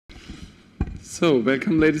So,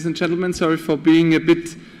 welcome ladies and gentlemen. Sorry for being a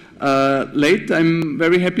bit late. I'm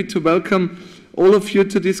very happy to welcome all of you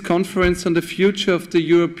to this conference on the future of the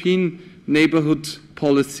European neighborhood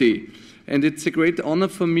policy. And it's a great honor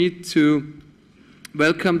for me to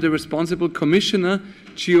welcome the responsible commissioner,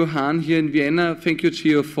 Johannes Hahn, here in Vienna. Thank you,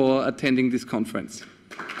 Gio, for attending this conference.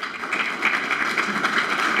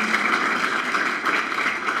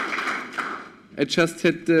 I just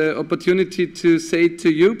had the opportunity to say it to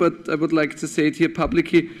you, but I would like to say it here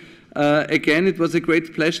publicly again. It was a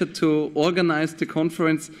great pleasure to organize the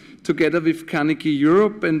conference together with Carnegie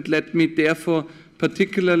Europe, and let me therefore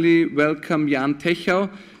particularly welcome Jan Techau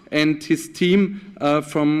and his team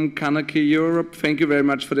from Carnegie Europe. Thank you very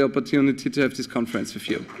much for the opportunity to have this conference with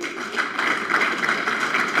you.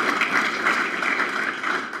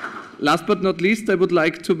 Last but not least, I would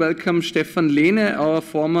like to welcome Stefan Lehne, our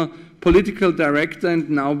former political director and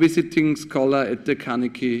now visiting scholar at the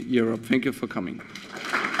Carnegie Europe. Thank you for coming.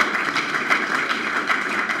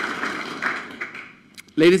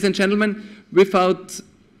 Ladies and gentlemen, without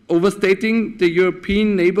overstating, the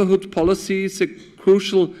European neighborhood policy is a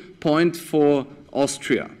crucial point for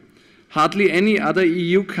Austria. Hardly any other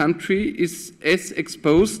EU country is as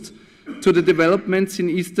exposed to the developments in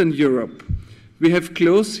Eastern Europe. We have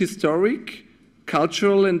close historic,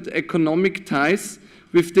 cultural and economic ties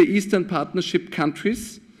with the Eastern Partnership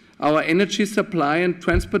countries. Our energy supply and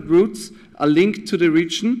transport routes are linked to the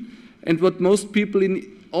region, and what most people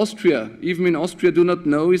in Austria, even in Austria, do not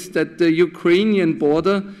know is that the Ukrainian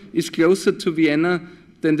border is closer to Vienna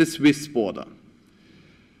than the Swiss border.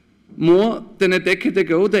 More than a decade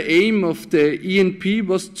ago, the aim of the ENP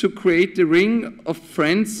was to create a ring of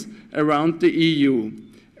friends around the EU.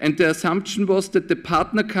 And the assumption was that the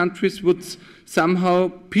partner countries would somehow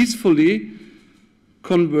peacefully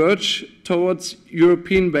converge towards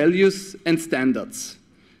European values and standards.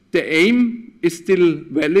 The aim is still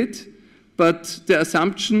valid, but the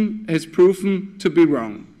assumption has proven to be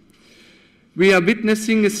wrong. We are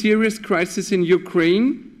witnessing a serious crisis in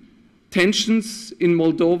Ukraine, tensions in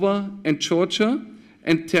Moldova and Georgia,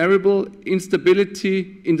 and terrible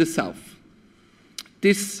instability in the south.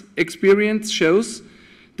 This experience shows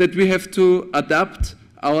that we have to adapt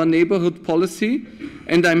our neighborhood policy,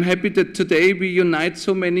 and I'm happy that today we unite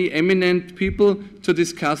so many eminent people to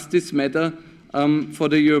discuss this matter for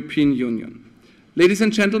the European Union. Ladies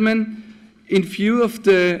and gentlemen, in view of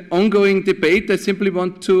the ongoing debate, I simply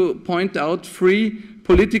want to point out three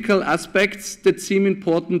political aspects that seem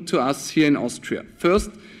important to us here in Austria.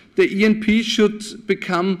 First, the ENP should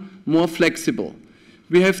become more flexible.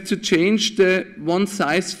 We have to change the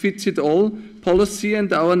one-size-fits-it-all policy,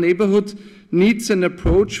 and our neighborhood needs an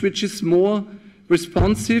approach which is more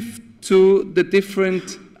responsive to the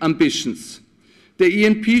different ambitions. The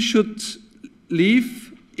ENP should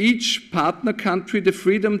leave each partner country the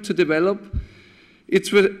freedom to develop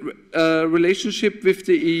its relationship with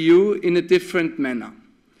the EU in a different manner.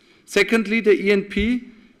 Secondly, the ENP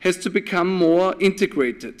has to become more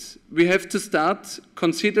integrated. We have to start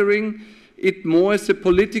considering it more as a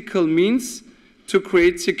political means to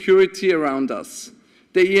create security around us.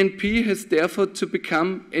 The ENP has therefore to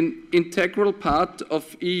become an integral part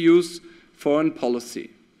of EU's foreign policy.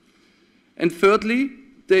 And thirdly,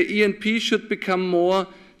 the ENP should become more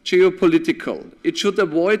geopolitical. It should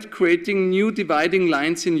avoid creating new dividing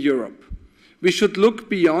lines in Europe. We should look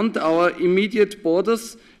beyond our immediate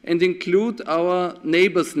borders and include our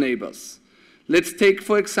neighbors' neighbors. Let's take,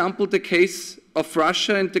 for example, the case of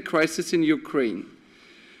Russia and the crisis in Ukraine.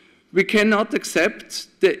 We cannot accept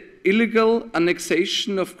the illegal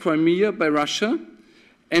annexation of Crimea by Russia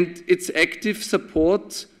and its active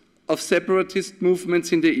support of separatist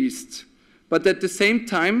movements in the East. But at the same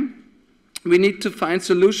time, we need to find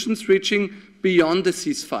solutions reaching beyond the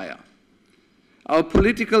ceasefire. Our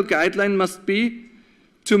political guideline must be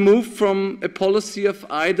to move from a policy of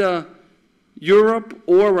either Europe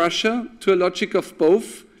or Russia to a logic of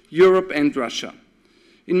both Europe and Russia.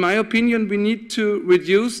 In my opinion, we need to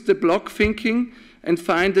reduce the bloc thinking and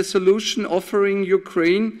find a solution offering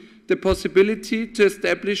Ukraine the possibility to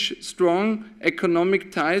establish strong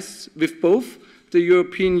economic ties with both the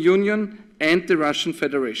European Union and the Russian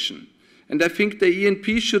Federation. And I think the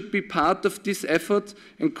ENP should be part of this effort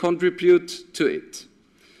and contribute to it.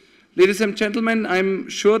 Ladies and gentlemen, I'm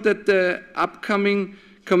sure that the upcoming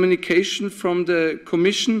communication from the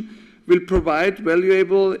Commission will provide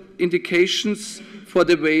valuable indications for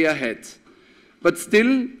the way ahead. But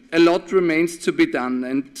still, a lot remains to be done,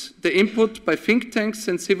 and the input by think tanks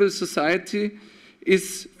and civil society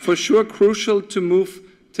is for sure crucial to move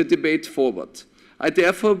the debate forward. I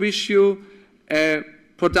therefore wish you a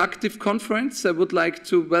productive conference. I would like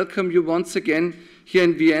to welcome you once again here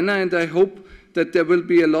in Vienna, and I hope that there will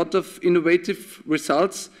be a lot of innovative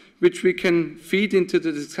results which we can feed into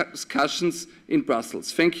the discussions in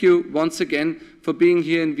Brussels. Thank you once again for being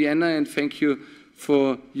here in Vienna, and thank you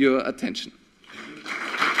for your attention.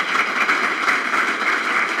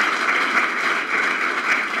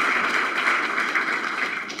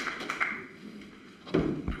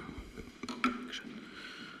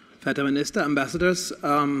 Verehrter Minister, ambassadors,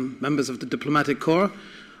 members of the diplomatic corps,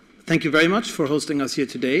 thank you very much for hosting us here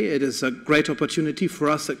today. It is a great opportunity for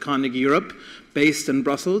us at Carnegie Europe, based in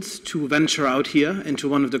Brussels, to venture out here into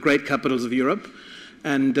one of the great capitals of Europe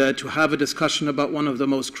and to have a discussion about one of the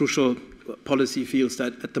most crucial policy fields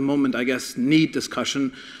that at the moment, I guess, need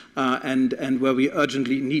discussion and where we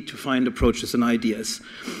urgently need to find approaches and ideas.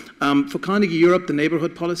 For Carnegie Europe, the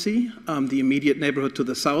neighborhood policy, the immediate neighborhood to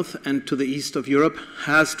the south and to the east of Europe,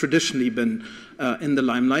 has traditionally been in the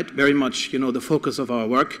limelight, very much, the focus of our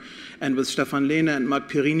work. And with Stefan Lehne and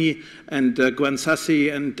Mogherini and Gwen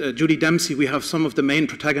Sassi and Judy Dempsey, we have some of the main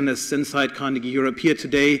protagonists inside Carnegie Europe here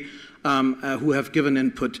today who have given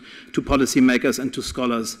input to policymakers and to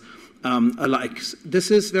scholars alike. This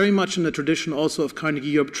is very much in the tradition also of Carnegie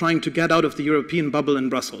Europe trying to get out of the European bubble in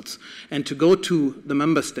Brussels and to go to the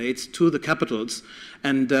member states, to the capitals,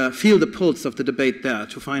 and feel the pulse of the debate there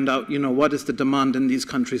to find out, what is the demand in these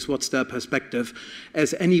countries, what's their perspective.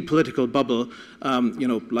 As any political bubble,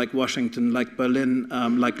 like Washington, like Berlin,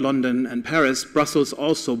 like London and Paris, Brussels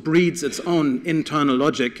also breeds its own internal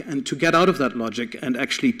logic, and to get out of that logic and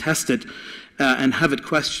actually test it and have it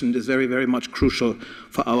questioned is very, very much crucial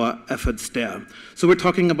for our efforts there. So we're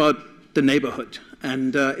talking about the neighborhood.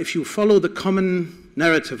 And if you follow the common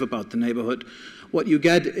narrative about the neighborhood, what you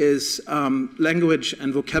get is language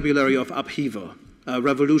and vocabulary of upheaval,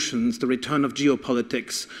 revolutions, the return of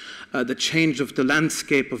geopolitics, the change of the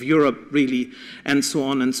landscape of Europe, really, and so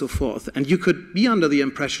on and so forth. And you could be under the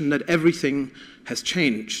impression that everything has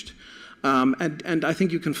changed. And I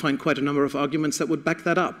think you can find quite a number of arguments that would back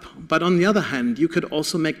that up. But on the other hand, you could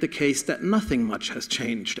also make the case that nothing much has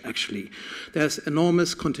changed, actually. There's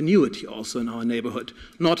enormous continuity also in our neighborhood,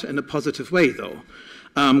 not in a positive way, though.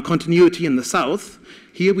 Continuity in the south.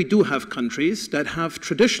 Here we do have countries that have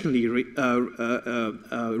traditionally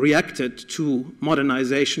reacted to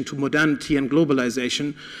modernization, to modernity and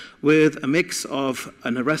globalization with a mix of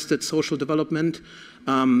an arrested social development,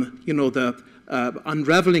 the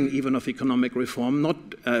unraveling even of economic reform, not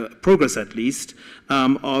progress at least,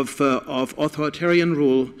 of authoritarian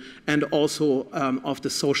rule, and also of the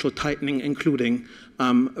social tightening, including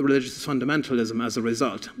religious fundamentalism as a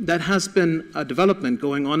result. That has been a development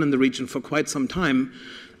going on in the region for quite some time,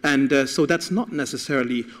 and so that's not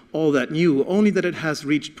necessarily all that new, only that it has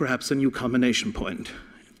reached perhaps a new culmination point.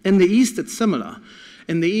 In the East, it's similar.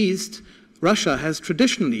 In the East, Russia has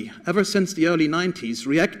traditionally, ever since the early 90s,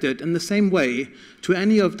 reacted in the same way to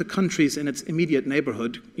any of the countries in its immediate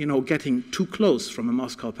neighborhood, getting too close from a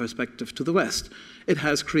Moscow perspective to the West. It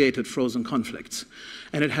has created frozen conflicts.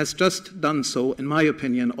 And it has just done so, in my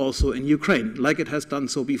opinion, also in Ukraine, like it has done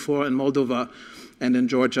so before in Moldova and in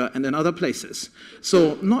Georgia and in other places.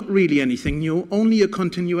 So not really anything new, only a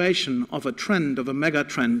continuation of a trend, of a mega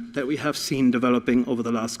trend that we have seen developing over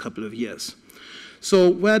the last couple of years.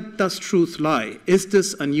 So where does truth lie? Is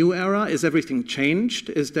this a new era? Is everything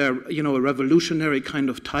changed? Is there, a revolutionary kind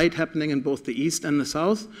of tide happening in both the East and the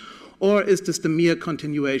South? Or is this the mere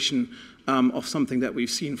continuation of something that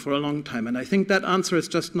we've seen for a long time? And I think that answer is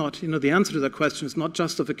just not, the answer to that question is not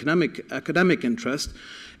just of academic interest.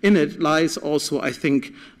 In it lies also, I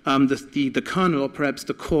think, the kernel or perhaps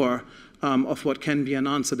the core of what can be an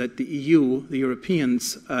answer that the EU, the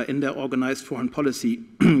Europeans, in their organized foreign policy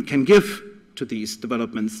can give to these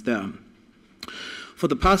developments there. For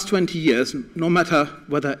the past 20 years, no matter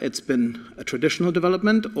whether it's been a traditional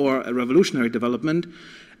development or a revolutionary development,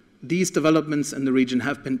 these developments in the region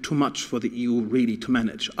have been too much for the EU really to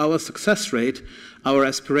manage. Our success rate, our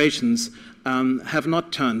aspirations have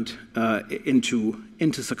not turned into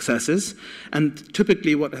successes. And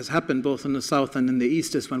typically what has happened both in the South and in the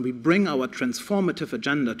East is when we bring our transformative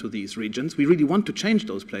agenda to these regions, we really want to change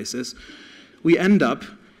those places, we end up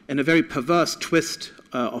in a very perverse twist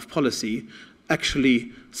of policy,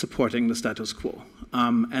 actually supporting the status quo.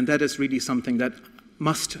 And that is really something that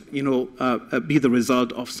must be the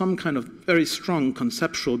result of some kind of very strong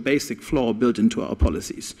conceptual basic flaw built into our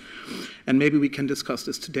policies. And maybe we can discuss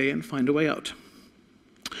this today and find a way out.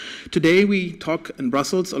 Today we talk in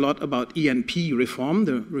Brussels a lot about ENP reform,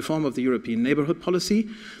 the reform of the European neighborhood policy.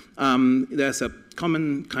 There's a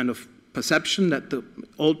common kind of perception that the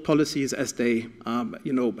old policies as they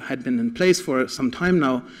had been in place for some time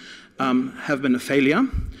now have been a failure.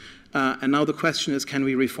 And now the question is, can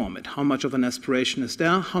we reform it? How much of an aspiration is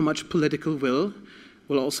there? How much political will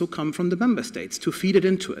also come from the member states to feed it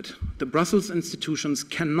into it? The Brussels institutions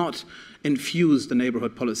cannot infuse the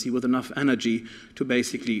neighborhood policy with enough energy to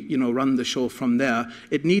basically, run the show from there.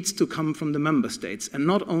 It needs to come from the member states, and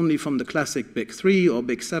not only from the classic Big Three or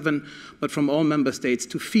Big Seven, but from all member states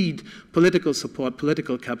to feed political support,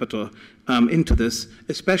 political capital into this,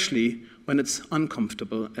 especially when it's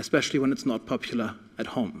uncomfortable, especially when it's not popular at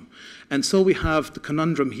home. And so we have the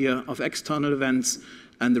conundrum here of external events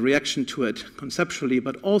and the reaction to it conceptually,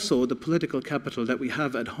 but also the political capital that we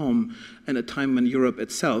have at home in a time when Europe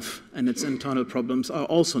itself and its internal problems are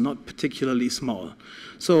also not particularly small.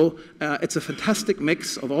 So it's a fantastic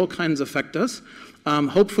mix of all kinds of factors,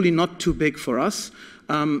 hopefully not too big for us.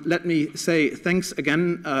 Let me say thanks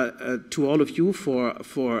again to all of you for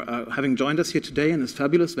having joined us here today in this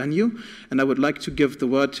fabulous venue. And I would like to give the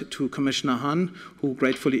word to Commissioner Hahn, who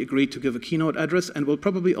gratefully agreed to give a keynote address and will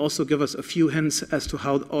probably also give us a few hints as to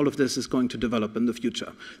how all of this is going to develop in the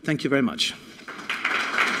future. Thank you very much.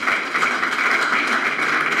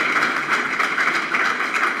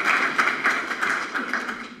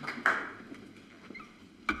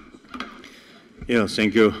 Yeah,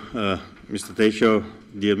 thank you, Mr. Techow,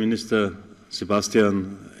 dear Minister,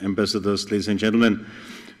 Sebastian, ambassadors, ladies and gentlemen.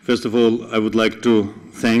 First of all, I would like to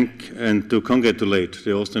thank and to congratulate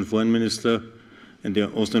the Austrian Foreign Minister and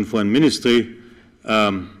the Austrian Foreign Ministry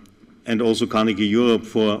and also Carnegie Europe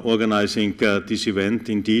for organizing this event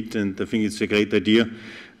indeed. And I think it's a great idea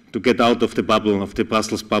to get out of the bubble, of the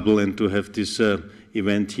Brussels bubble, and to have this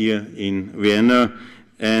event here in Vienna.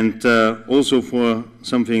 And also for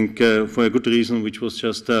something, for a good reason, which was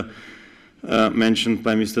just mentioned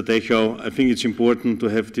by Mr. Techow. I think it's important to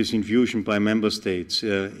have this infusion by member states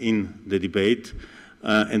in the debate,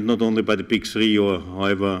 and not only by the Big Three or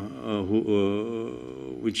however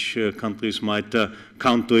which countries might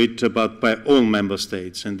count to it, but by all member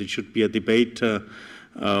states. And it should be a debate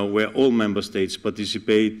where all member states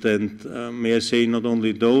participate, and may I say not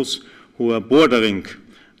only those who are bordering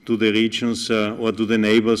to the regions or to the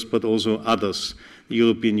neighbors, but also others. The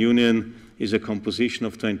European Union is a composition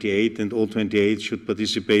of 28, and all 28 should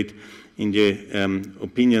participate in the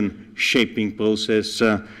opinion-shaping process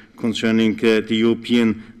concerning the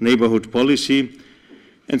European neighborhood policy.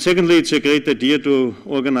 And secondly, it's a great idea to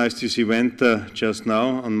organize this event just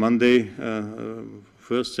now on Monday,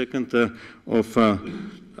 1st, 2nd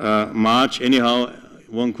of March. Anyhow,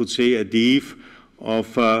 one could say at the eve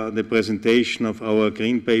of the presentation of our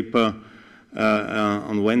Green Paper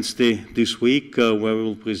on Wednesday this week, where we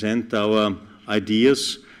will present our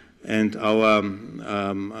ideas and our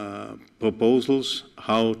proposals,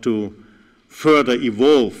 how to further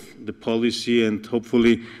evolve the policy, and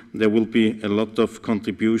hopefully there will be a lot of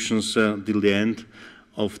contributions till the end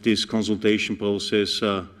of this consultation process.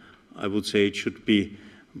 I would say it should be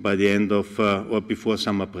by the end of or before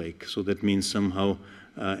summer break, so that means somehow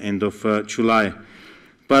end of July.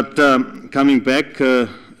 But coming back to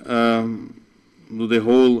the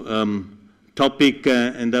whole topic,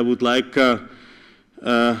 and I would like to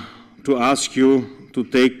ask you to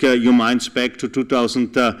take your minds back to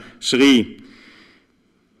 2003.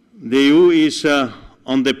 The EU is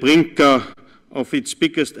on the brink of its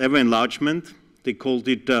biggest ever enlargement. They called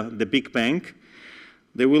it the Big Bang.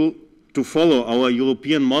 They will to follow our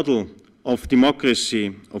European model of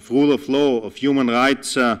democracy, of rule of law, of human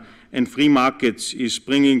rights and free markets is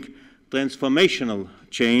bringing transformational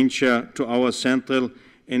change to our Central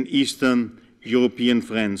and Eastern European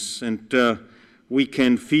friends. And we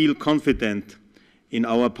can feel confident in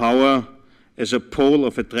our power as a pole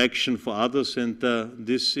of attraction for others. And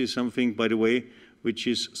this is something, by the way, which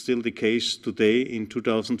is still the case today in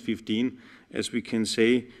 2015, as we can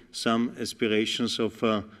say some aspirations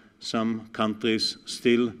of some countries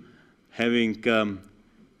still having the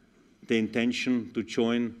intention to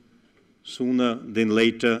join sooner than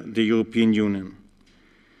later the European Union.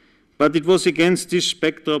 But it was against this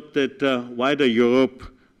backdrop that wider Europe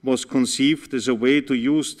was conceived as a way to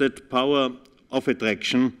use that power of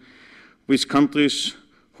attraction with countries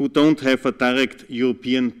who don't have a direct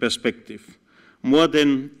European perspective. More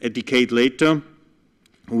than a decade later,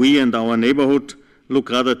 we and our neighborhood look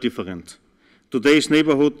rather different. Today's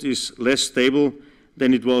neighborhood is less stable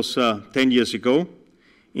than it was 10 years ago.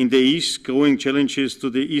 In the East, growing challenges to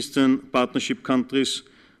the Eastern Partnership countries,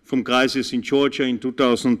 from crisis in Georgia in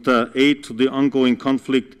 2008 to the ongoing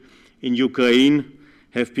conflict in Ukraine,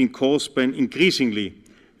 have been caused by an increasingly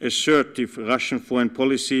assertive Russian foreign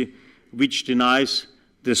policy which denies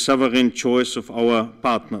the sovereign choice of our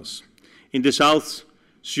partners. In the south,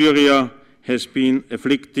 Syria has been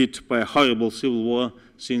afflicted by a horrible civil war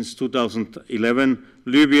since 2011.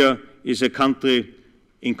 Libya is a country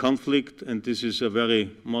in conflict, and this is a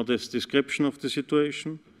very modest description of the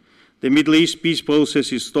situation. The Middle East peace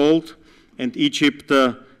process is stalled, and Egypt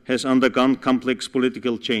has undergone complex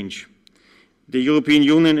political change. The European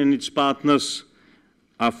Union and its partners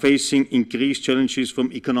are facing increased challenges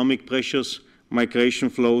from economic pressures, migration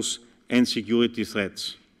flows, and security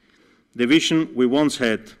threats. The vision we once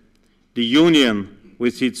had, the Union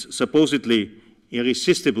with its supposedly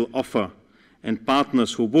irresistible offer and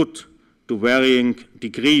partners who would, to varying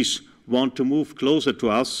degrees, want to move closer to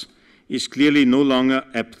us, is clearly no longer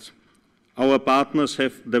apt. Our partners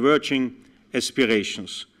have diverging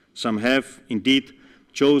aspirations. Some have indeed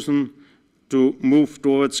chosen to move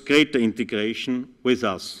towards greater integration with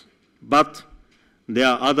us. But there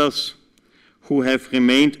are others who have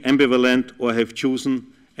remained ambivalent or have chosen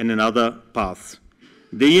another path.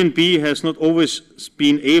 The ENP has not always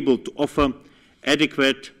been able to offer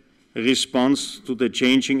adequate response to the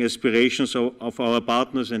changing aspirations of our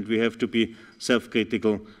partners, and we have to be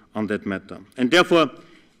self-critical on that matter. And therefore,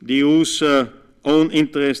 the EU's own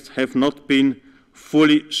interests have not been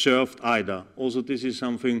fully served either. Also, this is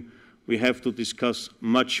something we have to discuss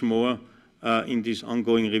much more in this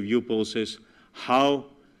ongoing review process, how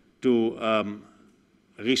to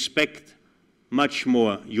respect much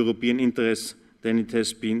more European interests than it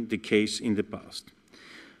has been the case in the past.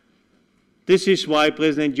 This is why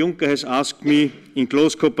President Juncker has asked me, in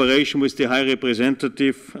close cooperation with the High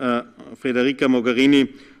Representative Federica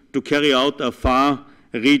Mogherini, to carry out a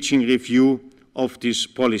far-reaching review of this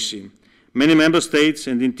policy. Many member states,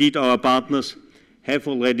 and indeed our partners, have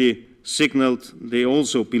already signaled they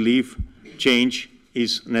also believe change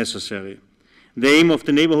is necessary. The aim of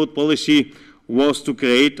the neighbourhood policy was to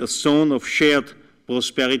create a zone of shared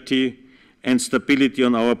prosperity and stability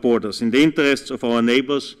on our borders, in the interests of our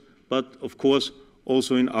neighbours, but of course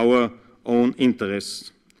also in our own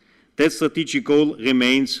interests. That strategic goal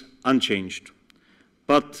remains unchanged.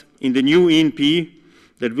 But in the new ENP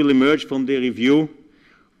that will emerge from the review,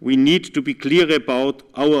 we need to be clear about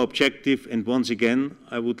our objective, and once again,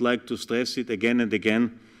 I would like to stress it again and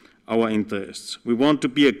again, our interests. We want to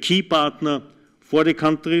be a key partner for the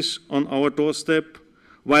countries on our doorstep,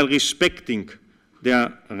 while respecting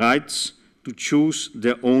their rights to choose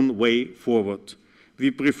their own way forward. We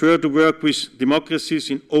prefer to work with democracies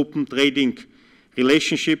in open trading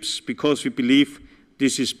relationships because we believe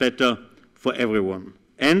this is better for everyone.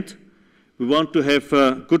 And we want to have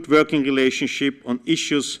a good working relationship on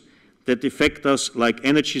issues that affect us, like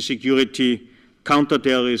energy security,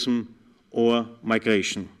 counterterrorism, or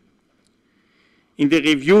migration. In the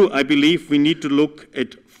review, I believe we need to look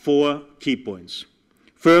at 4 key points.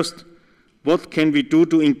 First, what can we do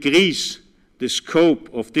to increase the scope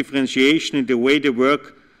of differentiation in the way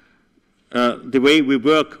we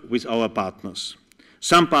work with our partners?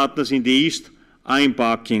 Some partners in the East are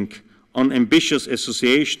embarking on ambitious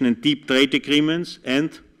association and deep trade agreements,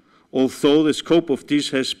 and although the scope of this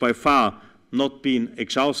has by far not been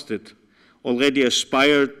exhausted, already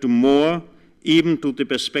aspire to more, even to the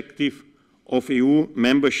perspective of EU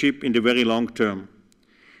membership in the very long term.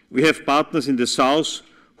 We have partners in the South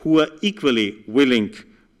who are equally willing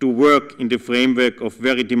to work in the framework of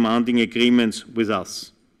very demanding agreements with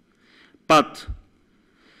us. But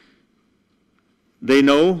they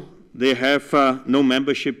know they have no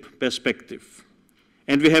membership perspective.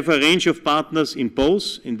 And we have a range of partners in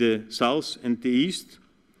both, in the South and the East,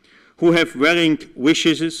 who have varying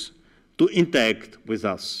wishes to interact with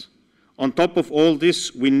us. On top of all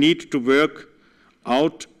this, we need to work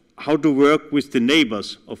out how to work with the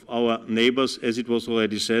neighbors of our neighbors, as it was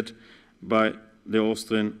already said by the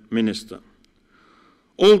Austrian minister.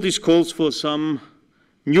 All this calls for some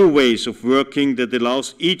new ways of working that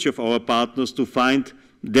allows each of our partners to find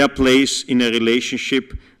their place in a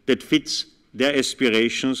relationship that fits their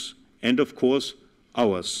aspirations and, of course,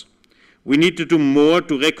 ours. We need to do more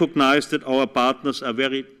to recognize that our partners are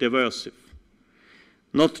very diverse.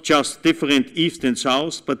 Not just different East and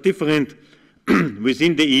South, but different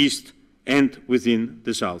within the East and within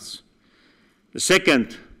the South. The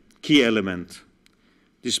second key element,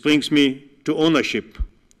 this brings me to ownership.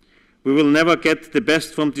 We will never get the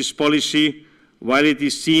best from this policy while it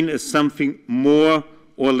is seen as something more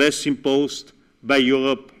or less imposed by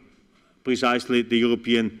Europe, precisely the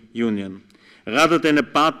European Union, rather than a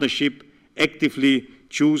partnership actively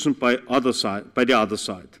chosen by the other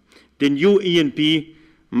side. The new ENP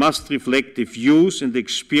must reflect the views and the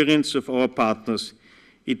experience of our partners.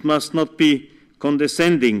 It must not be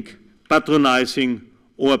condescending, patronizing,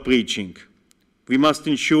 or preaching. We must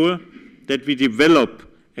ensure that we develop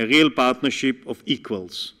a real partnership of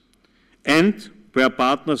equals. And where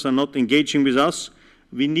partners are not engaging with us,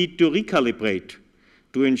 we need to recalibrate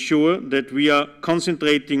to ensure that we are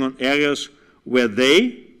concentrating on areas where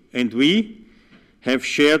they and we have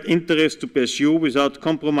shared interest to pursue without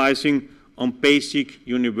compromising on basic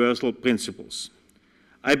universal principles.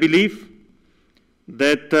 I believe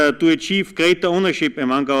that to achieve greater ownership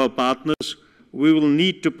among our partners, we will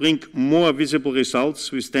need to bring more visible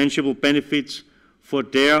results with tangible benefits for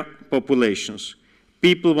their populations.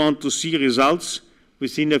 People want to see results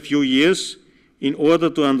within a few years in order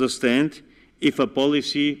to understand if a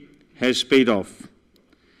policy has paid off.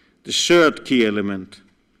 The third key element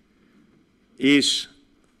is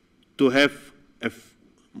to have a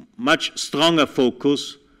much stronger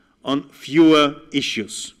focus on fewer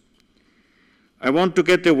issues. I want to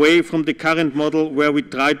get away from the current model where we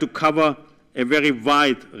try to cover a very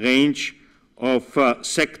wide range of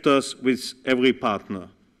sectors with every partner.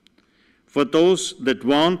 For those that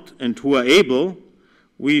want and who are able,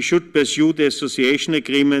 we should pursue the association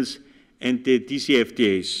agreements and the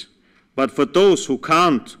DCFTAs. But for those who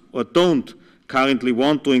can't or don't currently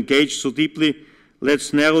want to engage so deeply,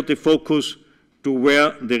 let's narrow the focus to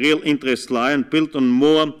where the real interests lie and build on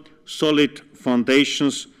more solid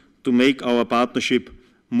foundations to make our partnership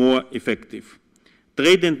more effective.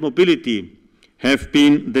 Trade and mobility have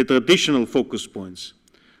been the traditional focus points.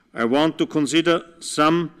 I want to consider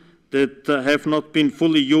some that have not been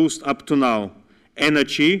fully used up to now.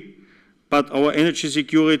 Energy, but our energy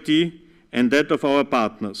security and that of our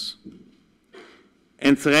partners.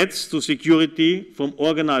 And threats to security from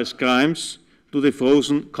organized crimes to the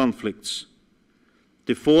frozen conflicts.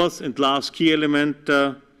 The fourth and last key element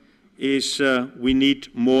is we need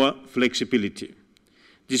more flexibility.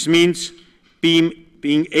 This means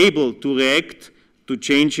being able to react to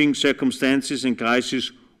changing circumstances and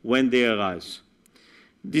crises when they arise.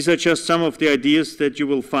 These are just some of the ideas that you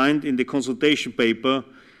will find in the consultation paper,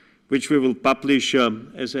 which we will publish,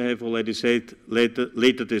 as I have already said,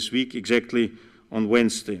 later this week, exactly on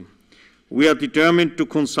Wednesday. We are determined to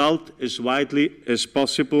consult as widely as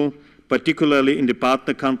possible, particularly in the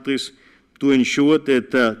partner countries, to ensure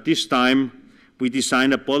that this time we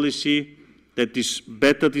design a policy that is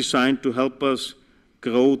better designed to help us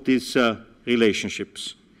grow these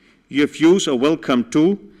relationships. Your views are welcome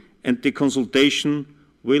too, and the consultation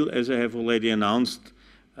will, as I have already announced,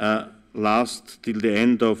 last till the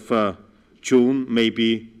end of June,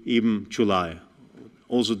 maybe even July.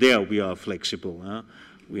 Also there we are flexible.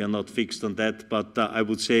 We are not fixed on that, but I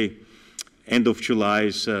would say end of July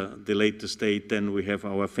is the latest date. Then we have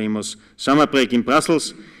our famous summer break in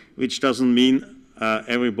Brussels, which doesn't mean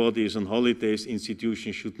everybody is on holidays.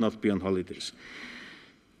 Institutions should not be on holidays.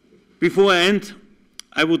 Before I end,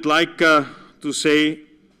 I would like to say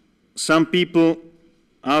some people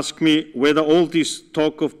ask me whether all this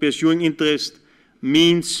talk of pursuing interest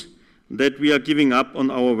means that we are giving up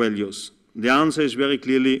on our values. The answer is very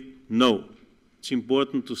clearly no. It's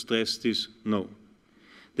important to stress this no.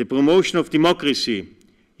 The promotion of democracy,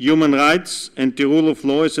 human rights and the rule of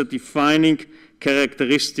law is a defining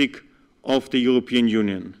characteristic of the European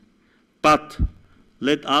Union. But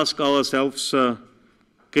let's ask ourselves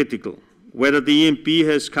critical whether the ENP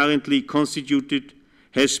has currently constituted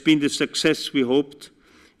has been the success we hoped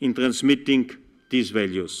in transmitting these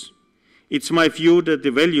values. It's my view that the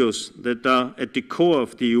values that are at the core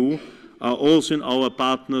of the EU are also in our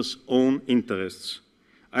partners' own interests.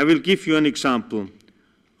 I will give you an example.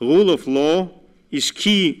 Rule of law is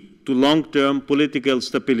key to long-term political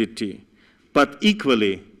stability, but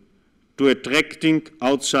equally to attracting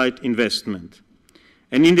outside investment.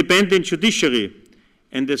 An independent judiciary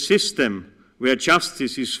and a system where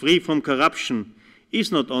justice is free from corruption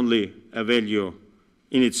is not only a value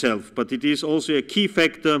in itself, but it is also a key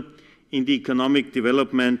factor in the economic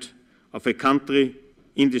development of a country,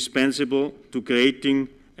 indispensable to creating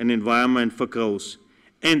an environment for growth.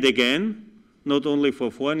 And again, not only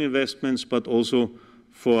for foreign investments, but also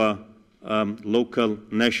for local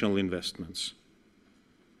national investments.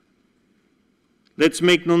 Let's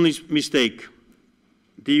make no mistake.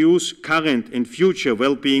 The EU's current and future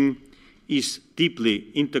well-being is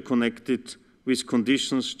deeply interconnected with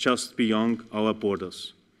conditions just beyond our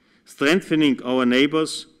borders. Strengthening our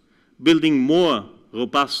neighbors, building more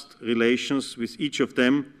robust relations with each of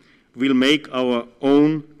them will make our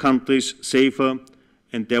own countries safer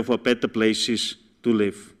and therefore better places to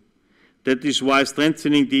live. That is why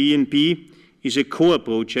strengthening the ENP is a core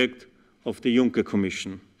project of the Juncker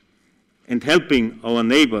Commission. And helping our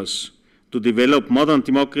neighbors to develop modern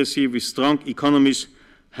democracy with strong economies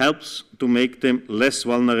helps to make them less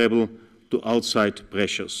vulnerable to outside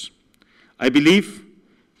pressures. I believe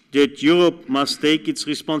that Europe must take its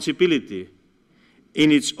responsibility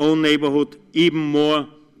in its own neighborhood even more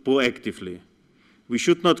proactively. We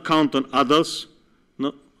should not count on others,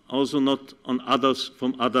 also not on others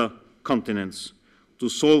from other continents, to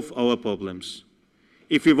solve our problems.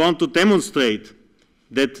 If we want to demonstrate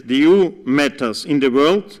that the EU matters in the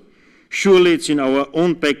world, surely it's in our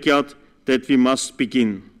own backyard that we must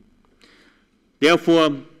begin.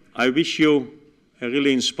 Therefore, I wish you a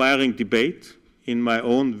really inspiring debate in my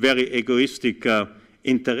own very egoistic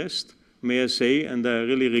interest, may I say, and I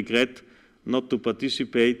really regret not to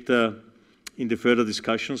participate in the further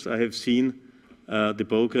discussions. I have seen the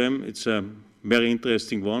program. It's a very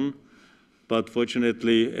interesting one, but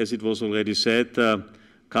fortunately, as it was already said,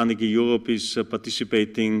 Carnegie Europe is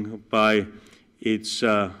participating by its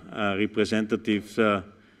representatives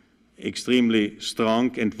extremely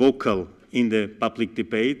strong and vocal in the public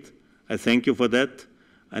debate. I thank you for that,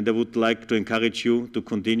 and I would like to encourage you to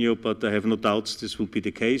continue, but I have no doubts this will be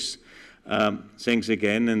the case. Thanks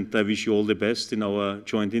again, and I wish you all the best in our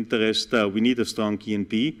joint interest. We need a strong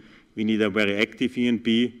ENP. We need a very active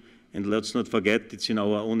ENP, and let's not forget it's in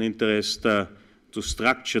our own interest to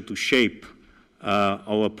structure, to shape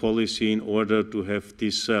our policy in order to have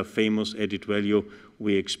this famous added value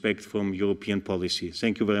we expect from European policy.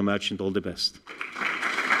 Thank you very much, and all the best.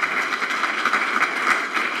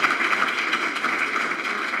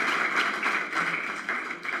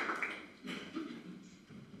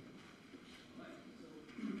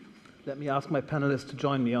 Let me ask my panelists to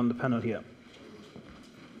join me on the panel here.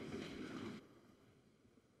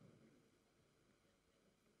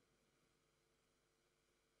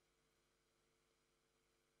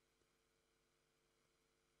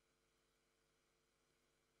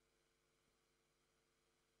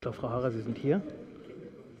 Frau Harrer, Sie sind hier.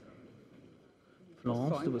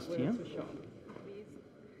 Florence, du bist hier.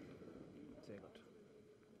 Sehr gut.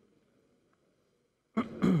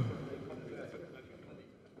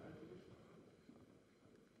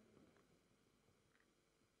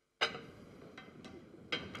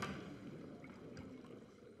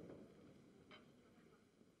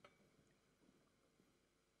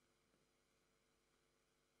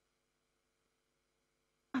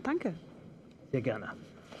 Danke. Sehr gerne.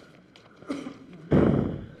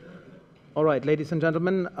 All right, ladies and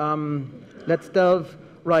gentlemen, let's delve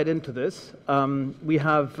right into this. We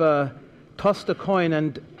have tossed a coin,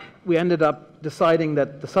 and we ended up deciding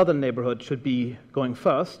that the southern neighborhood should be going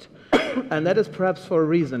first, and that is perhaps for a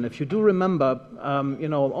reason. If you do remember,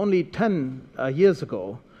 only 10 years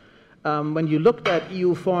ago, when you looked at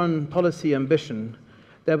EU foreign policy ambition,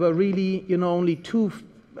 there were really, only two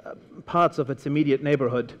parts of its immediate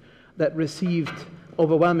neighborhood that received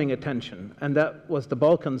overwhelming attention, and that was the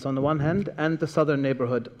Balkans on the one hand and the southern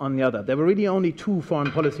neighborhood on the other. There were really only two foreign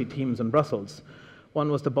policy teams in Brussels. One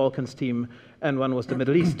was the Balkans team and one was the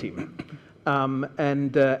Middle East team.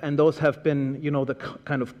 And those have been, the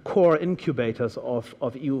kind of core incubators of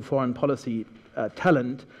EU foreign policy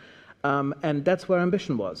talent. And that's where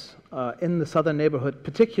ambition was. In the southern neighborhood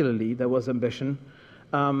particularly, there was ambition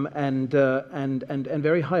and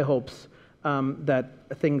very high hopes that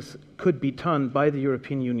things could be turned by the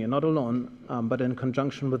European Union, not alone, but in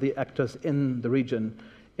conjunction with the actors in the region,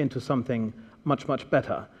 into something much, much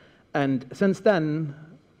better. And since then,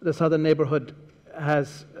 the southern neighborhood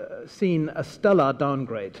has seen a stellar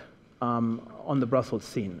downgrade on the Brussels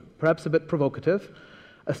scene, perhaps a bit provocative.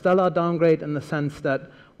 A stellar downgrade in the sense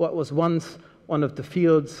that what was once one of the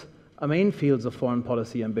fields, main fields of foreign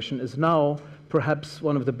policy ambition, is now perhaps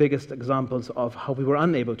one of the biggest examples of how we were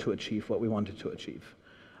unable to achieve what we wanted to achieve,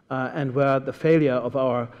 and where the failure of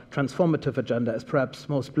our transformative agenda is perhaps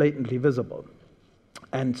most blatantly visible.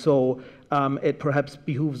 And so it perhaps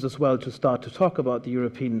behooves as well to start to talk about the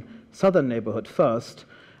European southern neighborhood first.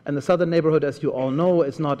 And the southern neighborhood, as you all know,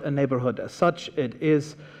 is not a neighborhood as such. It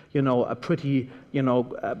is, a pretty,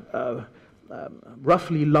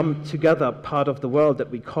 roughly lumped together part of the world that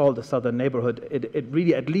we call the southern neighborhood. It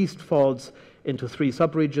really at least falls into three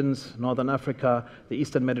subregions: Northern Africa, the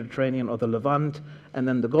Eastern Mediterranean or the Levant, and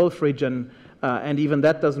then the Gulf region. And even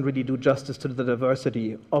that doesn't really do justice to the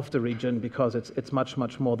diversity of the region, because it's much,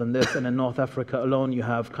 much more than this. And in North Africa alone, you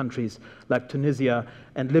have countries like Tunisia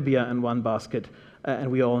and Libya in one basket.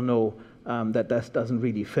 And we all know that that doesn't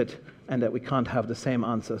really fit, and that we can't have the same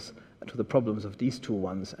answers to the problems of these two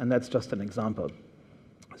ones. And that's just an example.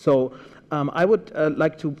 So I would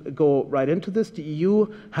like to go right into this. The EU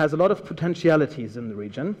has a lot of potentialities in the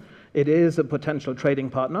region. It is a potential trading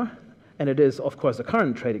partner, and it is, of course, a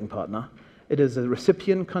current trading partner. It is a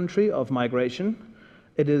recipient country of migration.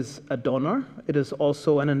 It is a donor. It is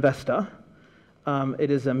also an investor.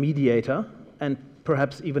 It is a mediator, and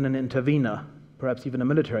perhaps even an intervener, perhaps even a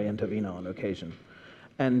military intervener on occasion.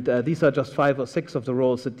 And these are just 5 or 6 of the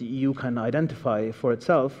roles that the EU can identify for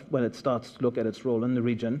itself when it starts to look at its role in the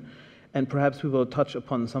region. And perhaps we will touch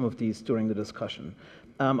upon some of these during the discussion.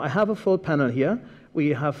 I have a full panel here. We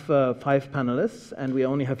have 5 panelists, and we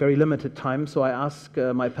only have very limited time, so I ask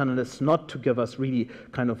my panelists not to give us really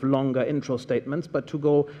kind of longer intro statements, but to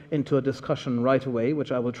go into a discussion right away,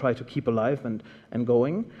 which I will try to keep alive and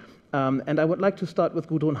going. And I would like to start with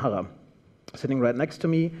Gudrun Harrer, sitting right next to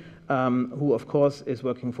me, who, of course, is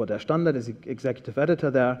working for Der Standard, is executive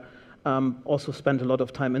editor there, also spent a lot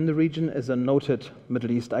of time in the region, is a noted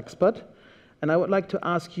Middle East expert. And I would like to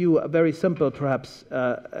ask you a very simple, perhaps,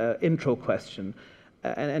 intro question,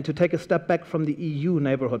 and to take a step back from the EU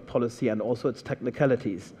neighborhood policy and also its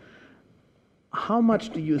technicalities. How much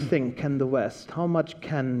do you think can the West, how much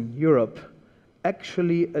can Europe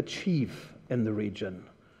actually achieve in the region,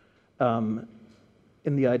 in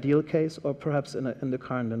the ideal case, or perhaps in the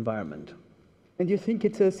current environment? And you think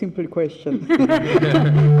it's a simple question?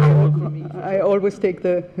 I always take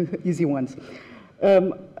the easy ones.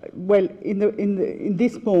 Well, in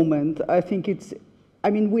this moment, I think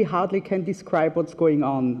we hardly can describe what's going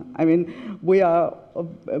on. I mean, we are,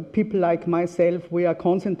 people like myself, we are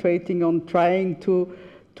concentrating on trying to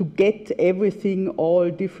get everything, all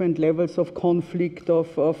different levels of conflict, what's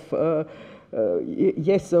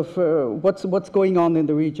going on in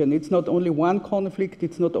the region. It's not only one conflict,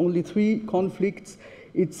 it's not only 3 conflicts,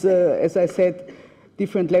 it's, as I said,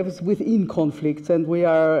 different levels within conflicts, and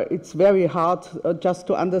it's very hard just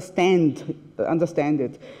to understand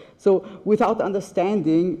it. So without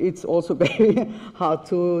understanding, it's also very hard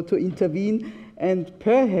to intervene, and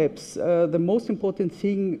perhaps the most important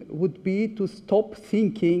thing would be to stop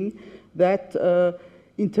thinking that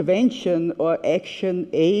intervention or action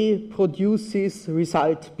A produces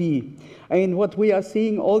result B. I mean, what we are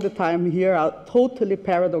seeing all the time here are totally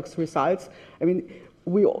paradox results. I mean,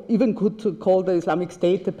 we even could call the Islamic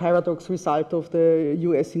State the paradox result of the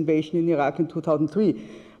US invasion in Iraq in 2003.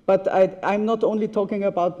 But I'm not only talking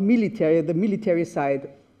about the military side.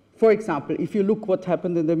 For example, if you look what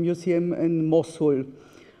happened in the museum in Mosul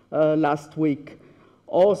last week,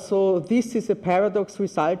 also this is a paradox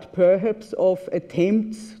result perhaps of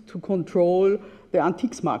attempts to control the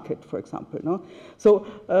antiques market, for example. No? So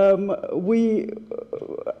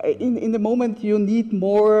in the moment you need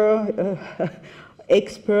more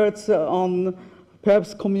experts on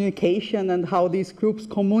perhaps communication and how these groups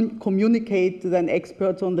communicate than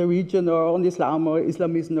experts on the region or on Islam or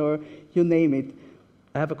Islamism or you name it.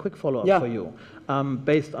 I have a quick follow-up for you,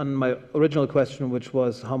 based on my original question, which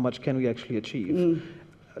was how much can we actually achieve?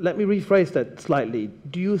 Let me rephrase that slightly.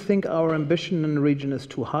 Do you think our ambition in the region is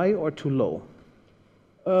too high or too low?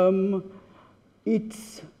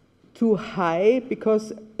 It's too high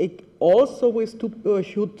because it also we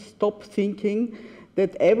should stop thinking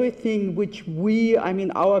that everything which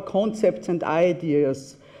our concepts and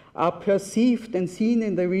ideas are perceived and seen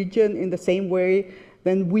in the region in the same way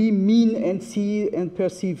than we mean and see and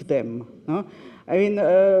perceive them. No? I mean,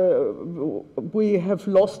 we have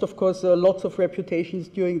lost, of course, lots of reputations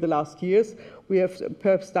during the last years. We have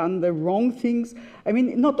perhaps done the wrong things. I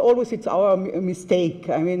mean, not always it's our mistake.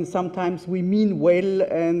 I mean, sometimes we mean well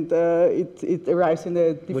and it arrives in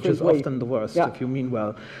a different way. Which is often the worst, if you mean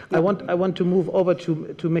well. Yeah. I want to move over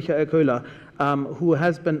to Michael Köhler, who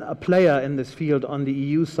has been a player in this field on the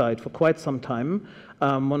EU side for quite some time.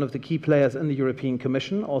 One of the key players in the European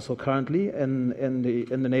Commission, also currently in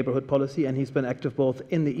the neighborhood policy, and he's been active both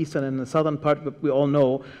in the eastern and the southern part, but we all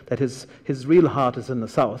know that his real heart is in the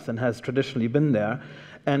south and has traditionally been there.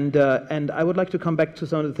 And I would like to come back to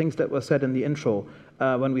some of the things that were said in the intro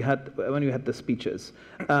when we had the speeches.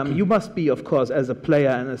 You must be, of course, as a player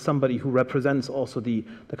and as somebody who represents also the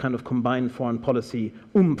kind of combined foreign policy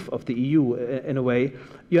oomph of the EU in a way,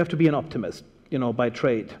 you have to be an optimist, by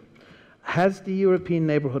trade. Has the European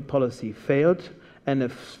neighborhood policy failed? And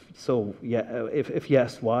if so, if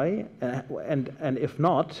yes, why? And if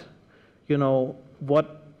not,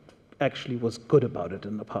 what actually was good about it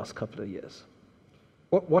in the past couple of years?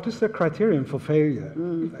 What is the criterion for failure?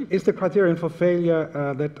 Is the criterion for failure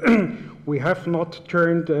that we have not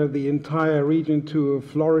turned the entire region to a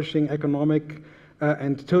flourishing economic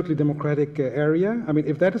and totally democratic area? I mean,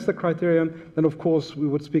 if that is the criterion, then of course we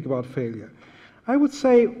would speak about failure. I would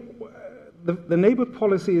say the neighborhood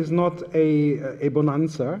policy is not a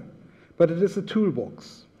bonanza, but it is a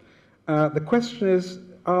toolbox. The question is,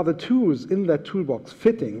 are the tools in that toolbox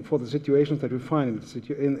fitting for the situations that we find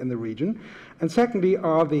in the region? And secondly,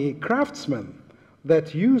 are the craftsmen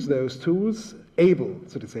that use those tools able,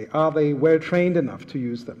 so to say? Are they well trained enough to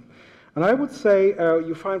use them? And I would say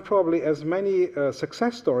you find probably as many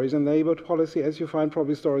success stories in neighborhood policy as you find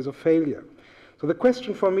probably stories of failure. So the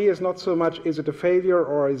question for me is not so much, is it a failure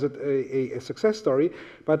or is it a success story,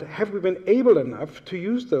 but have we been able enough to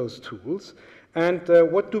use those tools? And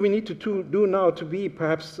what do we need to do now to be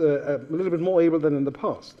perhaps a little bit more able than in the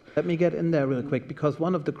past? Let me get in there real quick, because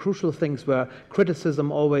one of the crucial things where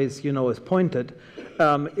criticism always, is pointed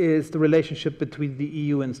is the relationship between the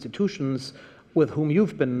EU institutions, with whom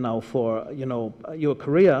you've been now for, your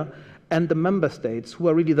career, and the member states, who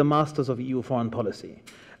are really the masters of EU foreign policy.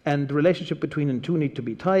 And the relationship between the two need to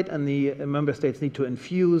be tight, and the member states need to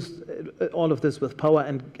infuse all of this with power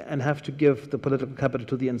and have to give the political capital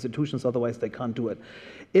to the institutions, otherwise they can't do it.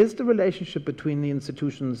 Is the relationship between the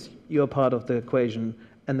institutions, you're part of the equation,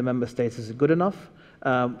 and the member states, is it good enough?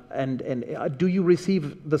 And do you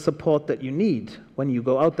receive the support that you need when you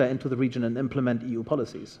go out there into the region and implement EU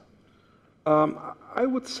policies? I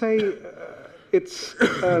would say it's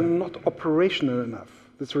not operational enough,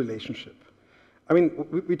 this relationship. I mean,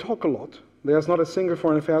 we talk a lot. There's not a single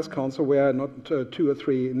Foreign Affairs Council where not 2 or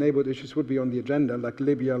 3 neighborhood issues would be on the agenda, like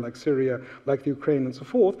Libya, like Syria, like the Ukraine, and so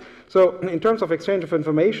forth. So in terms of exchange of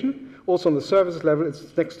information, also on the services level,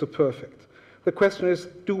 it's next to perfect. The question is,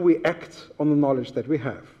 do we act on the knowledge that we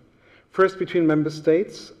have? First, between member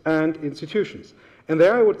states and institutions. And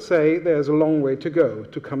there I would say there's a long way to go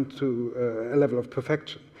to come to a level of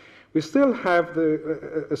perfection. We still have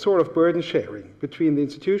a sort of burden sharing between the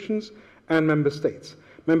institutions and member states.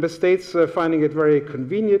 Member states finding it very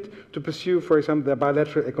convenient to pursue, for example, their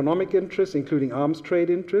bilateral economic interests, including arms trade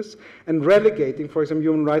interests, and relegating, for example,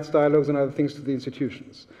 human rights dialogues and other things to the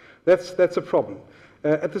institutions. That's a problem.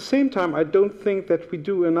 At the same time, I don't think that we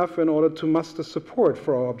do enough in order to muster support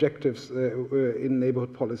for our objectives in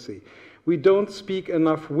neighborhood policy. We don't speak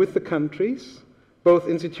enough with the countries, both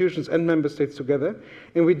institutions and member states together,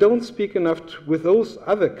 and we don't speak enough with those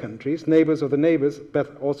other countries, neighbors of the neighbors,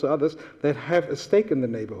 but also others, that have a stake in the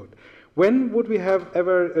neighborhood. When would we have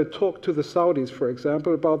ever talked to the Saudis, for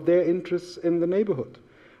example, about their interests in the neighborhood?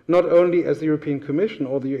 Not only as the European Commission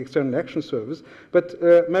or the External Action Service, but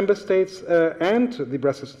member states and the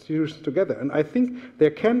Brussels institutions together. And I think there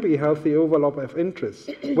can be a healthy overlap of interests.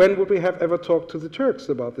 When would we have ever talked to the Turks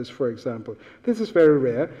about this, for example? This is very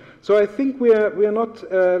rare. So I think we are not,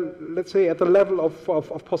 let's say, at the level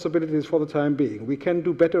of possibilities for the time being. We can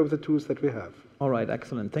do better with the tools that we have. All right,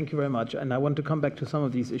 excellent. Thank you very much. And I want to come back to some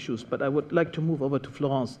of these issues, but I would like to move over to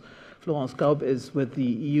Florence. Florence Gaub is with the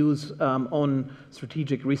EU's own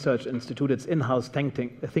Strategic Research Institute, its in-house think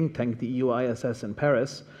tank, the EU ISS in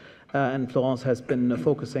Paris. And Florence has been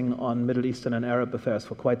focusing on Middle Eastern and Arab affairs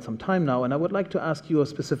for quite some time now. And I would like to ask you a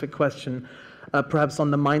specific question, perhaps on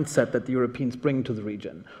the mindset that the Europeans bring to the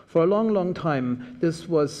region. For a long, long time, this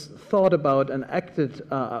was thought about and acted,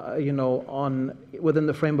 within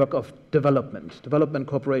the framework of development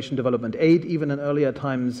cooperation, development aid, even in earlier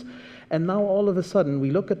times. And now all of a sudden,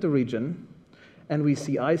 we look at the region, and we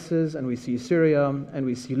see ISIS, and we see Syria, and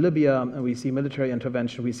we see Libya, and we see military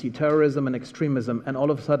intervention, we see terrorism and extremism, and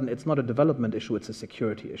all of a sudden, it's not a development issue, it's a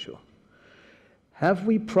security issue. Have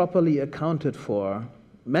we properly accounted for,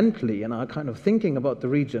 mentally, in our kind of thinking about the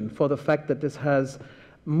region, for the fact that this has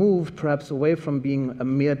moved perhaps away from being a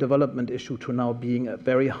mere development issue to now being a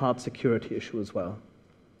very hard security issue as well?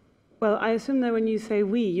 Well, I assume that when you say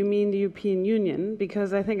we, you mean the European Union,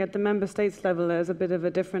 because I think at the member states level there's a bit of a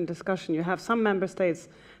different discussion. You have some member states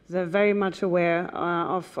that are very much aware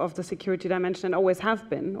of the security dimension and always have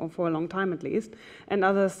been, or for a long time at least, and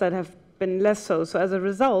others that have been less so. So as a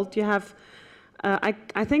result, you have,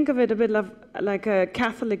 I think of it a bit like a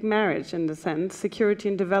Catholic marriage in the sense, security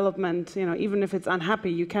and development, even if it's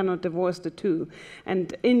unhappy, you cannot divorce the two.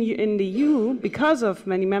 And in the EU, because of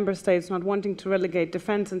many member states not wanting to relegate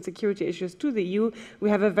defense and security issues to the EU, we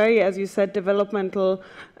have a very, as you said, developmental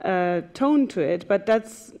tone to it, but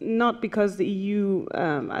that's not because the EU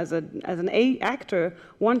as an actor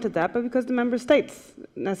wanted that, but because the member states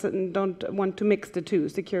don't want to mix the two,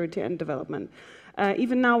 security and development.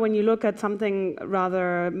 Even now, when you look at something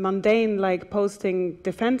rather mundane like posting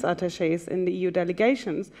defense attachés in the EU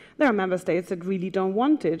delegations, there are member states that really don't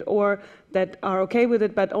want it, or that are okay with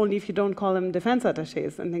it, but only if you don't call them defense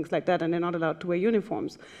attachés and things like that, and they're not allowed to wear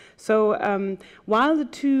uniforms. So while the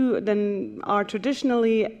two then are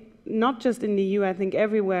traditionally, not just in the EU, I think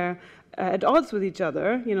everywhere, at odds with each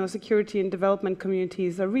other, security and development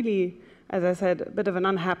communities are really, as I said, a bit of an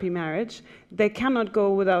unhappy marriage. They cannot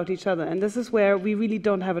go without each other, and this is where we really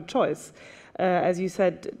don't have a choice. as you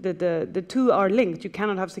said, the two are linked. You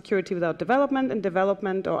cannot have security without development, and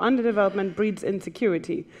development or underdevelopment breeds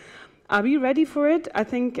insecurity. Are we ready for it? I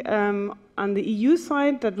think on the EU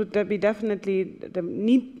side, that would be definitely,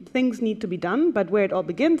 things need to be done, but where it all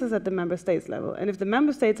begins is at the member states level. And if the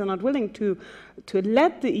member states are not willing to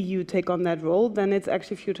let the EU take on that role, then it's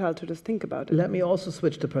actually futile to just think about it. Let me also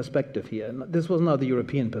switch the perspective here. This was now the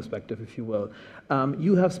European perspective, if you will.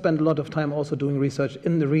 You have spent a lot of time also doing research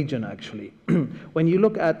in the region, actually. When you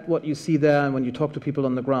look at what you see there and when you talk to people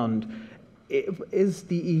on the ground, is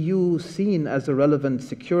the EU seen as a relevant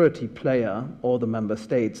security player, or the member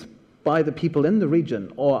states, by the people in the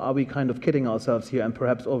region, or are we kind of kidding ourselves here and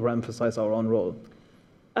perhaps overemphasize our own role?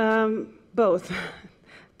 Both.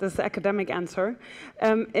 That's the academic answer.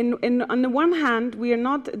 On the one hand, we are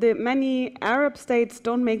not, many Arab states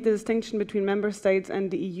don't make the distinction between member states and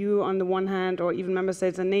the EU on the one hand, or even member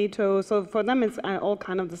states and NATO. So for them, it's all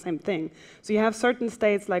kind of the same thing. So you have certain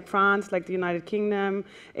states like France, like the United Kingdom,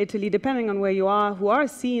 Italy, depending on where you are, who are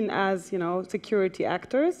seen as, you know, security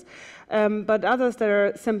actors. But others that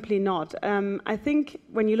are simply not. I think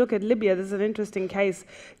when you look at Libya, this is an interesting case.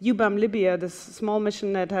 UBAM Libya, this small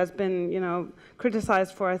mission that has been, you know,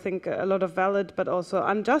 criticized for, I think, a lot of valid but also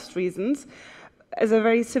unjust reasons, is a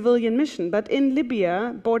very civilian mission. But in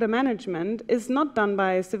Libya, border management is not done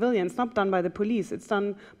by civilians, not done by the police, it's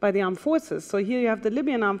done by the armed forces. So here you have the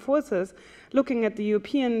Libyan armed forces looking at the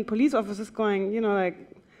European police officers going, you know, like,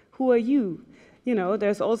 who are you? You know,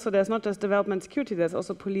 there's not just development security, there's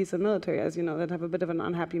also police and military, as you know, that have a bit of an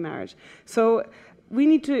unhappy marriage. So we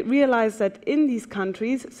need to realize that in these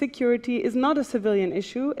countries, security is not a civilian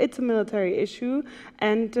issue, it's a military issue,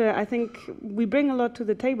 and I think we bring a lot to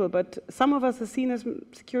the table, but some of us are seen as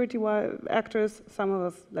security actors, some of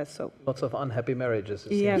us less so. Lots of unhappy marriages,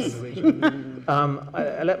 it yes. seems, in the region.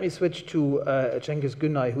 Let me switch to Cengiz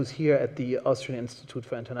Günay, who's here at the Austrian Institute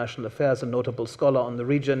for International Affairs, a notable scholar on the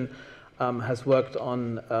region. Has worked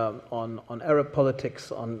on Arab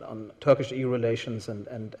politics, on Turkish-EU relations,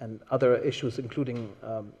 and other issues, including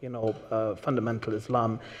fundamental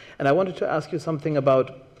Islam. And I wanted to ask you something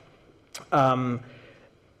about. I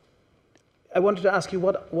wanted to ask you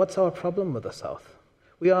what's our problem with the South?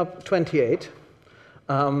 We are 28,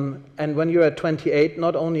 and when you're at 28,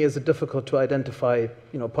 not only is it difficult to identify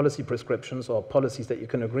policy prescriptions or policies that you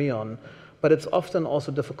can agree on, but it's often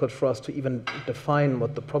also difficult for us to even define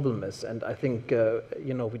what the problem is. And I think,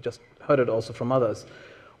 we just heard it also from others.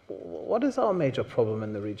 What is our major problem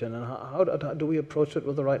in the region, and how do we approach it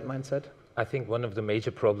with the right mindset? I think one of the major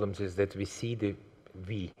problems is that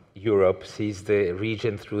Europe sees the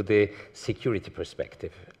region through the security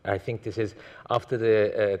perspective. I think this is, after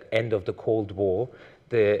the end of the Cold War,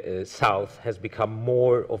 the South has become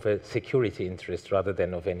more of a security interest rather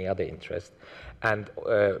than of any other interest. And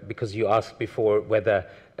because you asked before whether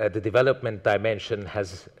the development dimension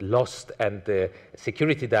has lost and the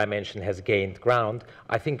security dimension has gained ground,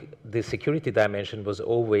 I think the security dimension was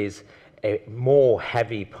always a more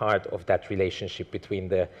heavy part of that relationship between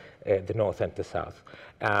the North and the South.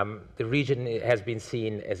 The region has been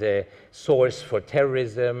seen as a source for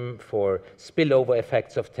terrorism, for spillover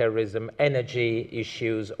effects of terrorism, energy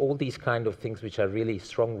issues, all these kind of things which are really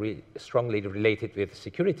strongly related with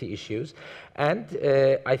security issues. And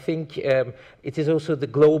I think it is also the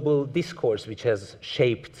global discourse which has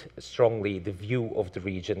shaped strongly the view of the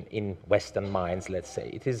region in Western minds, let's say.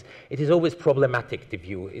 It is always problematic, the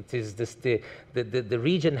view. It is this, the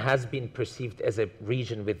region has been perceived as a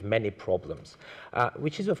region with many problems,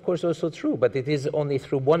 which is of course also true, but it is only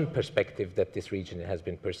through one perspective that this region has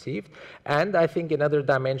been perceived. And I think another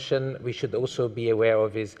dimension we should also be aware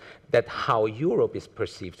of is that how Europe is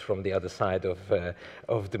perceived from the other side of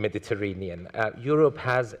the Mediterranean. Europe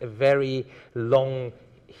has a very long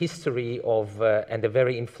history of, and a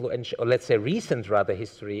very influential, or let's say recent rather,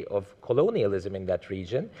 history of colonialism in that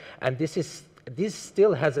region, and this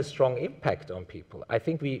still has a strong impact on people. I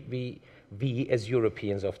think we as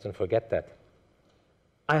Europeans often forget that.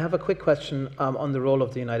 I have a quick question on the role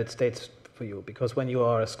of the United States for you, because when you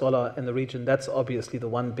are a scholar in the region, that's obviously the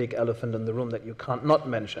one big elephant in the room that you can't not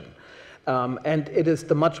mention. And it is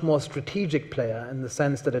the much more strategic player in the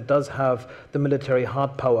sense that it does have the military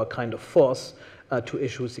hard power kind of force to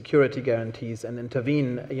issue security guarantees and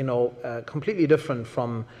intervene, completely different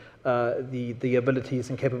from the abilities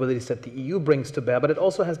and capabilities that the EU brings to bear, but it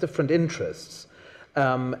also has different interests.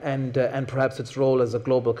 And perhaps its role as a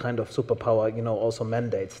global kind of superpower, also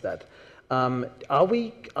mandates that. Are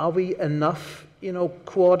we enough,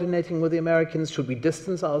 coordinating with the Americans? Should we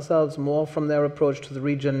distance ourselves more from their approach to the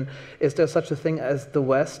region? Is there such a thing as the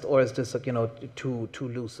West, or is this, too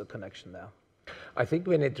loose a connection there? I think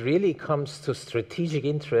when it really comes to strategic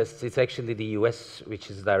interests, it's actually the US which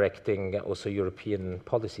is directing also European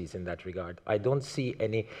policies in that regard. I don't see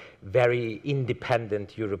any very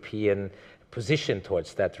independent European position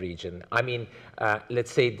towards that region. I mean,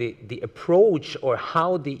 let's say the approach or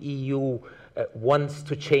how the EU wants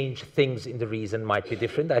to change things in the region might be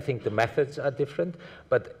different. I think the methods are different,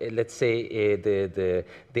 but let's say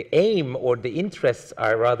the aim or the interests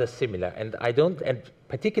are rather similar. And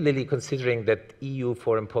particularly considering that EU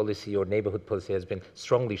foreign policy or neighborhood policy has been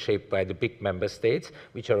strongly shaped by the big member states,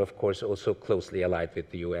 which are of course also closely allied with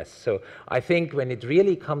the US. So I think when it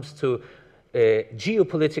really comes to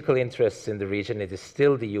geopolitical interests in the region, it is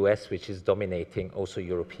still the US which is dominating also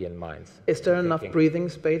European minds. Is there enough breathing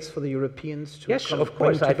space for the Europeans to Yes, of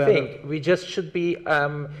course. I think we just should be,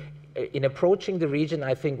 in approaching the region,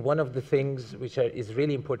 I think one of the things which is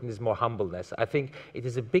really important is more humbleness. I think it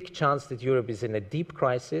is a big chance that Europe is in a deep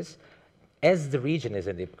crisis, as the region is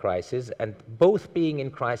in a deep crisis, and both being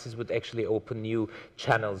in crisis would actually open new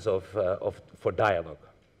channels for dialogue.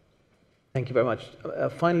 Thank you very much.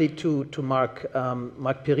 Finally, to Mark.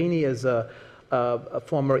 Mark Pirini is a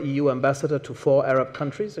former EU ambassador to 4 Arab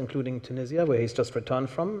countries, including Tunisia, where he's just returned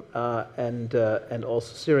from, and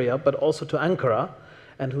also Syria, but also to Ankara,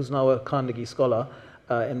 and who's now a Carnegie scholar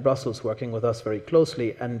in Brussels, working with us very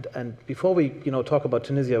closely. And before we talk about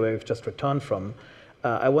Tunisia, where we've just returned from,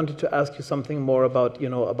 I wanted to ask you something more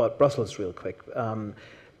about Brussels real quick.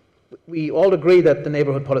 We all agree that the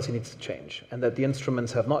neighborhood policy needs to change, and that the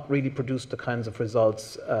instruments have not really produced the kinds of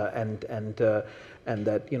results, and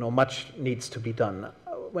that much needs to be done.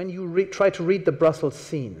 When you try to read the Brussels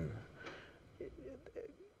scene,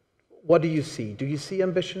 what do you see? Do you see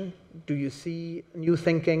ambition? Do you see new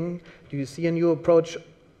thinking? Do you see a new approach?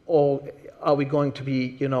 Or are we going to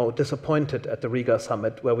be disappointed at the Riga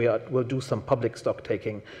summit, where we'll do some public stock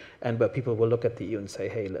taking, and where people will look at the EU and say,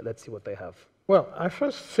 hey, let's see what they have? Well, I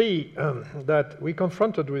first see that we're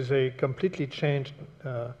confronted with a completely changed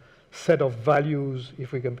set of values,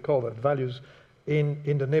 if we can call that values, in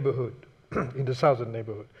the neighborhood, in the southern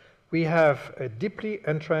neighborhood. We have a deeply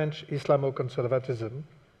entrenched Islamo-conservatism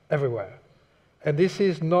everywhere. And this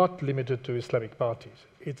is not limited to Islamic parties.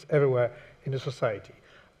 It's everywhere in the society.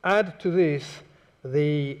 Add to this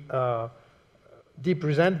the deep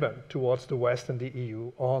resentment towards the West and the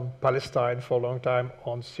EU on Palestine for a long time,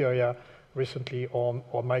 on Syria, recently on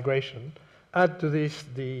migration. Add to this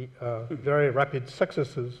the very rapid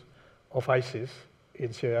successes of ISIS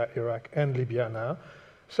in Syria, Iraq, and Libya now.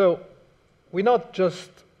 So we're not just,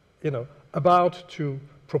 about to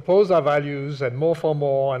propose our values and more for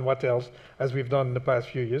more and what else, as we've done in the past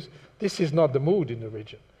few years. This is not the mood in the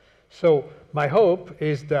region. So my hope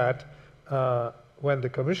is that when the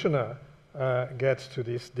Commissioner gets to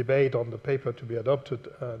this debate on the paper to be adopted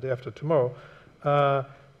day after tomorrow,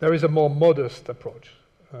 there is a more modest approach,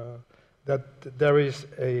 that there is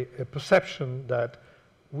a perception that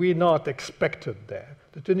we're not expected there.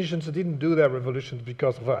 The Tunisians didn't do their revolutions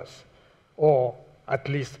because of us, or at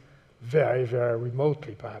least very, very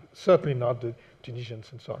remotely, perhaps. Certainly not the Tunisians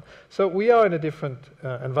and so on. So we are in a different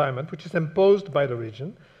environment, which is imposed by the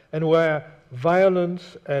region, and where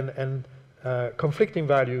violence and conflicting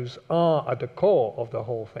values are at the core of the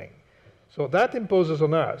whole thing. So that imposes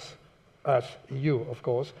on us, EU, of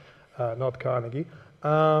course, not Carnegie,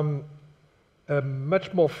 a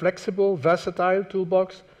much more flexible, versatile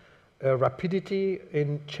toolbox, rapidity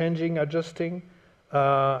in changing, adjusting,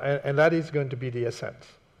 and that is going to be the essence.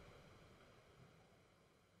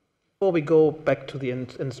 Before we go back to the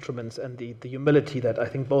instruments and the humility that I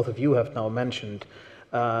think both of you have now mentioned,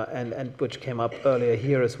 and which came up earlier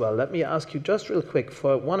here as well, let me ask you just real quick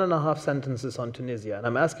for 1.5 sentences on Tunisia. And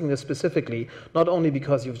I'm asking this specifically not only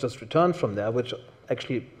because you've just returned from there, which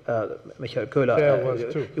actually Michael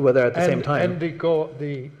Köhler, you were there at the same time. And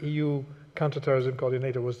the EU counterterrorism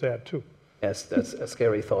coordinator was there too. Yes, that's a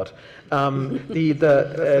scary thought. That's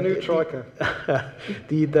the new troika.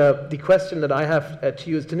 The question that I have to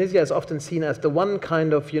you is, Tunisia is often seen as the one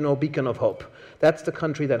kind of beacon of hope. That's the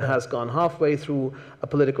country that has gone halfway through a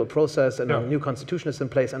political process and a new constitution is in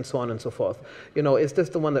place and so on and so forth. Is this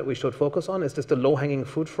the one that we should focus on? Is this the low-hanging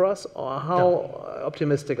fruit for us, or how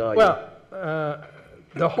optimistic are you? Well,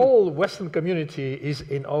 the whole Western community is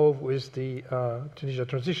in awe with the Tunisia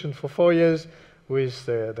transition for 4 years, with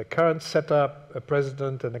the current setup, a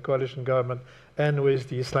president and a coalition government, and with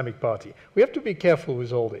the Islamic Party. We have to be careful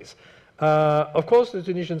with all this. Of course, the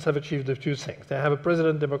Tunisians have achieved a few things. They have a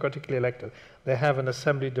president democratically elected. They have an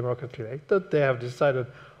assembly democratically elected. They have decided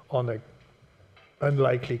on an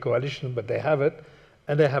unlikely coalition, but they have it.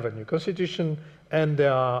 And they have a new constitution, and they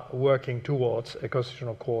are working towards a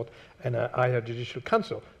constitutional court and a higher judicial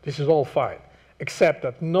council. This is all fine, except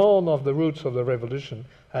that none of the roots of the revolution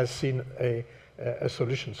has seen a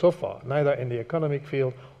solution so far, neither in the economic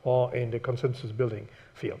field or in the consensus building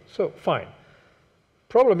field. So, fine.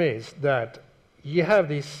 Problem is that you have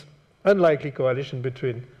this unlikely coalition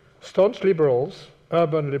between staunch liberals,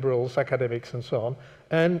 urban liberals, academics, and so on,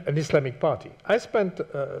 and an Islamic party. I spent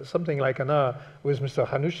something like an hour with Mr.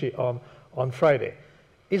 Hanouchi on Friday.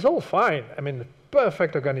 It's all fine. I mean,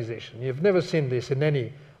 perfect organization. You've never seen this in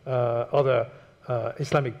any other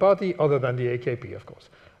Islamic party other than the AKP, of course.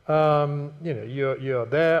 You know, you're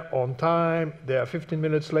there on time. They are 15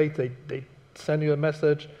 minutes late. They send you a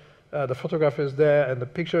message. The photographer is there, and the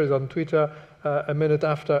picture is on Twitter a minute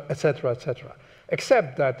after, etc., etc.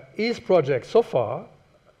 Except that his project so far,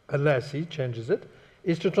 unless he changes it,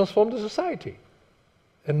 is to transform the society,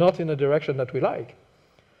 and not in a direction that we like.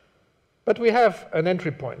 But we have an entry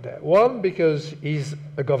point there. One, because he's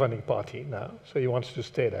a governing party now, so he wants to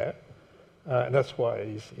stay there. And that's why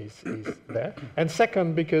he's there. And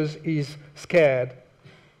second, because he's scared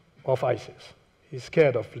of ISIS. He's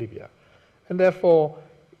scared of Libya. And therefore,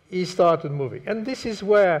 he started moving. And this is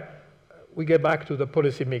where we get back to the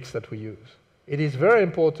policy mix that we use. It is very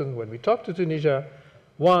important when we talk to Tunisia,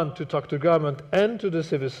 one, to talk to government and to the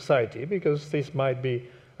civil society, because this might be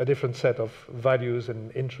a different set of values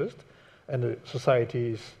and interests, and the society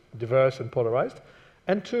is diverse and polarized.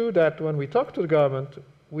 And two, that when we talk to the government,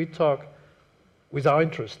 we talk with our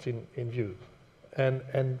interest in view.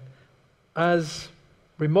 And as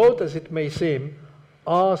remote as it may seem,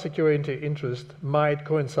 our security interest might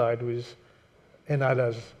coincide with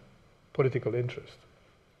another's political interest.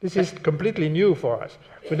 This is completely new for us.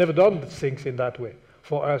 We've never done things in that way,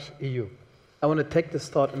 for us, EU. I want to take this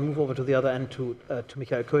thought and move over to the other end to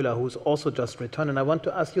Michael Köhler, who's also just returned. And I want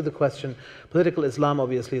to ask you the question, political Islam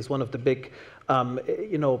obviously is one of the big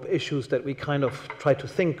issues that we kind of try to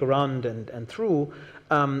think around and through.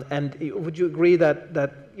 And would you agree that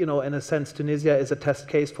in a sense, Tunisia is a test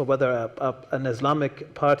case for whether an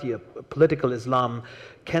Islamic party, a political Islam,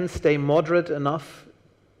 can stay moderate enough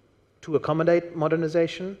to accommodate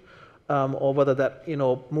modernization, or whether that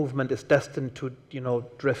movement is destined to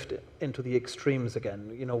drift into the extremes again?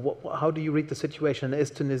 How do you read the situation? Is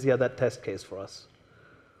Tunisia that test case for us?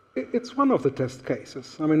 It's one of the test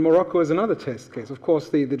cases. I mean, Morocco is another test case. Of course,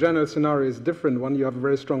 the general scenario is different. One, you have a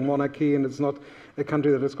very strong monarchy, and it's not a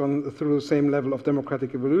country that has gone through the same level of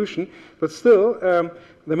democratic evolution. But still,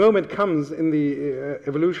 the moment comes in the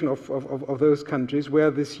evolution of those countries where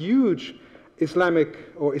this huge Islamic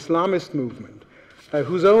or Islamist movement,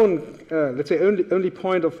 whose own, let's say, only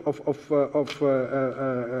point of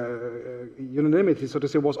unanimity, so to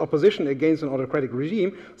say, was opposition against an autocratic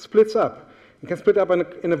regime, splits up. It can split up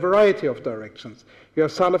in a variety of directions. You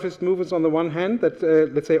have Salafist movements on the one hand that,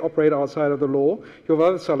 let's say, operate outside of the law. You have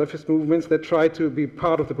other Salafist movements that try to be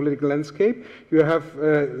part of the political landscape. You have,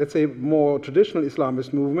 let's say, more traditional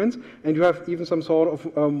Islamist movements, and you have even some sort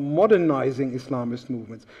of modernizing Islamist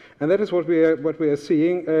movements. And that is what we are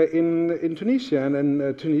seeing in Tunisia. And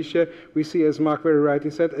in Tunisia, we see, as Mark very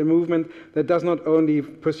rightly said, a movement that does not only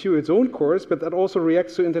pursue its own course, but that also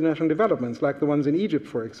reacts to international developments, like the ones in Egypt,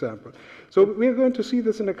 for example. So we are going to see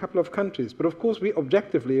this in a couple of countries. But of course, we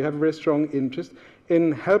objectively have a very strong interest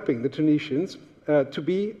in helping the Tunisians to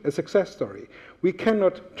be a success story. We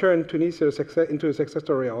cannot turn Tunisia into a success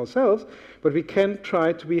story ourselves, but we can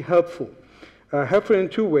try to be helpful. Helpful in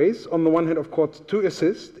two ways. On the one hand, of course, to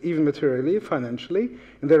assist, even materially, financially.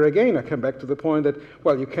 And there again, I come back to the point that,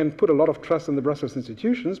 well, you can put a lot of trust in the Brussels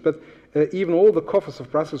institutions, but even all the coffers of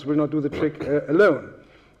Brussels will not do the trick alone.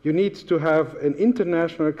 You need to have an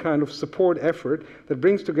international kind of support effort that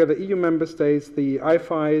brings together EU member states, the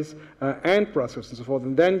IFIs, and Brussels and so forth.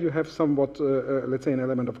 And then you have somewhat, let's say, an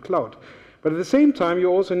element of clout. But at the same time, you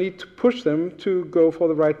also need to push them to go for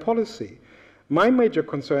the right policy. My major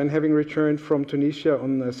concern, having returned from Tunisia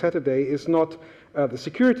on Saturday, is not the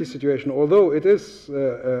security situation, although it is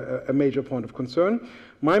a major point of concern.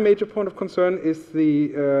 My major point of concern is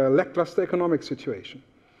the lackluster economic situation,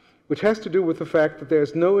 which has to do with the fact that there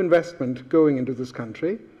is no investment going into this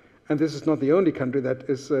country, and this is not the only country that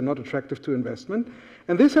is not attractive to investment.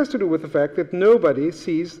 And this has to do with the fact that nobody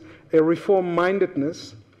sees a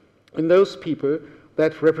reform-mindedness in those people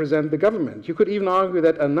that represent the government. You could even argue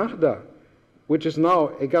that Ennahda, which is now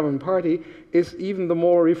a government party, is even the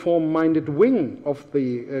more reform-minded wing of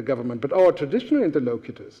the government. But our traditional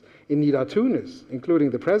interlocutors in Nida Tunis,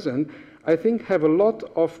 including the president, I think have a lot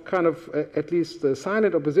of kind of at least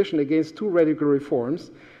silent opposition against too radical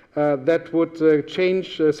reforms that would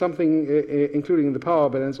change something, including the power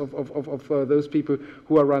balance of those people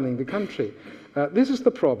who are running the country. This is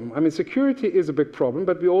the problem. I mean, security is a big problem,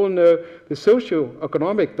 but we all know the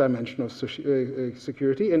socio-economic dimension of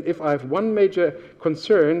security. And if I have one major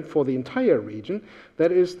concern for the entire region,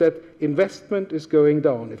 that is that investment is going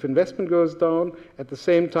down. If investment goes down, at the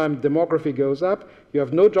same time demography goes up, you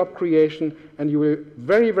have no job creation, and you will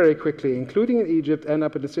very, very quickly, including in Egypt, end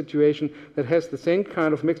up in a situation that has the same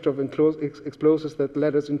kind of mixture of explosives that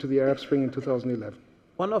led us into the Arab Spring in 2011.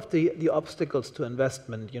 One of the obstacles to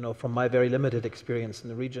investment, from my very limited experience in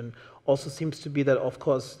the region, also seems to be that, of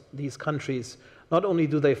course, these countries, not only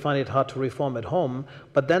do they find it hard to reform at home,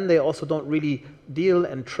 but then they also don't really deal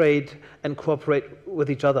and trade and cooperate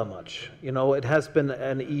with each other much. It has been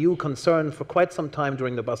an EU concern for quite some time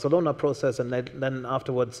during the Barcelona process and then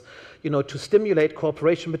afterwards, to stimulate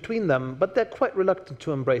cooperation between them, but they're quite reluctant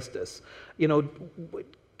to embrace this.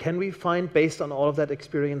 Can we find, based on all of that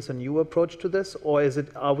experience, a new approach to this, or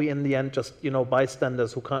are we in the end just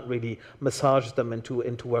bystanders who can't really massage them into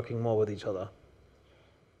working more with each other?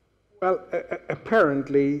 Well,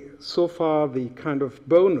 apparently, so far the kind of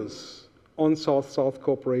bonus on South-South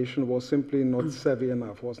cooperation was simply not savvy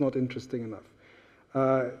enough, was not interesting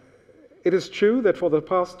enough. It is true that for the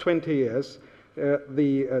past 20 years,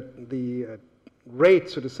 the rate,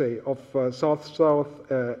 so to say, of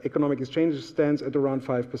South-South economic exchanges stands at around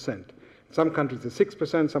 5%. Some countries are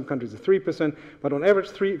 6%, some countries are 3%, but on average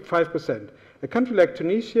 5%. A country like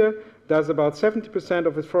Tunisia does about 70%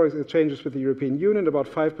 of its foreign exchanges with the European Union, about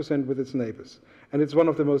 5% with its neighbors. And it's one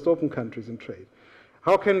of the most open countries in trade.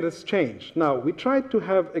 How can this change? Now, we tried to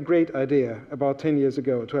have a great idea about 10 years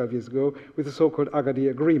ago, 12 years ago, with the so-called Agadir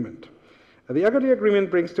Agreement. The Agadir Agreement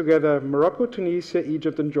brings together Morocco, Tunisia,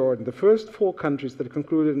 Egypt, and Jordan, the first 4 countries that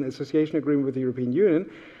concluded an association agreement with the European Union,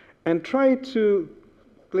 and tried to,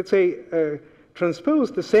 let's say,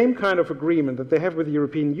 transpose the same kind of agreement that they have with the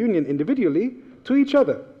European Union individually to each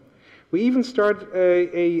other. We even start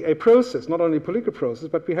a process, not only a political process,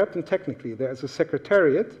 but we help them technically. There is a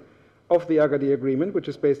secretariat of the Agadir Agreement, which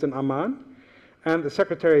is based in Amman, and the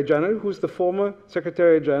Secretary General, who's the former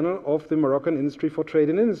Secretary General of the Moroccan Industry for Trade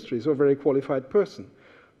and Industry, so a very qualified person.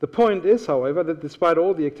 The point is, however, that despite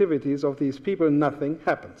all the activities of these people, nothing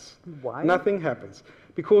happens. Why? Nothing happens,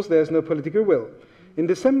 because there's no political will. In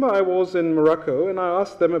December, I was in Morocco, and I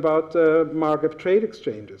asked them about Maghreb trade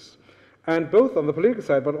exchanges. And both on the political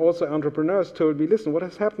side, but also entrepreneurs told me, listen, what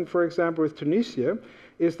has happened, for example, with Tunisia,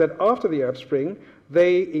 is that after the Arab Spring,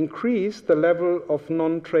 they increased the level of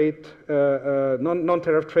non-tariff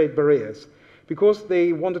trade barriers because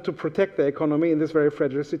they wanted to protect their economy in this very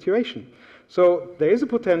fragile situation. So there is a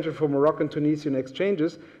potential for Moroccan-Tunisian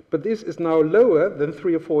exchanges, but this is now lower than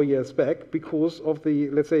 3 or 4 years back because of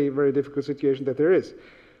the, let's say, very difficult situation that there is.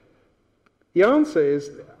 The answer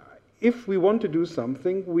is, if we want to do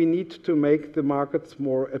something, we need to make the markets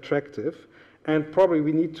more attractive, and probably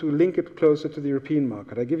we need to link it closer to the European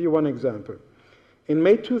market. I'll give you one example. In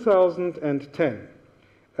May 2010,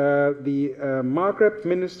 the Maghreb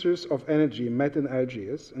Ministers of Energy met in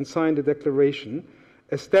Algiers and signed a declaration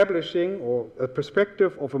establishing or a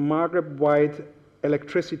perspective of a Maghreb-wide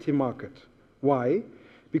electricity market. Why?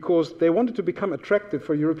 Because they wanted to become attractive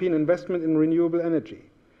for European investment in renewable energy.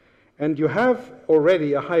 And you have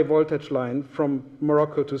already a high voltage line from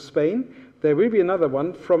Morocco to Spain. There will be another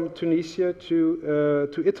one from Tunisia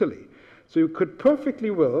to Italy. So you could perfectly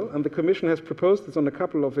well, and the Commission has proposed this on a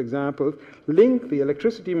couple of examples, link the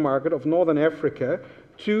electricity market of Northern Africa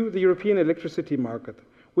to the European electricity market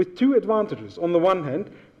with 2 advantages. On the one hand,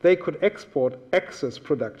 they could export excess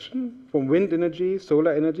production from wind energy,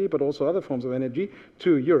 solar energy, but also other forms of energy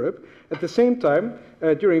to Europe. At the same time,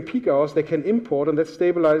 during peak hours, they can import, and that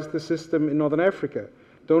stabilizes the system in Northern Africa.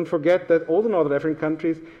 Don't forget that all the Northern African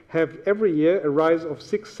countries have every year a rise of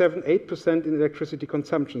 6, 7, 8% in electricity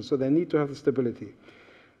consumption, so they need to have the stability.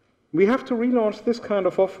 We have to relaunch this kind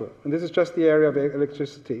of offer, and this is just the area of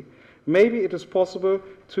electricity. Maybe it is possible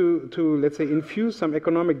to let's say, infuse some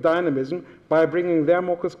economic dynamism by bringing their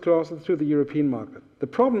markets closer to the European market. The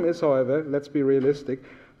problem is, however, let's be realistic,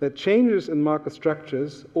 that changes in market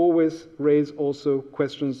structures always raise also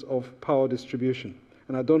questions of power distribution.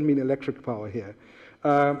 And I don't mean electric power here.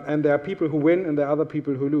 And there are people who win and there are other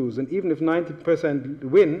people who lose. And even if 90%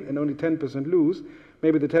 win and only 10% lose,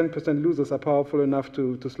 maybe the 10% losers are powerful enough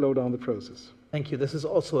to slow down the process. Thank you. This is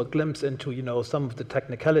also a glimpse into, some of the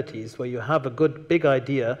technicalities where you have a good big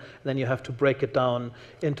idea, and then you have to break it down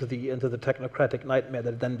into the technocratic nightmare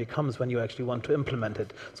that it then becomes when you actually want to implement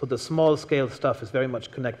it. So the small scale stuff is very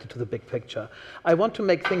much connected to the big picture. I want to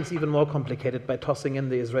make things even more complicated by tossing in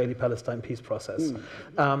the Israeli-Palestine peace process,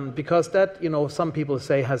 because that, some people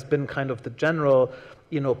say has been kind of the general,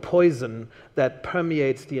 poison that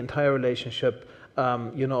permeates the entire relationship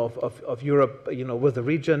of Europe, with the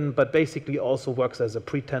region, but basically also works as a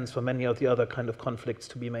pretense for many of the other kind of conflicts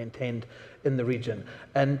to be maintained in the region.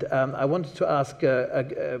 And I wanted to ask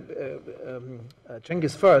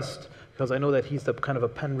Cengiz first, because I know that he's the kind of a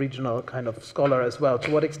pan-regional kind of scholar as well,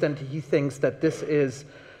 to what extent he thinks that this is,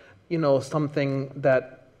 something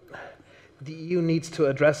that the EU needs to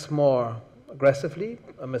address more aggressively.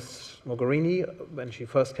 Ms. Mogherini, when she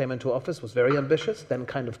first came into office, was very ambitious, then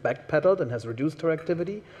kind of backpedaled and has reduced her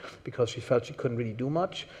activity because she felt she couldn't really do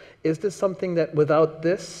much. Is this something that without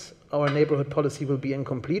this, our neighborhood policy will be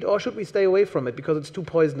incomplete, or should we stay away from it because it's too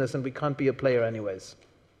poisonous and we can't be a player anyways?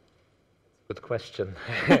 Good question.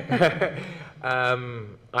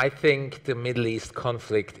 I think the Middle East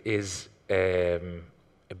conflict is a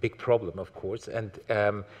big problem, of course, and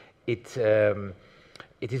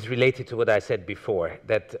it is related to what I said before,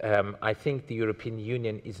 that I think the European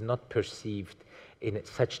Union is not perceived in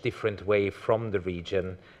such different way from the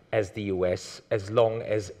region as the US, as long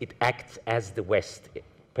as it acts as the West,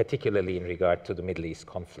 particularly in regard to the Middle East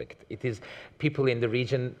conflict. It is, people in the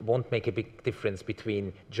region won't make a big difference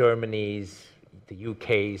between Germany's, the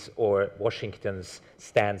UK's, or Washington's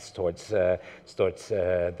stance towards the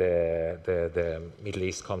Middle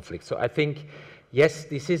East conflict. So I think, yes,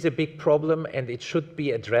 this is a big problem and it should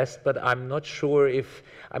be addressed, but I'm not sure if,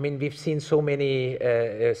 we've seen so many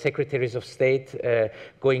secretaries of state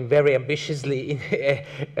going very ambitiously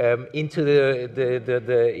into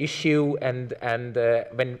the issue, and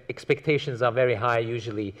when expectations are very high,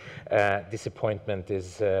 usually disappointment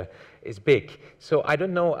is big. So I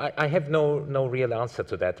don't know, I have no real answer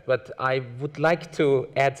to that, but I would like to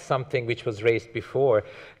add something which was raised before,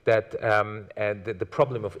 that the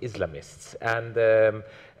problem of Islamists. And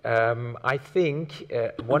I think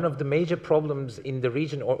one of the major problems in the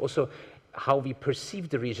region, or also how we perceive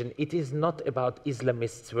the region, it is not about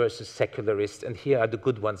Islamists versus secularists, and here are the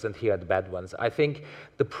good ones and here are the bad ones. I think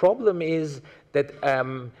the problem is that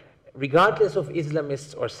regardless of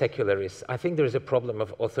Islamists or secularists, I think there is a problem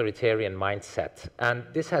of authoritarian mindset. And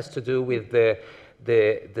this has to do with the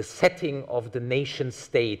setting of the nation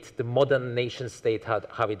state, the modern nation state,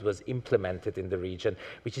 how it was implemented in the region,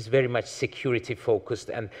 which is very much security focused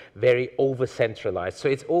and very over-centralized. So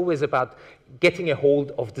it's always about getting a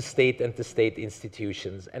hold of the state and the state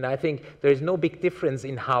institutions. And I think there is no big difference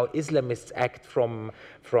in how Islamists act from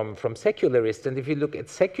secularists. And if you look at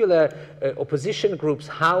secular opposition groups,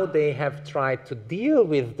 how they have tried to deal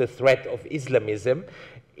with the threat of Islamism,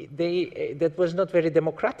 that was not very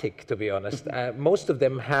democratic, to be honest. Most of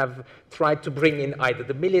them have tried to bring in either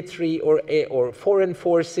the military or foreign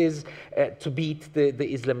forces to beat the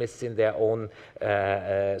Islamists in their own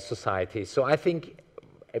society. So I think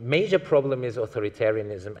a major problem is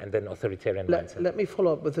authoritarianism and then authoritarian mindset. Let me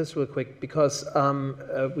follow up with this real quick, because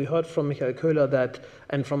we heard from Michael Köhler that,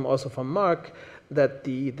 and also from Mark, that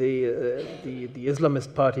the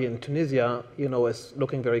Islamist party in Tunisia, is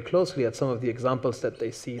looking very closely at some of the examples that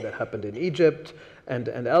they see that happened in Egypt and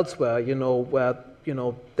elsewhere, where,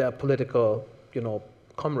 their political,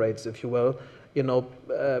 comrades, if you will,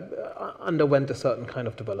 underwent a certain kind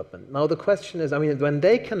of development. Now the question is, when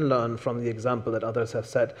they can learn from the example that others have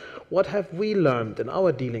set, what have we learned in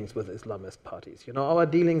our dealings with Islamist parties? Our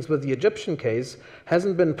dealings with the Egyptian case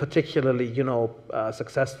hasn't been particularly,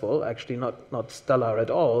 successful, actually not stellar at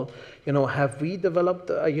all. Have we developed,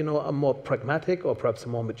 a more pragmatic or perhaps a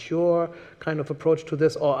more mature kind of approach to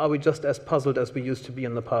this, or are we just as puzzled as we used to be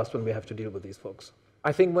in the past when we have to deal with these folks?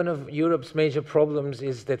 I think one of Europe's major problems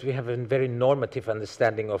is that we have a very normative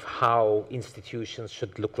understanding of how institutions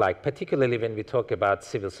should look like, particularly when we talk about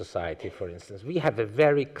civil society, for instance. We have a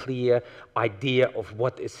very clear idea of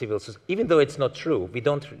what is civil society. Even though it's not true, we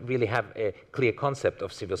don't really have a clear concept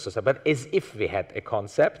of civil society, but as if we had a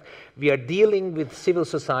concept, we are dealing with civil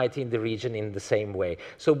society in the region in the same way.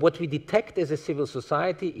 So what we detect as a civil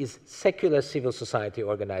society is secular civil society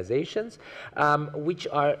organizations, which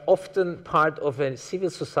are often part of a civil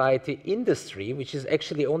society industry, which is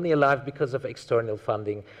actually only alive because of external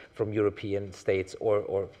funding from European states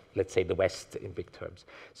or let's say the West in big terms.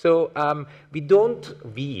 So I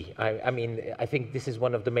think this is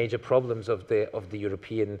one of the major problems of the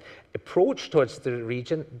European approach towards the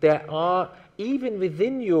region. There are, even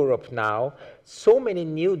within Europe now, so many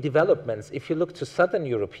new developments. If you look to southern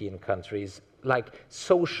European countries, like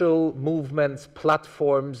social movements,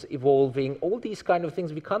 platforms evolving, all these kind of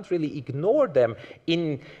things, we can't really ignore them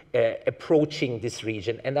in approaching this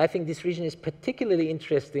region. And I think this region is particularly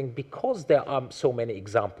interesting because there are so many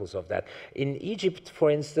examples of that. In Egypt,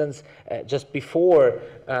 for instance, just before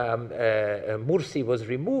Morsi was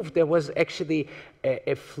removed, there was actually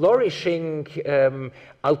a flourishing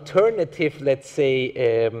alternative, let's say,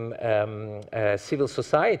 civil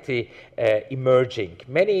society emerging.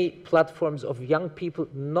 Many platforms of young people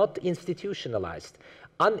not institutionalized,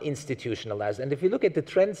 uninstitutionalized. And if you look at the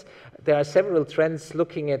trends, there are several trends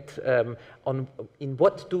looking at in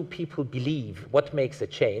what do people believe, what makes a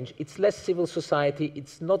change. It's less civil society,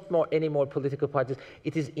 it's not any more political parties,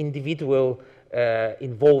 it is individual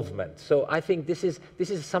involvement. So I think this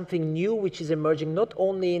is something new which is emerging not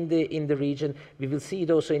only in the region, we will see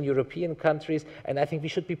it also in European countries, and I think we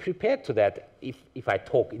should be prepared to that. If I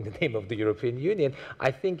talk in the name of the European Union,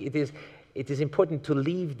 I think it is important to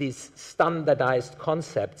leave these standardized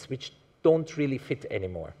concepts which don't really fit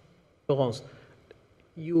anymore. Laurence,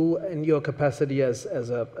 you, in your capacity as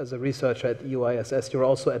a researcher at EUISS, you're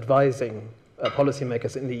also advising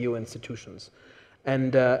policymakers in the EU institutions.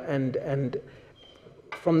 And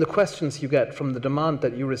from the questions you get, from the demand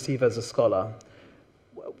that you receive as a scholar,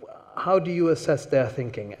 how do you assess their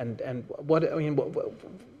thinking? And what, I mean,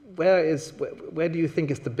 where do you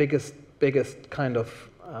think is the biggest kind of,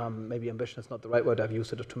 maybe ambition is not the right word, I've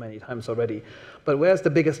used it too many times already, but where's the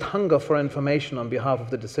biggest hunger for information on behalf of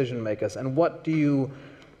the decision makers? And what do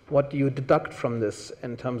you deduct from this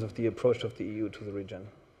in terms of the approach of the EU to the region?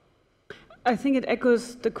 I think it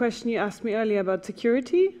echoes the question you asked me earlier about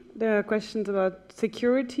security. There are questions about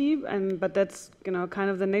security, but that's kind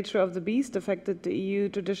of the nature of the beast. The fact that the EU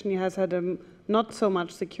traditionally has had a not so much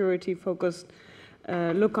security-focused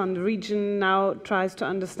look on the region now tries to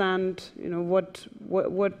understand,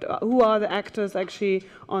 who are the actors actually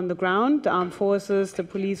on the ground, the armed forces, the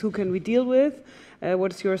police, who can we deal with?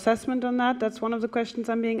 What's your assessment on that? That's one of the questions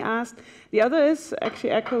I'm being asked. The other is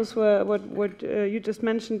actually echoes what you just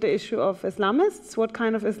mentioned, the issue of Islamists. What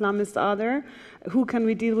kind of Islamists are there? Who can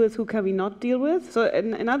we deal with? Who can we not deal with? So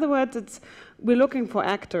in other words, we're looking for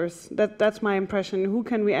actors. That's my impression. Who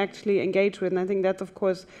can we actually engage with? And I think that's, of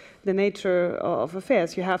course, the nature of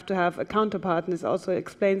affairs. You have to have a counterpart, and this also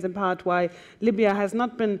explains in part why Libya has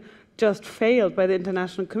not been just failed by the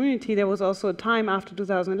international community. There was also a time after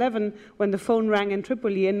 2011 when the phone rang in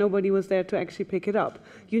Tripoli and nobody was there to actually pick it up.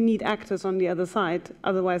 You need actors on the other side,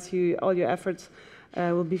 otherwise all your efforts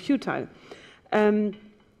will be futile.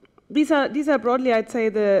 These are broadly, I'd say,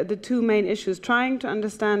 the two main issues, trying to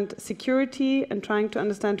understand security and trying to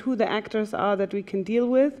understand who the actors are that we can deal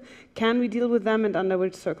with. Can we deal with them and under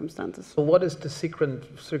which circumstances? So what is the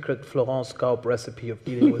secret Florence Gaub recipe of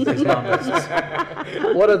dealing with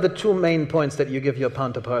Islamists? What are the two main points that you give your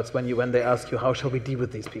counterparts when they ask you, how shall we deal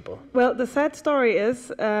with these people? Well, the sad story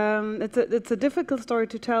is, it's a difficult story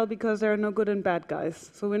to tell because there are no good and bad guys.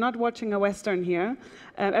 So we're not watching a Western here.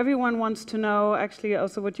 Everyone wants to know, actually,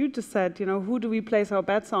 also what you just said, who do we place our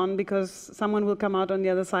bets on, because someone will come out on the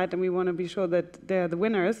other side and we want to be sure that they're the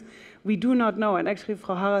winners. We do not know, and actually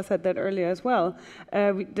Frau Harrer said that earlier as well.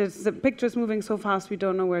 The picture is moving so fast we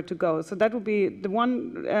don't know where to go. So that would be the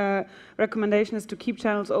one recommendation, is to keep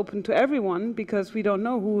channels open to everyone, because we don't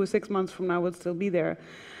know who 6 months from now will still be there.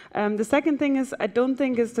 The second thing is, I don't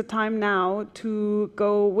think it's the time now to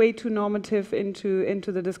go way too normative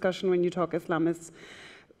into the discussion when you talk Islamists.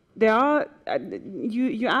 There are,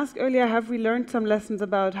 you asked earlier, have we learned some lessons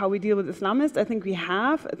about how we deal with Islamists? I think we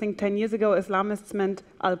have. I think 10 years ago, Islamists meant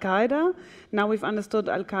Al-Qaeda. Now we've understood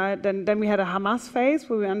Al-Qaeda. Then we had a Hamas phase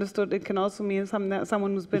where we understood it can also mean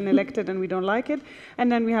someone who's been elected and we don't like it.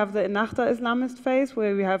 And then we have the Ennahda Islamist phase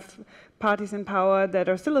where we have parties in power that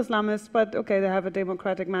are still Islamists, but okay, they have a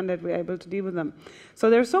democratic mandate, we're able to deal with them.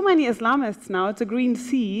 So there are so many Islamists now, it's a green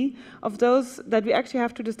sea of those that we actually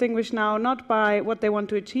have to distinguish now, not by what they want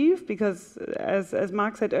to achieve, because as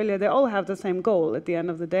Mark said earlier, they all have the same goal at the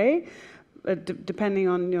end of the day, depending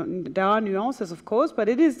on, there are nuances of course, but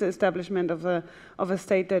it is the establishment of a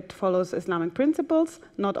state that follows Islamic principles.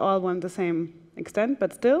 Not all want the same extent,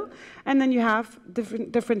 but still. And then you have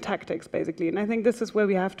different tactics, basically. And I think this is where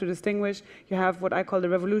we have to distinguish. You have what I call the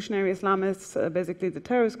revolutionary Islamists, basically the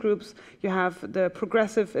terrorist groups. You have the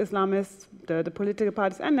progressive Islamists, the political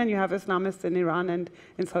parties, and then you have Islamists in Iran and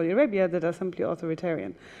in Saudi Arabia that are simply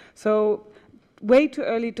authoritarian. So way too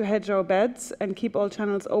early to hedge our bets and keep all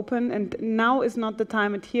channels open. And now is not the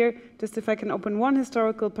time. And here, just if I can open one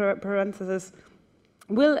historical parenthesis,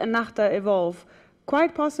 will Ennahda evolve?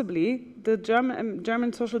 Quite possibly, the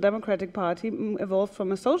German Social Democratic Party evolved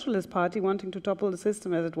from a socialist party wanting to topple the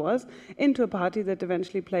system as it was into a party that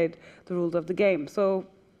eventually played the rules of the game. So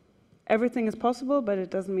everything is possible, but it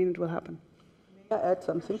doesn't mean it will happen. May I add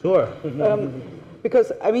something? Sure.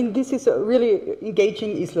 Because, I mean, this is really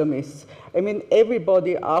engaging Islamists. I mean,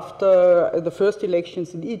 everybody after the first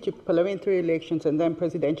elections in Egypt, parliamentary elections and then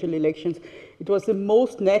presidential elections, it was the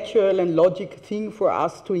most natural and logic thing for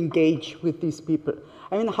us to engage with these people.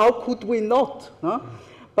 I mean, how could we not? Huh?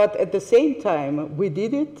 But at the same time, we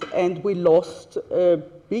did it and we lost a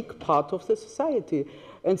big part of the society.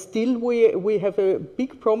 And still we have a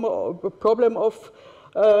big problem of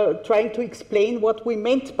trying to explain what we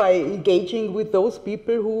meant by engaging with those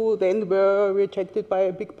people who then were rejected by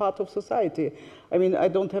a big part of society. I mean, I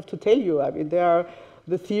don't have to tell you. I mean, there are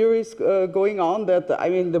the theories going on that, I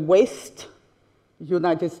mean, the West,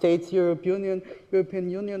 United States, European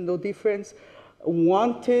Union, no difference,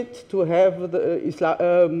 wanted to have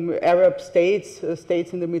the Arab states,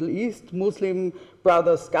 states in the Middle East, Muslim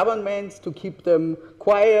brothers governments, to keep them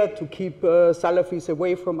quiet, to keep Salafis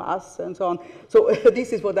away from us and so on. So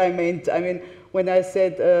this is what I meant. I mean, when I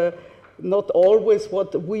said not always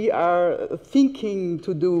what we are thinking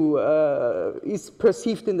to do is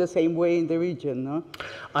perceived in the same way in the region. No?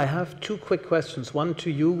 I have two quick questions, one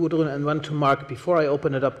to you, Gudrun, and one to Mark, before I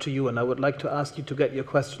open it up to you. And I would like to ask you to get your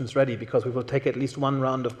questions ready, because we will take at least one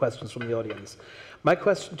round of questions from the audience. My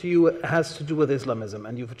question to you has to do with Islamism,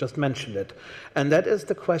 and you've just mentioned it. And that is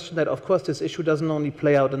the question that, of course, this issue doesn't only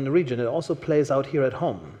play out in the region, it also plays out here at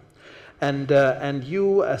home. And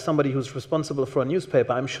you, as somebody who's responsible for a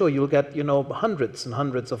newspaper, I'm sure you'll get, hundreds and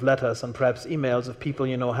hundreds of letters and perhaps emails of people,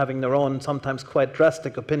 having their own, sometimes quite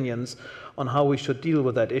drastic opinions on how we should deal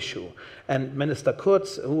with that issue. And Minister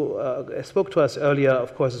Kurz, who spoke to us earlier,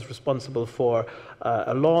 of course, is responsible for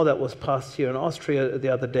a law that was passed here in Austria the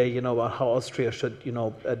other day, about how Austria should,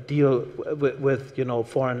 deal with,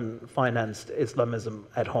 foreign-financed Islamism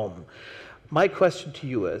at home. My question to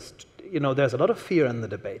you is, there's a lot of fear in the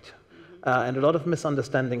debate. And a lot of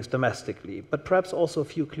misunderstandings domestically, but perhaps also a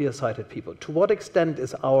few clear-sighted people. To what extent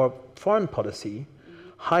is our foreign policy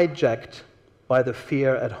hijacked by the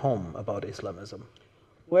fear at home about Islamism?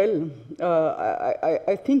 Well,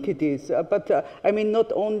 I think it is. But I mean,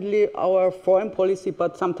 not only our foreign policy,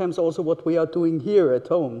 but sometimes also what we are doing here at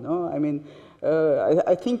home. No? I mean,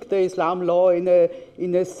 I think the Islam law, in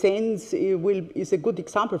a sense, is a good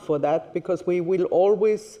example for that, because we will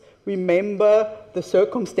always remember the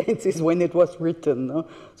circumstances when it was written. No?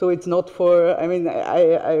 So it's not for, I mean,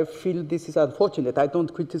 I feel this is unfortunate. I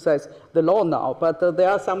don't criticize the law now, but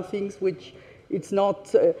there are some things which it's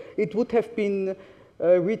not, it would have been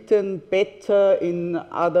written better in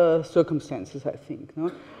other circumstances, I think.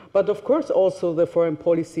 No? But of course also the foreign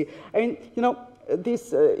policy. I mean,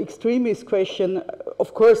 this extremist question,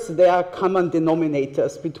 of course there are common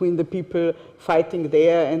denominators between the people fighting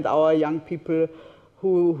there and our young people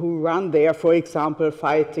who run there, for example,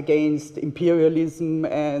 fight against imperialism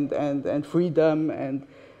and freedom and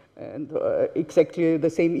exactly the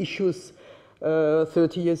same issues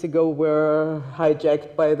 30 years ago were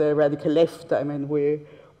hijacked by the radical left. I mean,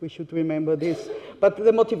 we should remember this. But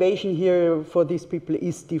the motivation here for these people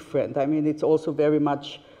is different. I mean, it's also very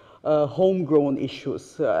much homegrown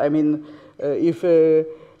issues. I mean,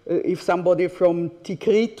 if somebody from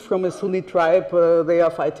Tikrit, from a Sunni tribe, they are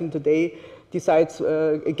fighting today, decides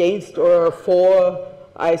against or for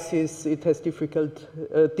ISIS, it has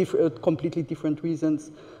completely different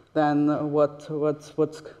reasons than what's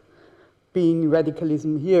being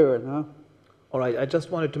radicalism here. No? All right, I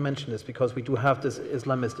just wanted to mention this because we do have this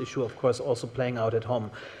Islamist issue, of course, also playing out at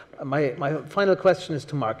home. My final question is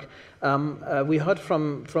to Mark. We heard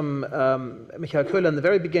from Michael Köhler in the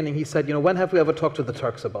very beginning. He said, when have we ever talked to the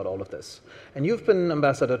Turks about all of this? And you've been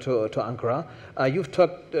ambassador to Ankara. You've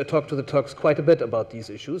talked to the Turks quite a bit about these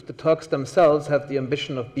issues. The Turks themselves have the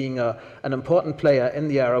ambition of being an important player in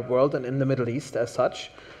the Arab world and in the Middle East as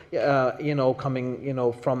such.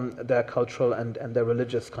 Coming, from their cultural and their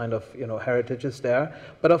religious kind of, heritages there.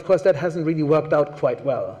 But of course, that hasn't really worked out quite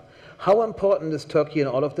well. How important is Turkey in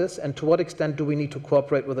all of this, and to what extent do we need to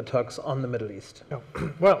cooperate with the Turks on the Middle East?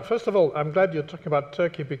 Well, first of all, I'm glad you're talking about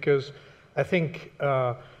Turkey, because I think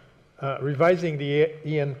revising the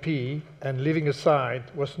ENP and leaving aside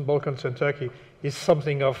Western Balkans and Turkey is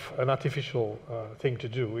something of an artificial thing to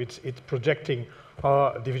do. It's projecting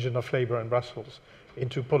our division of labor in Brussels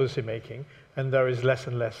into policy making, and there is less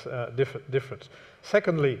and less difference.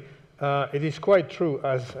 Secondly, it is quite true,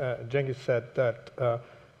 as Cengiz said, that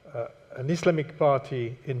an Islamic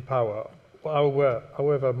party in power,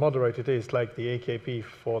 however moderate it is, like the AKP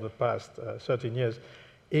for the past 13 years,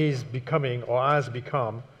 is becoming, or has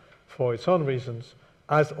become, for its own reasons,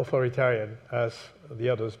 as authoritarian as the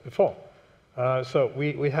others before. So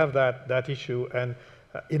we have that issue, and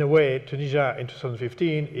in a way, Tunisia in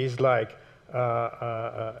 2015 is like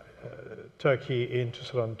Turkey in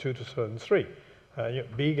 2002, 2003.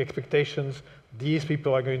 Big expectations. These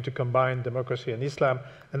people are going to combine democracy and Islam,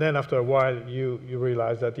 and then after a while, you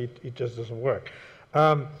realize that it just doesn't work.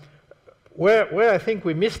 Where I think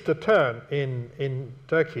we missed the turn in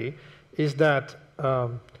Turkey is that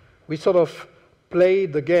we sort of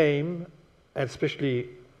played the game, and especially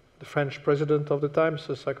the French president of the time,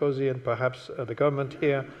 so Sarkozy, and perhaps the government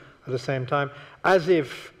here at the same time, as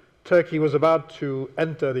if Turkey was about to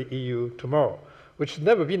enter the EU tomorrow, which has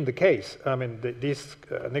never been the case. I mean, this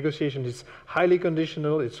negotiation is highly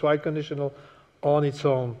conditional, it's quite conditional on its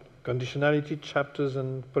own conditionality chapters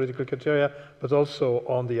and political criteria, but also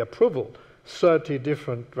on the approval. 30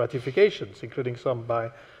 different ratifications, including some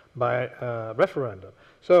by referendum.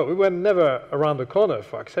 So we were never around the corner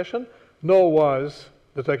for accession, nor was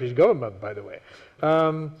the Turkish government, by the way.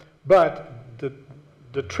 But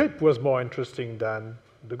the trip was more interesting than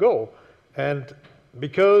the goal. And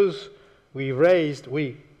because we,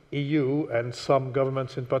 EU, and some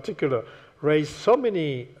governments in particular, raised so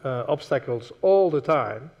many obstacles all the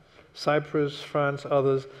time, Cyprus, France,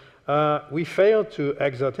 others, we failed to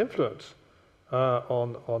exert influence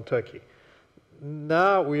on Turkey.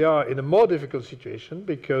 Now we are in a more difficult situation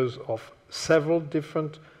because of several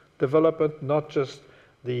different developments, not just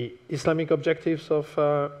the Islamic objectives of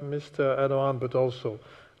Mr. Erdogan, but also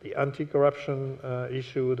the anti-corruption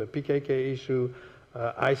issue, the PKK issue,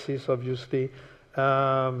 ISIS, obviously.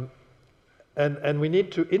 And we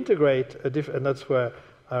need to integrate and that's where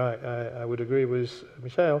I would agree with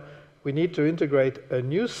Michael, we need to integrate a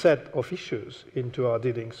new set of issues into our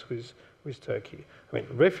dealings with Turkey. I mean,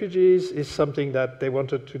 refugees is something that they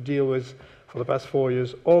wanted to deal with for the past 4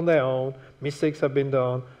 years on their own. Mistakes have been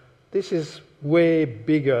done. This is way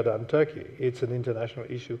bigger than Turkey. It's an international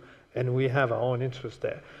issue, and we have our own interest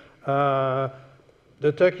there.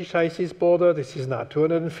 The Turkish-ISIS border, this is now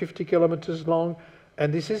 250 kilometers long,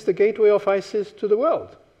 and this is the gateway of ISIS to the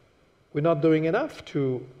world. We're not doing enough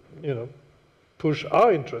to, push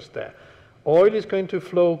our interest there. Oil is going to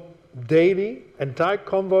flow daily, entire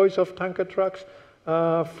convoys of tanker trucks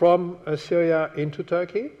from Syria into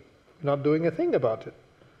Turkey. We're not doing a thing about it.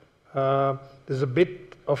 There's a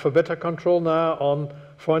bit of a better control now on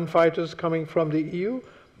foreign fighters coming from the EU,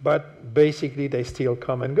 but basically they still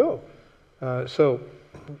come and go.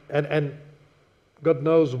 And God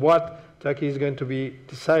knows what Turkey is going to be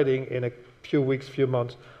deciding in a few weeks, few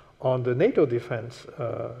months on the NATO defense,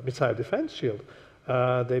 missile defense shield.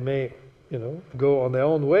 They may, go on their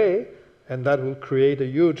own way, and that will create a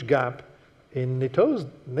huge gap in NATO's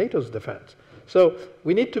defense. So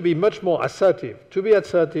we need to be much more assertive. To be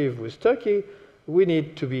assertive with Turkey, we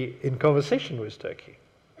need to be in conversation with Turkey.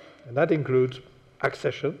 And that includes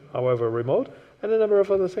accession, however remote, and a number of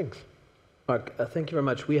other things. Mark, thank you very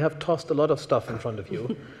much. We have tossed a lot of stuff in front of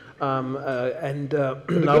you. Now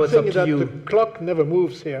it's up to you. The clock never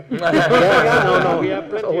moves here. No.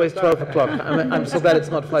 It's always 12 o'clock. I'm so glad it's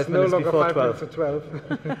not 5 minutes before 12. It's no longer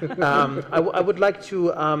 5 minutes to 12. I would like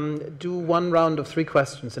to do one round of 3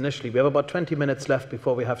 questions initially. We have about 20 minutes left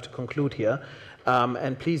before we have to conclude here.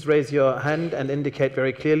 And please raise your hand and indicate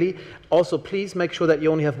very clearly. Also, please make sure that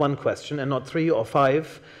you only have 1 question and not 3 or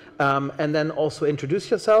 5. And then also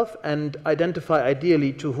introduce yourself and identify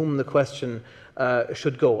ideally to whom the question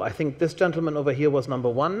should go. I think this gentleman over here was number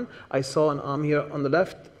 1. I saw an arm here on the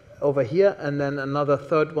left over here, and then another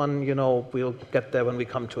third one, we'll get there when we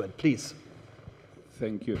come to it. Please.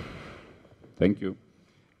 Thank you.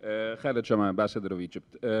 Khaled Shama, Ambassador of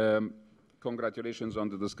Egypt. Congratulations on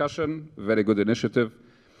the discussion. Very good initiative.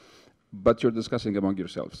 But you're discussing among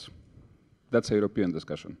yourselves. That's a European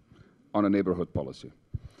discussion on a neighborhood policy.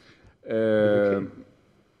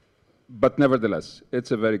 But nevertheless, it's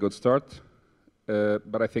a very good start.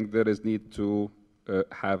 But I think there is need to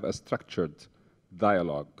have a structured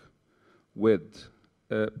dialogue with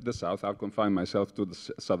the South. I'll confine myself to the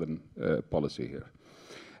Southern policy here.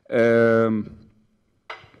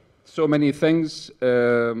 So many things,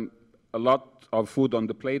 a lot of food on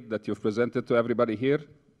the plate that you've presented to everybody here.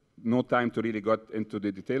 No time to really get into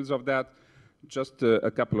the details of that. Just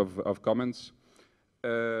a couple of comments.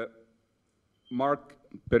 Mark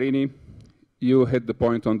Perini, you hit the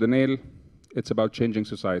point on the nail. It's about changing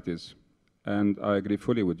societies. And I agree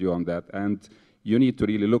fully with you on that. And you need to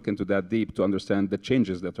really look into that deep to understand the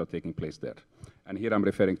changes that are taking place there. And here I'm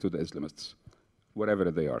referring to the Islamists,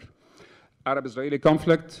 wherever they are. Arab-Israeli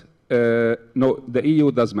conflict, no, the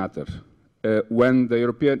EU does matter. When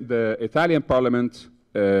the Italian parliament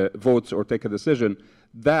votes or take a decision,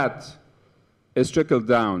 that is trickled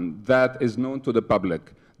down, that is known to the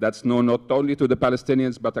public, that's known not only to the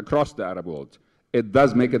Palestinians, but across the Arab world. It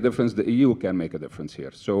does make a difference. The EU can make a difference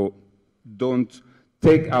here. So don't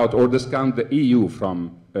take out or discount the EU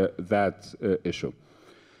from that issue.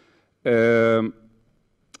 Gudrun,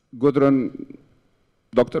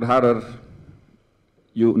 Dr. Harar,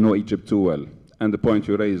 you know Egypt too well. And the point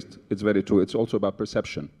you raised, it's very true. It's also about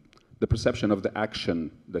perception. The perception of the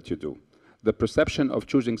action that you do. The perception of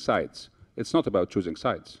choosing sides. It's not about choosing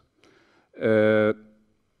sides.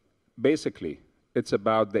 Basically, it's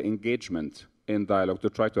about the engagement in dialogue to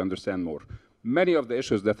try to understand more. Many of the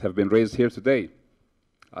issues that have been raised here today,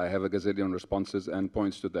 I have a gazillion responses and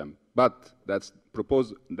points to them. But that's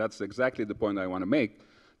exactly the point I want to make,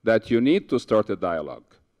 that you need to start a dialogue.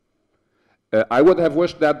 I would have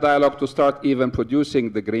wished that dialogue to start even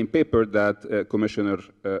producing the green paper that Commissioner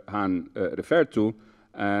Hahn referred to.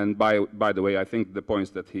 And by the way, I think the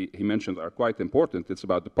points that he mentioned are quite important. It's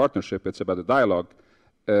about the partnership, it's about the dialogue.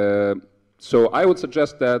 So I would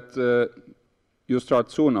suggest that you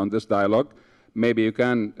start soon on this dialogue. Maybe you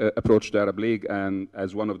can approach the Arab League and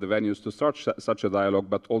as one of the venues to start such a dialogue,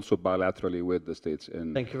 but also bilaterally with the states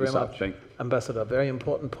in Thank you very the South. much. Thank you. Ambassador, very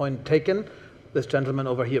important point taken. This gentleman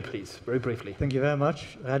over here, please, very briefly. Thank you very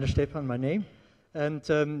much. Rainer Stepan, my name. And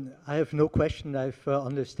I have no question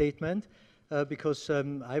on the statement because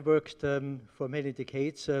I worked for many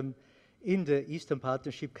decades in the Eastern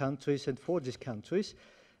Partnership countries and for these countries.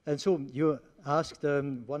 And so you asked,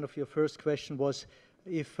 one of your first questions was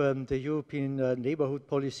if the European neighborhood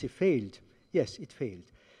policy failed. Yes, it failed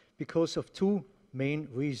because of two main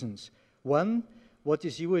reasons. One, what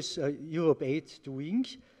is Europe Aid doing?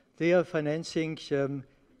 They are financing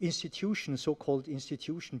institutions, so-called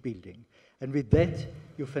institution building. And with that,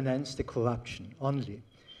 you finance the corruption only.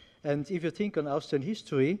 And if you think on Austrian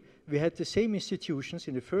history, we had the same institutions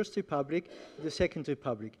in the First Republic, the Second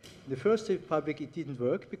Republic. In the First Republic, it didn't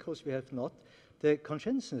work because we have not the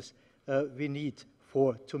consciousness we need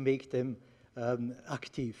to make them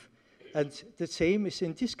active. And the same is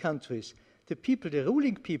in these countries. The people, the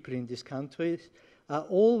ruling people in these countries are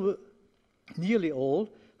all, nearly all,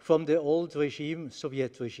 from the old regime,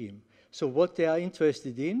 Soviet regime. So what they are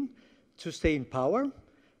interested in, to stay in power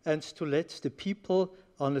and to let the people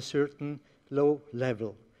on a certain low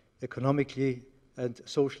level, economically and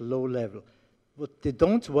social low level. What they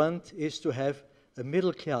don't want is to have a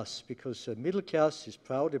middle class, because a middle class is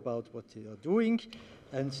proud about what they are doing,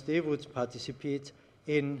 and they would participate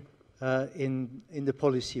in the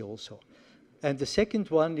policy also. And the second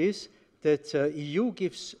one is that EU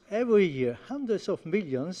gives every year hundreds of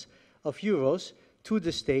millions of euros to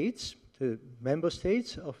the states, the member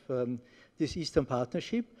states of this Eastern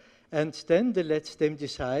Partnership, and then they let them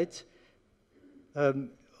decide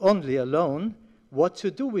only alone what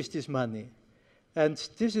to do with this money. And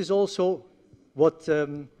this is also what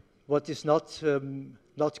is not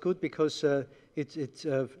good, because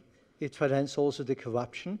it finances also the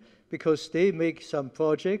corruption, because they make some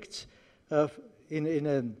projects in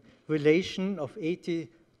a relation of 80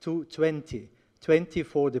 to 20. 20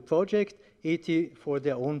 for the project, 80 for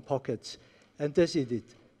their own pockets. And that's it.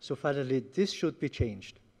 So finally, this should be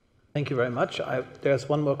changed. Thank you very much. There's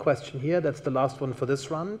one more question here. That's the last one for this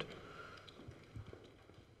round.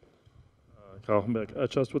 Rauchenberg, I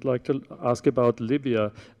just would like to ask about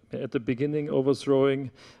Libya. At the beginning,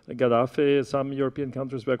 overthrowing Gaddafi, some European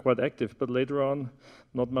countries were quite active, but later on,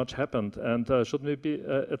 not much happened. And shouldn't we be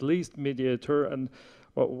at least mediator? And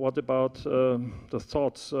what about the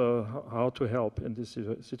thoughts how to help in this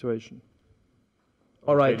situation?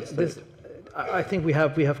 All right. I think we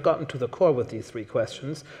have gotten to the core with these three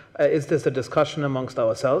questions. Is this a discussion amongst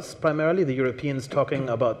ourselves, primarily, the Europeans talking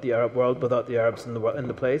about the Arab world without the Arabs in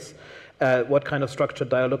the place? What kind of structured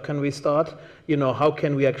dialogue can we start? You know, how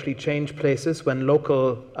can we actually change places when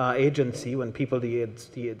local agency, when people, the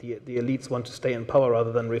elites want to stay in power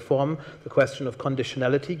rather than reform? The question of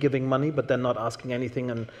conditionality, giving money but then not asking anything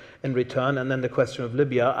in return, and then the question of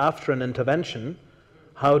Libya after an intervention.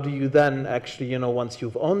 How do you then actually, you know, once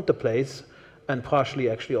you've owned the place, and partially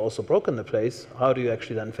actually also broken the place, how do you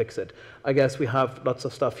actually then fix it? I guess we have lots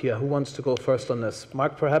of stuff here. Who wants to go first on this?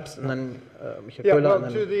 Mark, perhaps, and then Michael Yeah, Köhler, well, and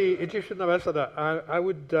then... to the Egyptian ambassador, I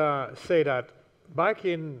would say that back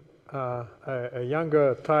in a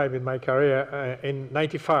younger time in my career, in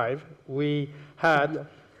 '95, we had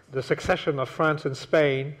the succession of France and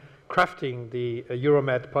Spain crafting the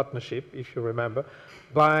Euromed partnership, if you remember,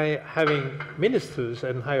 by having ministers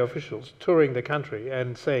and high officials touring the country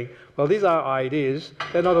and saying, well, these are our ideas,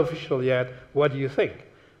 they're not official yet, what do you think?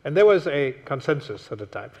 And there was a consensus at the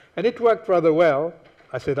time. And it worked rather well,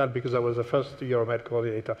 I say that because I was the first Euromed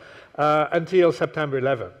coordinator, until September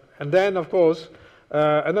 11. And then, of course,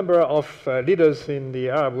 a number of leaders in the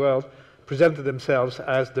Arab world presented themselves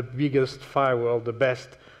as the biggest firewall, the best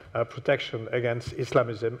protection against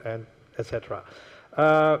Islamism, and etc.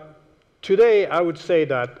 Today, I would say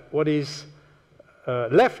that what is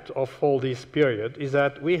left of all this period is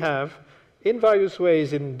that we have, in various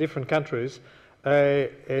ways in different countries,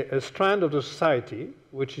 a strand of the society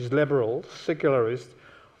which is liberal, secularist,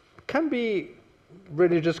 can be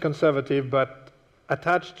religious conservative, but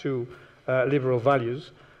attached to liberal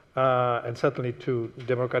values, and certainly to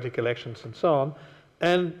democratic elections and so on,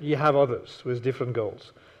 and you have others with different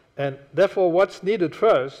goals. And therefore, what's needed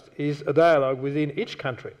first is a dialogue within each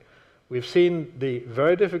country. We've seen the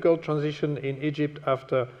very difficult transition in Egypt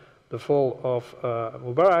after the fall of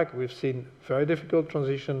Mubarak. We've seen very difficult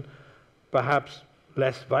transition, perhaps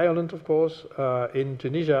less violent, of course, in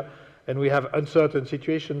Tunisia. And we have uncertain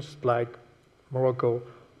situations like Morocco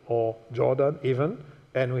or Jordan even,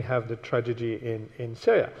 and we have the tragedy in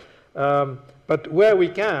Syria. But where we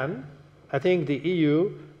can, I think the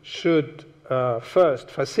EU should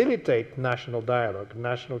first facilitate national dialogue,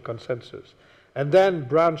 national consensus, and then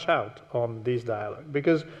branch out on this dialogue.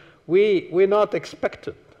 Because we're not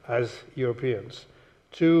expected as Europeans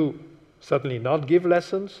to certainly not give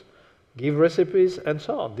lessons, give recipes, and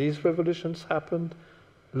so on. These revolutions happened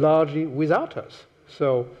largely without us.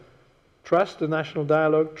 So trust the national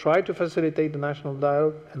dialogue, try to facilitate the national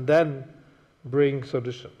dialogue, and then bring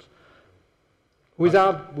solutions.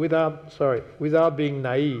 Without being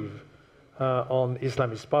naive on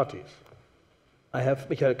Islamist parties. I have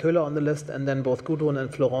Michael Köhler on the list, and then both Gudrun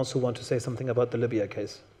and Florence who want to say something about the Libya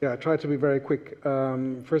case. Yeah, I try to be very quick.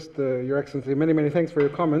 First, Your Excellency, many thanks for your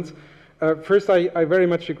comments. First, I very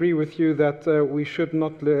much agree with you that we should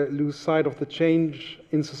not lose sight of the change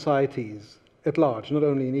in societies at large, not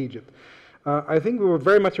only in Egypt. I think we were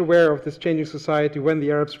very much aware of this changing society when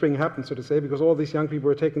the Arab Spring happened, so to say, because all these young people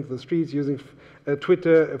were taken to the streets using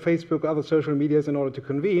Twitter, Facebook, other social medias in order to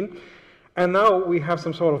convene. And now we have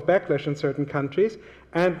some sort of backlash in certain countries,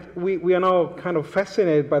 and we are now kind of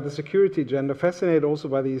fascinated by the security agenda, fascinated also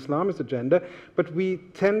by the Islamist agenda, but we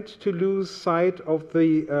tend to lose sight of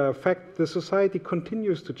the fact the society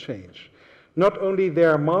continues to change. Not only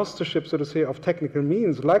there are masterships, so to say, of technical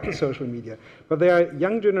means, like the social media, but there are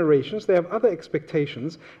young generations, they have other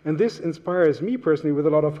expectations, and this inspires me personally with a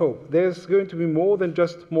lot of hope. There's going to be more than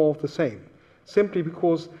just more of the same, simply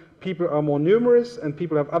because people are more numerous and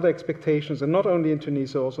people have other expectations, and not only in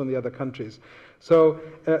Tunisia, also in the other countries. So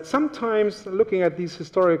sometimes looking at these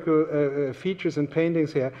historical features and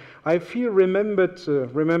paintings here, I feel remembered, so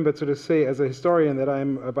to say, as a historian that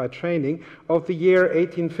I'm by training, of the year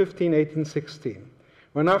 1815, 1816,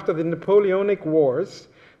 when after the Napoleonic Wars,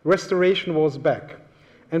 Restoration was back.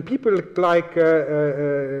 And people like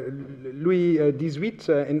Louis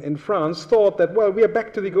XVIII in France thought that, well, we are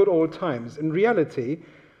back to the good old times. In reality,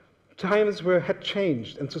 times had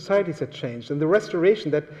changed and societies had changed, and the restoration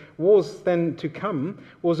that was then to come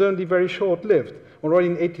was only very short-lived. Already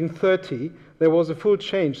in 1830, there was a full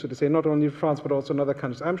change, so to say, not only in France but also in other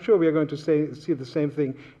countries. I'm sure we are going to see the same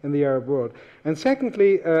thing in the Arab world. And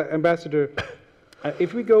secondly, Ambassador,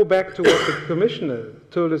 if we go back to what the Commissioner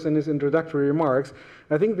told us in his introductory remarks,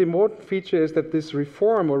 I think the important feature is that this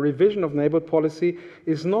reform or revision of neighborhood policy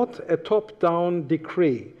is not a top-down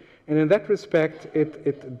decree. And in that respect,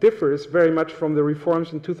 it differs very much from the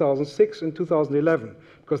reforms in 2006 and 2011,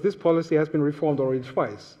 because this policy has been reformed already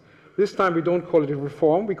twice. This time we don't call it a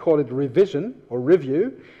reform, we call it revision or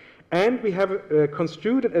review, and we have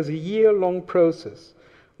construed it as a year-long process.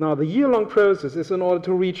 Now, the year-long process is in order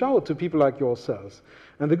to reach out to people like yourselves.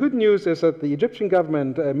 And the good news is that the Egyptian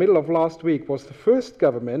government, middle of last week, was the first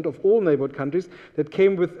government of all neighborhood countries that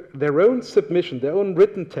came with their own submission, their own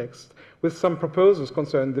written text, with some proposals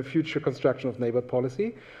concerning the future construction of neighborhood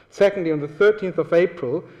policy. Secondly, on the 13th of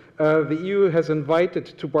April, the EU has invited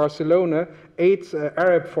to Barcelona 8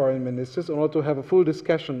 Arab foreign ministers in order to have a full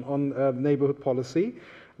discussion on neighborhood policy.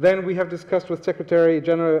 Then we have discussed with Secretary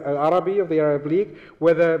General Al-Arabi of the Arab League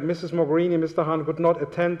whether Mrs. Mogherini and Mr. Hahn could not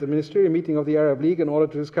attend the ministerial meeting of the Arab League in order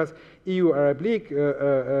to discuss EU-Arab League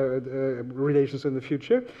relations in the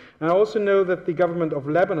future. And I also know that the government of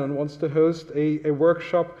Lebanon wants to host a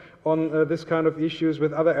workshop on this kind of issues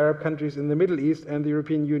with other Arab countries in the Middle East and the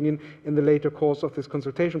European Union in the later course of this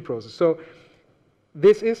consultation process. So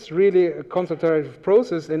this is really a consultative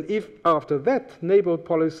process, and if after that neighborhood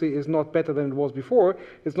policy is not better than it was before,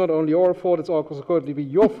 it's not only our fault, it's also going to be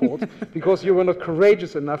your fault because you were not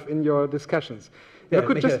courageous enough in your discussions. Yeah, I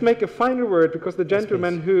could just make a final word, because the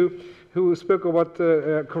gentleman who spoke about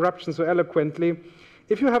corruption so eloquently,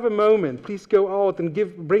 if you have a moment, please go out and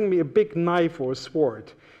bring me a big knife or a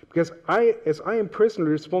sword. Because as I am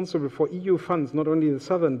personally responsible for EU funds, not only in the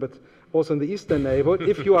southern, but also in the eastern neighborhood,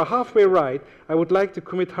 if you are halfway right, I would like to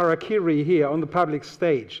commit harakiri here on the public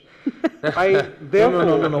stage.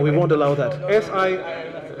 No, we won't allow that.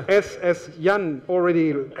 As Jan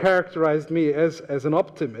already characterized me as an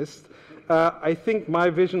optimist, I think my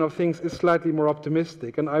vision of things is slightly more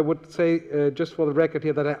optimistic, and I would say, just for the record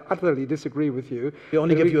here, that I utterly disagree with you. We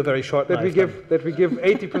only give you a very short that we give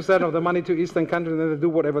 80% of the money to Eastern countries and then they do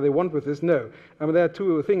whatever they want with this. No, I mean, there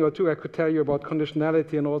are a thing or two I could tell you about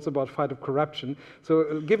conditionality and also about fight of corruption.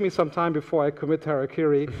 So give me some time before I commit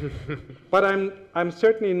harakiri. But I'm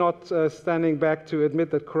certainly not standing back to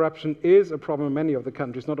admit that corruption is a problem in many of the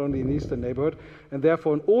countries, not only in the Eastern neighborhood, and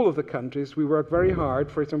therefore in all of the countries we work very hard,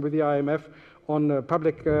 for example with the IMF, on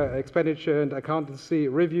public expenditure and accountancy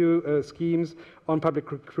review schemes, on public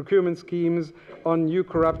procurement schemes, on new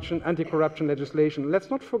anti-corruption legislation.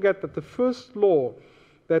 Let's not forget that the first law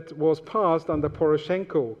that was passed under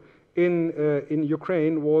Poroshenko in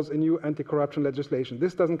Ukraine was a new anti-corruption legislation.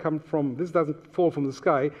 This doesn't fall from the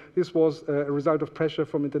sky. This was a result of pressure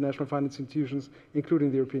from international financial institutions,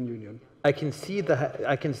 including the European Union. I can see the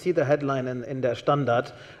headline in Der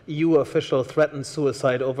Standard: EU official threatens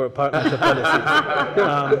suicide over partnership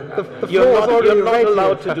policies. You're not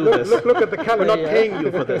allowed to do this. Look at the calendar. We're not paying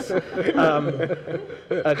you for this.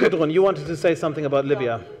 Gudrun, you wanted to say something about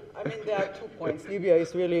Libya. I mean, there are 2 points. Libya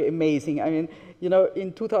is really amazing. I mean, you know,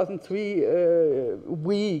 in 2003,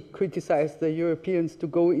 we criticized the Europeans to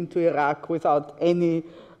go into Iraq without any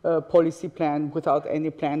policy plan, without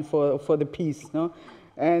any plan for the peace. No?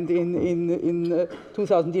 And in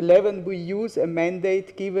 2011, we use a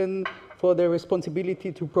mandate given for the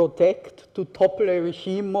responsibility to protect, to topple a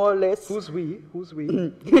regime, more or less. Who's we?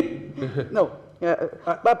 No.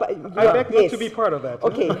 But I beg not to be part of that.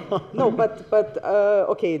 Okay, no, but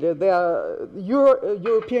okay, there are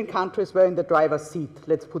European countries were in the driver's seat.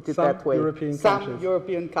 Let's put it that way. Some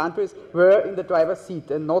European countries were in the driver's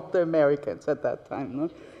seat, and not the Americans at that time. No?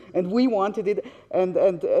 And we wanted it, and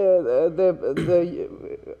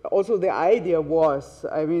also the idea was,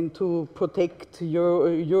 I mean, to protect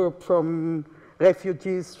Europe from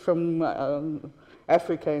refugees from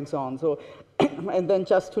Africa and so on. So. And then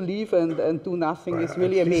just to leave and do nothing is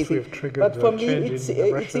really amazing. But for me, it's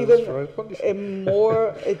even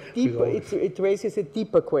it raises a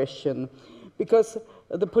deeper question, because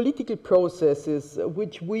the political processes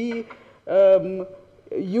which we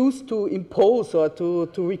used to impose or to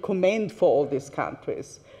recommend for all these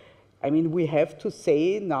countries, I mean, we have to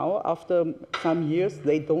say now, after some years,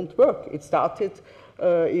 they don't work. It started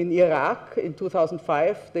in Iraq in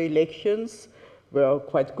 2005, the elections were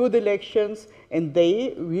quite good elections, and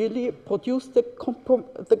they really produced the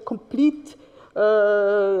complete,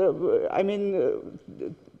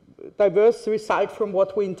 diverse result from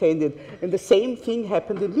what we intended. And the same thing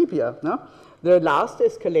happened in Libya. No? The last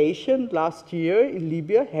escalation last year in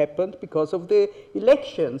Libya happened because of the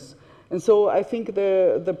elections. And so I think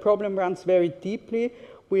the problem runs very deeply.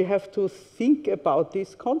 We have to think about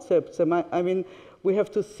these concepts. I mean, we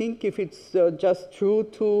have to think if it's just true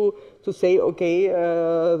to say, okay,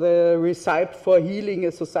 the recipe for healing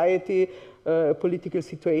a society, a political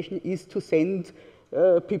situation, is to send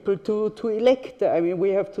people to elect. I mean,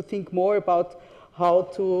 we have to think more about how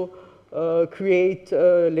to create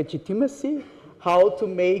legitimacy, how to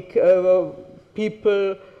make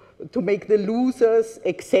people, to make the losers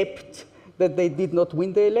accept that they did not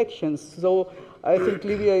win the elections. So I think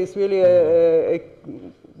Libya is really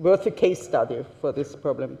worth a case study for this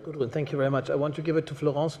problem. Good, thank you very much. I want to give it to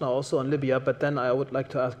Florence now also on Libya, but then I would like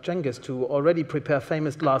to ask Cengiz to already prepare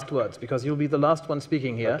famous last words, because you'll be the last one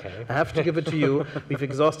speaking here. Okay. I have to give it to you. We've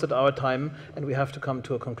exhausted our time, and we have to come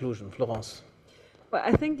to a conclusion. Florence. Well,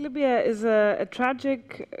 I think Libya is a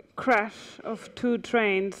tragic crash of 2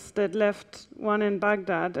 trains that left one in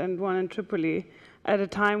Baghdad and one in Tripoli at a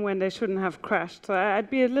time when they shouldn't have crashed. So I'd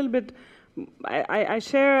be a little bit I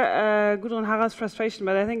share Gudrun Harald's frustration,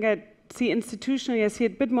 but I think I see institutionally, I see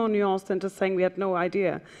it a bit more nuanced than just saying we had no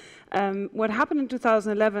idea. What happened in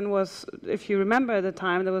 2011 was, if you remember at the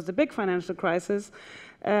time, there was the big financial crisis.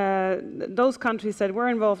 Those countries that were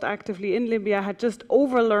involved actively in Libya had just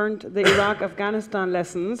overlearned the Iraq-Afghanistan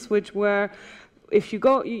lessons, which were, if you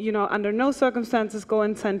go, under no circumstances go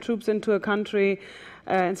and send troops into a country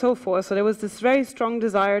and so forth. So there was this very strong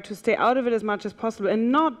desire to stay out of it as much as possible,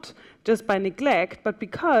 and not just by neglect, but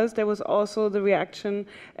because there was also the reaction,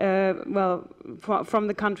 from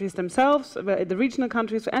the countries themselves, the regional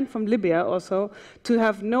countries, and from Libya also, to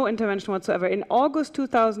have no intervention whatsoever. In August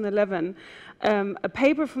 2011, a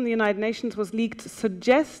paper from the United Nations was leaked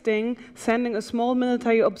suggesting sending a small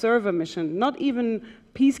military observer mission, not even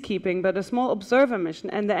peacekeeping, but a small observer mission.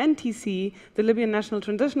 And the NTC, the Libyan National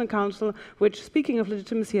Transitional Council, which, speaking of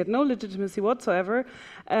legitimacy, had no legitimacy whatsoever,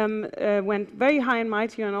 went very high and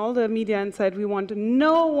mighty on all the media and said, we want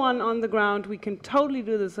no one on the ground, we can totally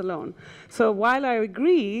do this alone. So while I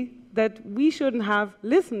agree that we shouldn't have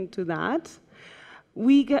listened to that,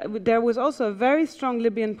 there was also a very strong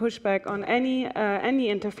Libyan pushback on any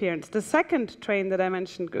interference. The second train that I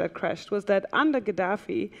mentioned that crashed was that under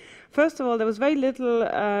Gaddafi, first of all, there was very little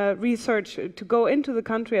research to go into the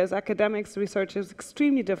country as academics. Research was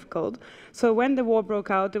extremely difficult. So when the war broke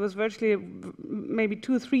out, there was virtually maybe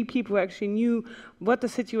 2 or 3 people who actually knew what the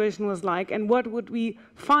situation was like and what would we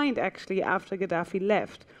find actually after Gaddafi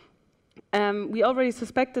left. We already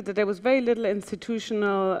suspected that there was very little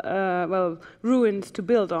institutional ruins to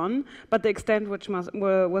build on, but the extent which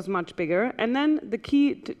was much bigger. And then the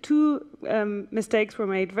key two mistakes were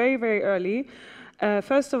made very, very early.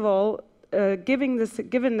 First of all, given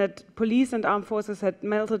that police and armed forces had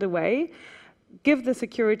melted away, give the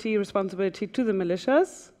security responsibility to the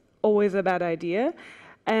militias, always a bad idea.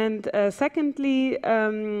 And secondly, a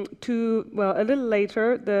little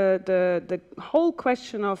later, the whole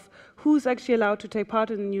question of who's actually allowed to take part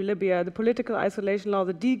in the new Libya, the political isolation law,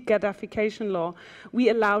 the de-Gaddafication law, we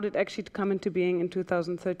allowed it actually to come into being in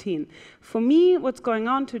 2013. For me, what's going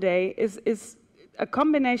on today is a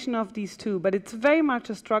combination of these two, but it's very much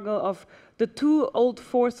a struggle of the two old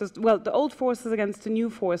forces, well, the old forces against the new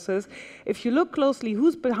forces. If you look closely,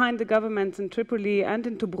 who's behind the governments in Tripoli and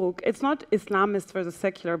in Tobruk, it's not Islamist versus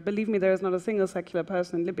secular. Believe me, there is not a single secular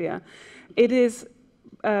person in Libya. It is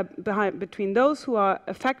between those who are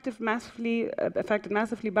affected massively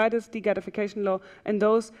by this de-Gaddafication law and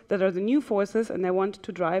those that are the new forces, and they want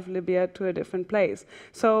to drive Libya to a different place.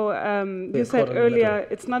 So you said earlier,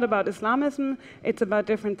 it's not about Islamism, it's about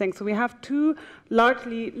different things. So we have two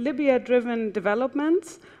largely Libya-driven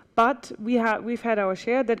developments, but we've had our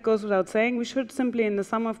share. That goes without saying. We should simply, in the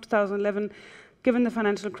summer of 2011, given the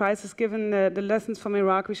financial crisis, given the lessons from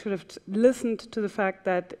Iraq, we should have listened to the fact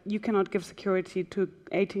that you cannot give security to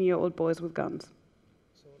 18-year-old boys with guns.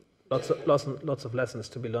 So lots of lessons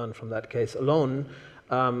to be learned from that case alone.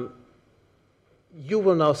 You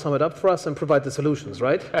will now sum it up for us and provide the solutions,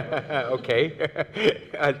 right? Okay,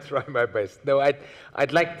 I'll try my best. No,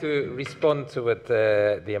 I'd like to respond to what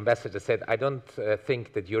the ambassador said. I don't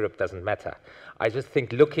think that Europe doesn't matter. I just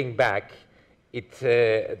think, looking back,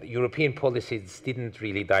 European policies didn't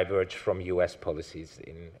really diverge from US policies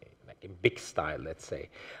in big style, let's say.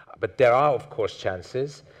 But there are, of course,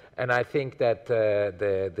 chances. And I think that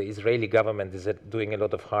the Israeli government is doing a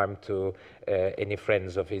lot of harm to any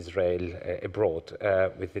friends of Israel abroad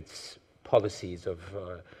with its policies of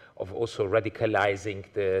also radicalizing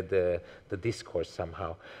the discourse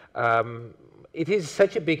somehow. It is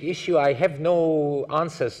such a big issue. I have no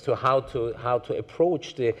answers to how to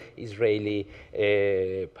approach the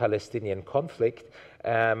Israeli-Palestinian conflict,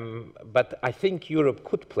 but I think Europe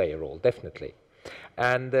could play a role, definitely.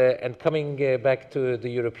 And coming back to the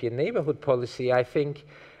European neighborhood policy, I think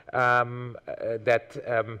that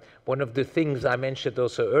one of the things I mentioned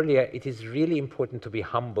also earlier, it is really important to be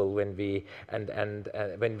humble when we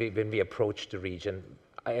approach the region.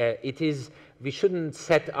 We shouldn't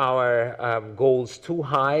set our goals too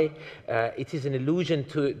high. It is an illusion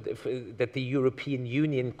that the European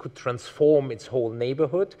Union could transform its whole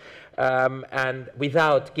neighborhood, and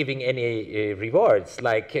without giving any rewards,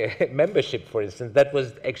 like membership, for instance. That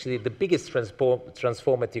was actually the biggest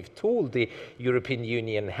transformative tool the European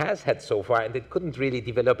Union has had so far, and it couldn't really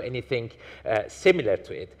develop anything similar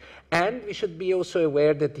to it. And we should be also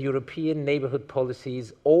aware that the European neighborhood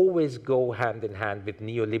policies always go hand in hand with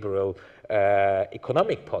neoliberal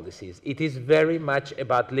economic policies. It is very much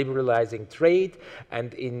about liberalizing trade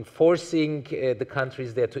and enforcing the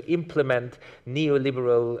countries there to implement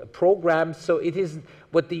neoliberal programs. So it is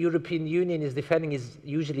what the European Union is defending is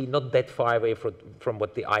usually not that far away from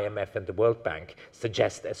what the IMF and the World Bank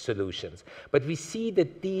suggest as solutions. But we see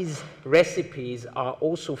that these recipes are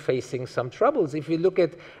also facing some troubles. If we look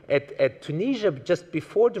at Tunisia, just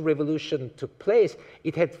before the revolution took place,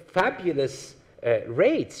 it had fabulous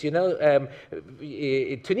rates. You know,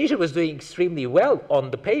 Tunisia was doing extremely well on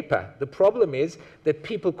the paper. The problem is that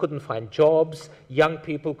people couldn't find jobs, young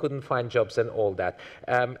people couldn't find jobs and all that.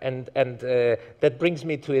 That brings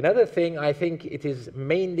me to another thing. I think it is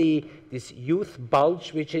mainly this youth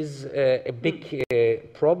bulge, which is a big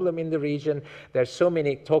problem in the region. There's so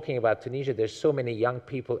many, talking about Tunisia, there's so many young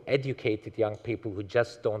people, educated young people who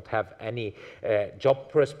just don't have any job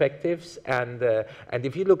perspectives. And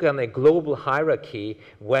if you look on a global hierarchy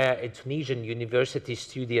where a Tunisian university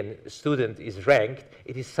student is ranked,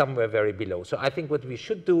 it is somewhere very below. So I think what we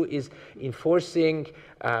should do is enforcing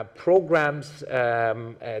programs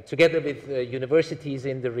together with universities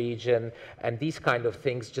in the region and these kind of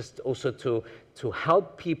things, just also to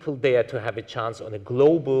help people there to have a chance on a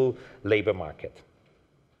global labor market.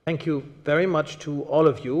 Thank you very much to all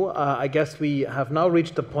of you. I guess we have now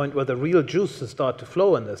reached the point where the real juices start to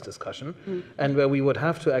flow in this discussion, and where we would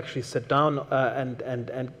have to actually sit down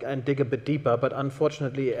and dig a bit deeper. But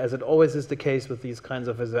unfortunately, as it always is the case with these kinds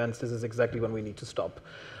of events, this is exactly when we need to stop.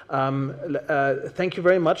 Thank you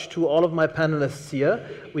very much to all of my panelists here.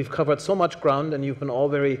 We've covered so much ground, and you've been all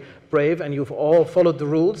very brave, and you've all followed the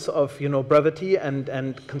rules of brevity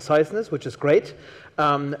and conciseness, which is great.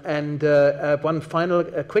 One final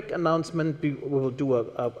quick announcement: we will do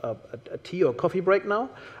a tea or coffee break now,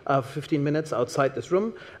 15 minutes outside this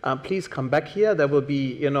room. Please come back here. There will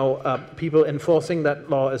be people enforcing that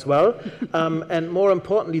law as well. And more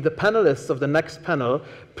importantly, the panelists of the next panel,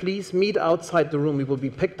 please meet outside the room. We will be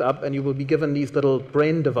picked up, and you will be given these little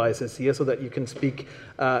brain devices here so that you can speak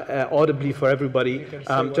audibly for everybody.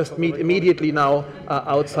 Just meet immediately now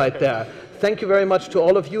outside there. Thank you very much to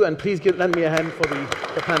all of you, and please lend me a hand for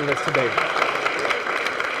the panelists today.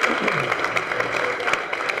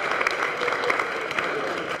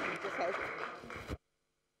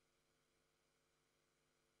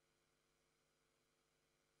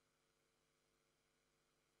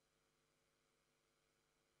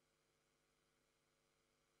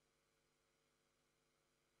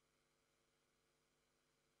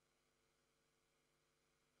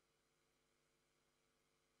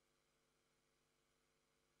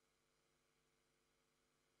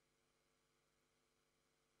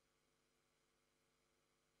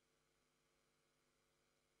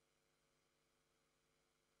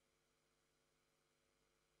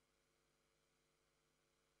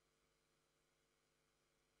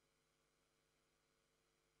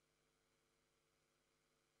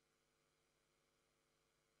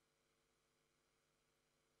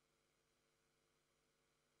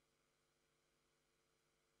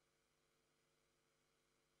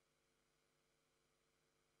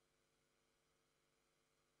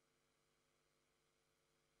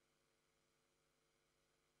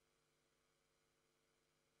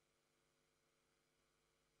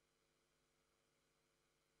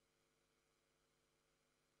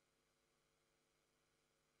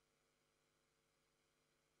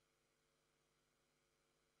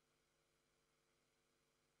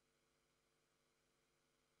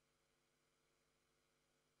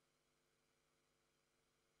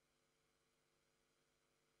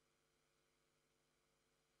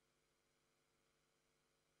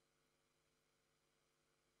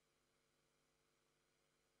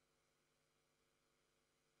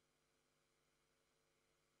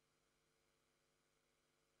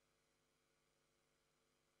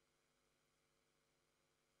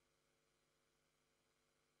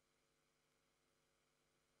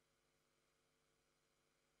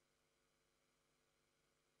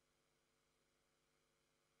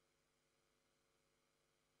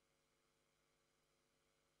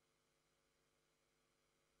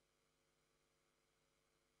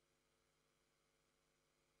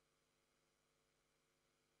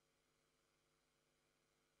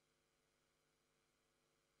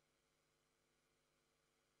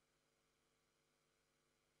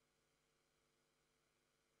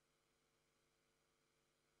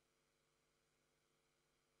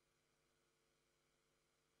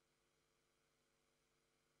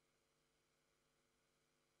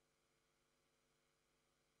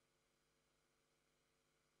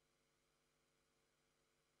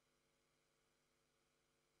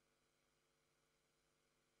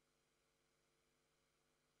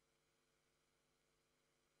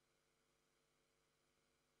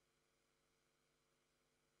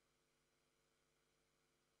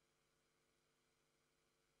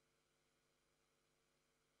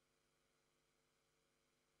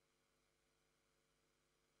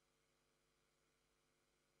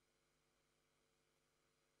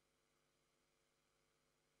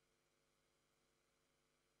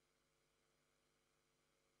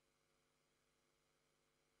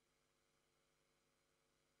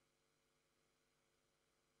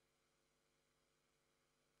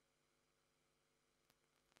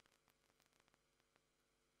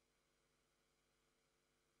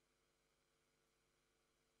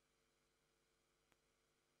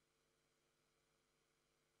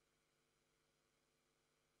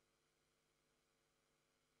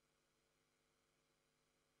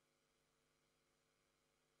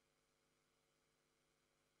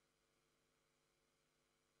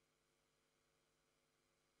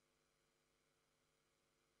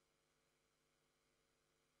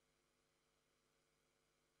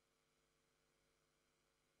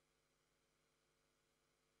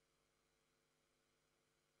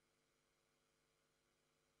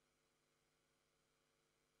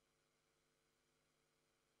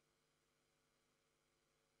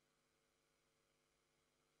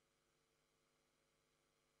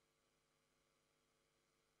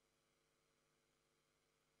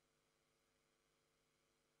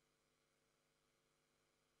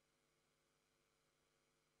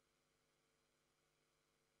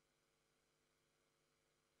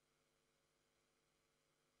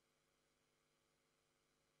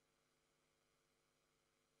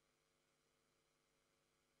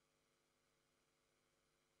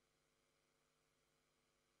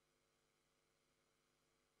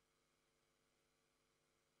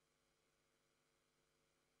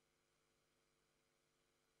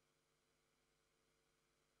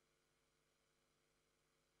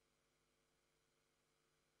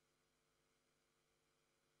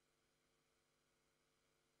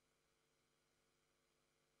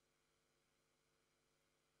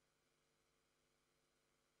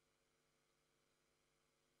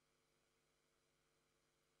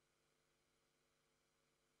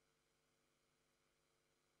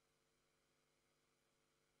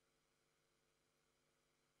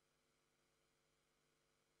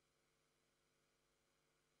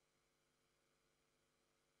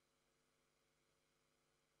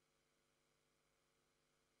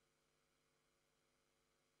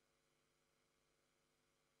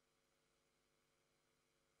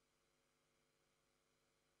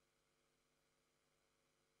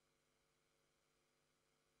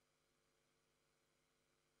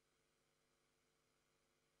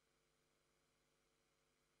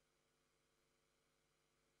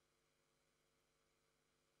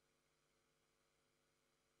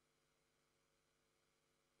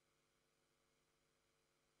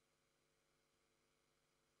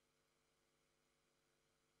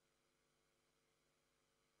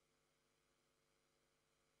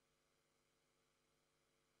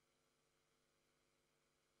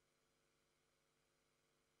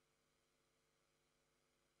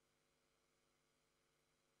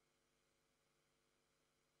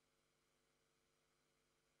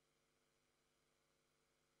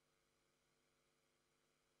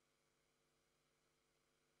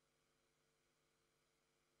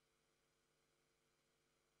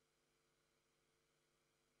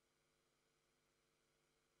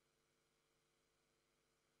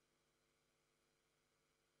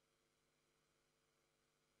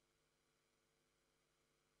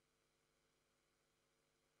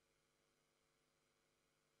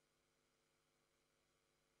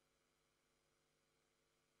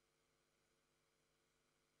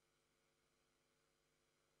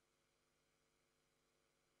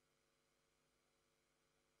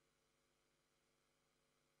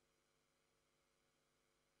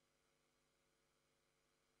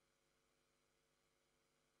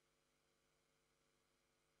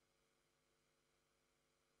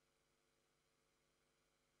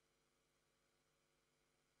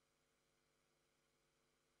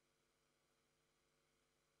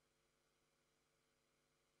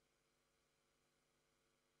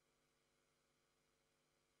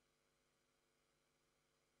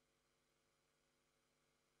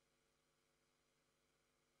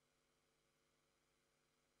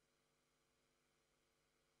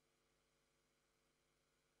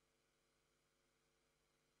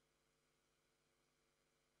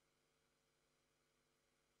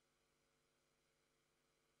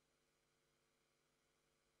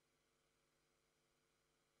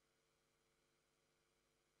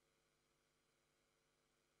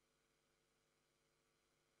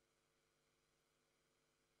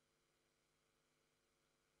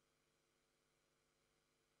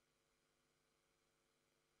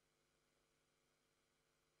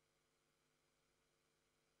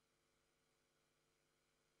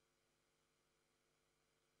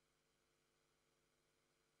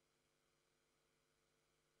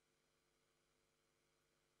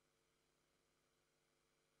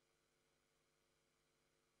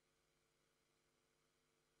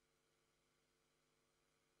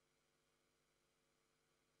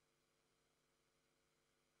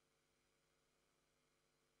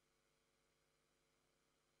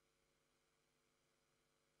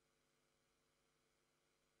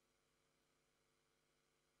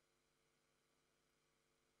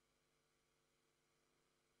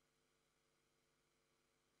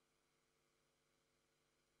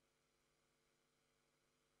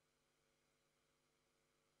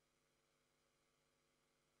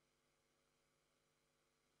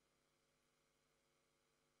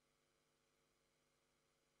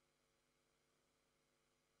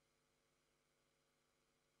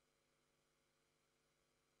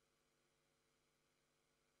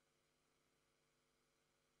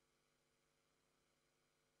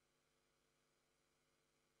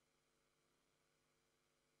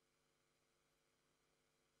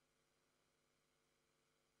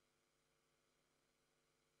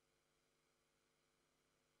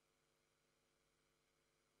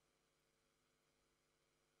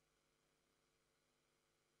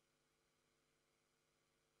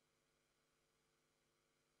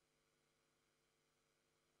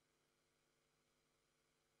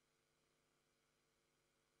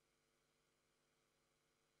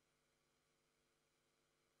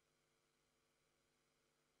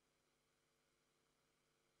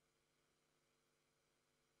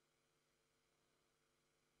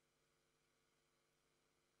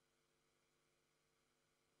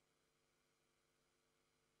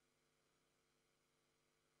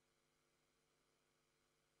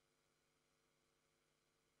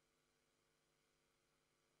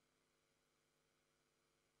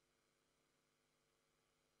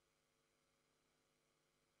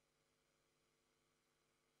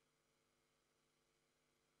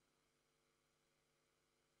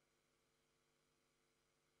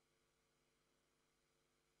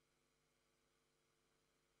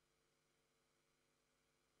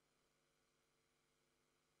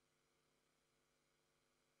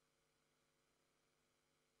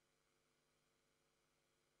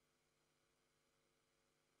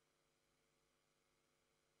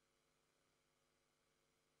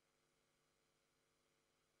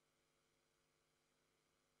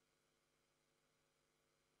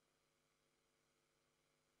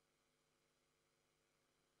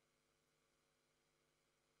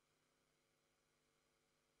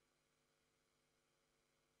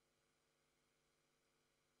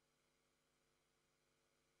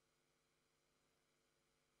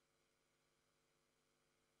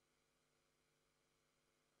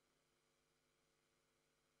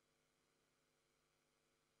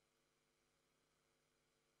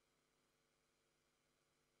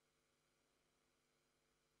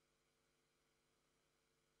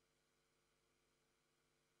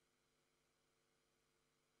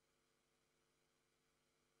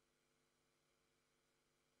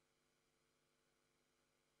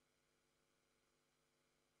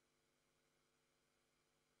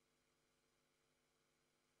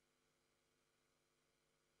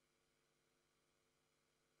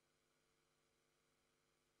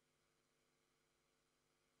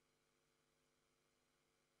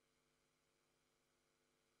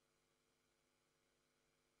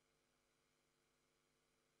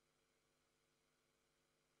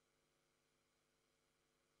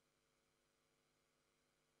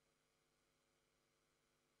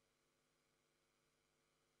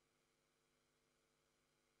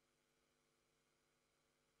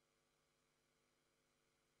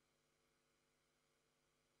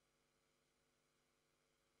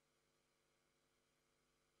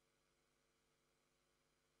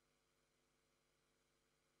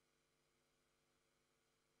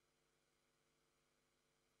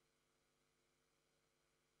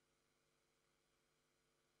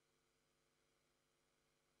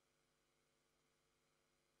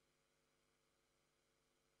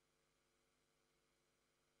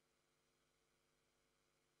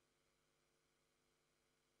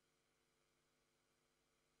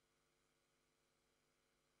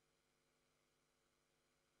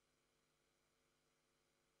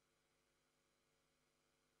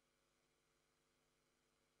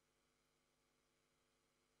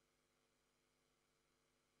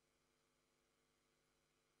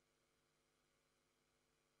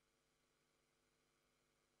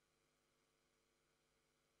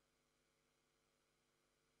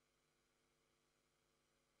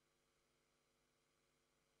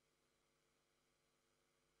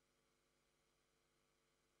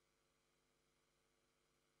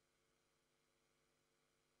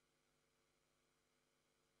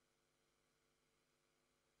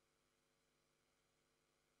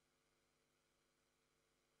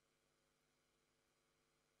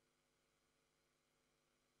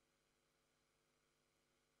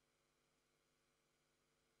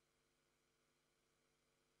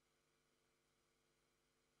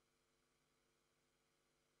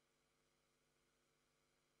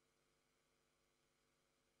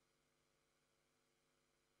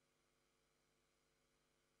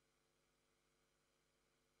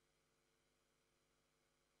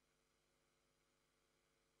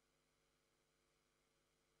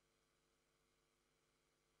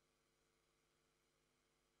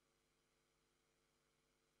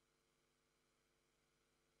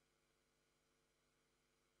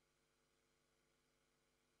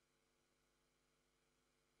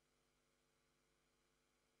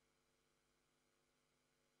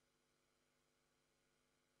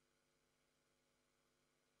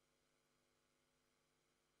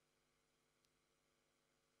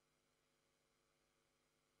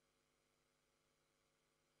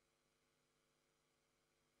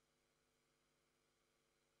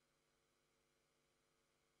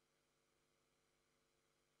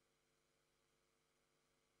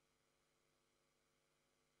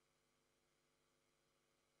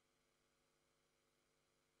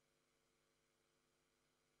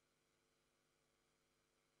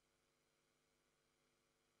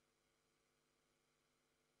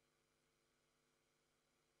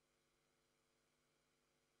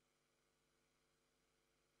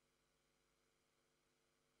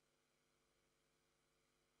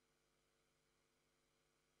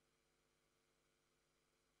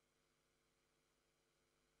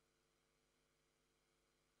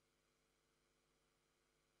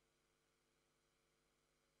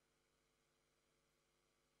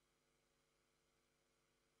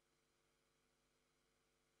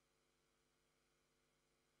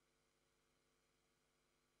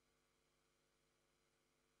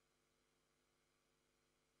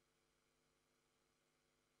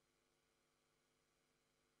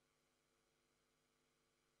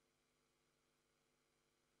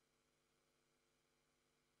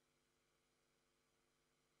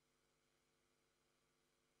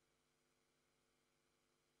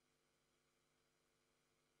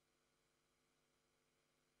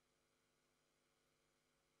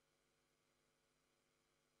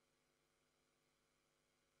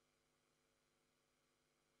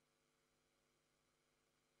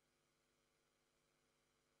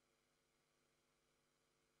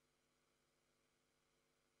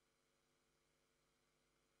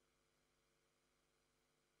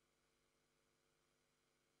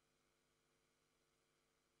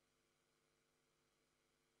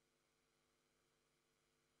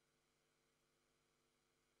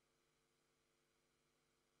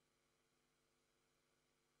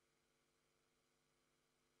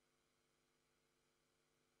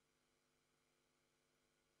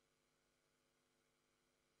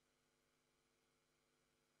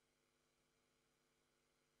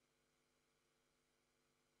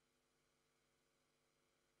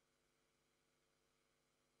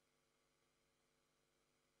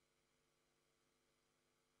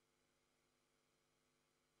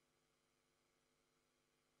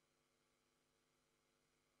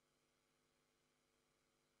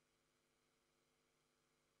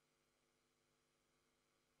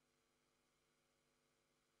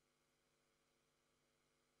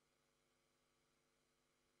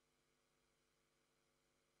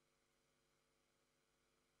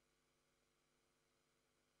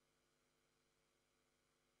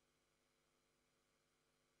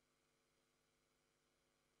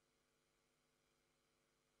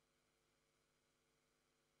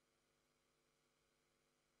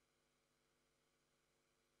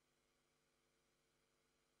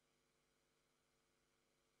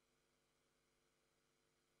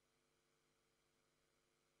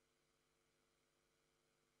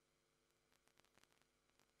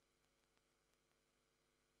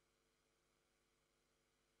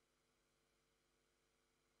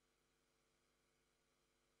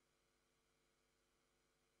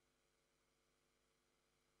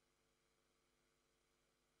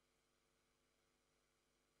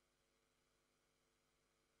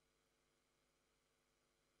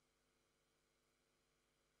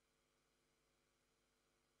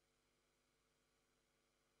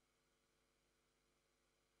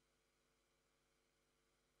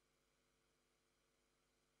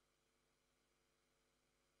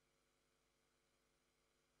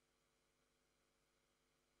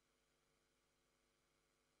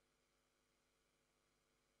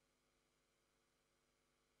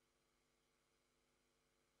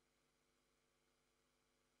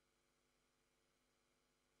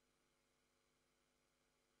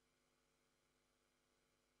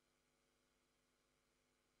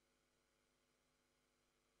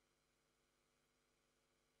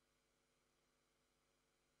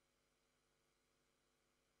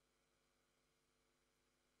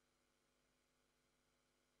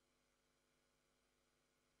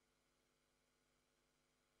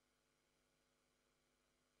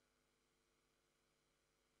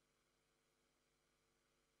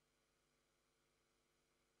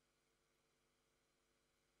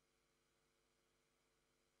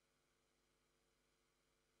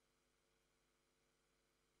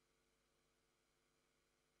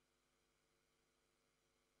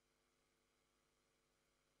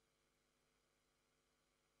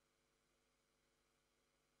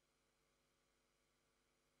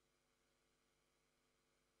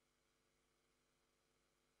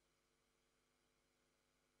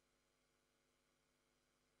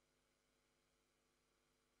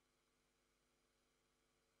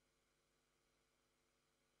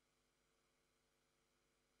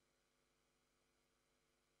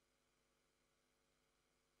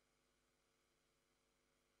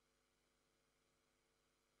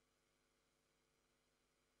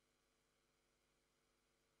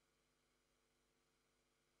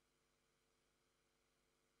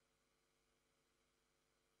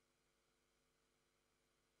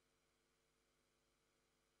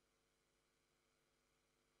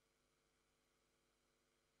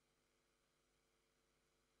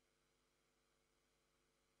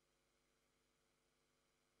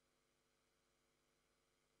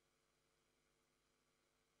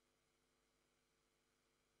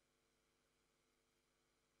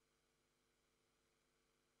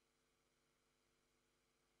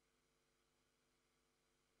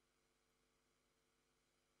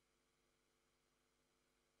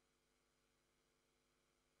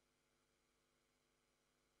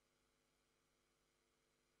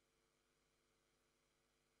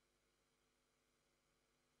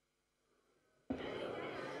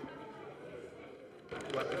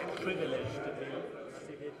 privilege to be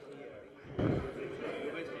seated here.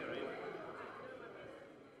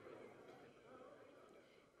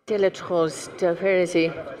 Deletros, where is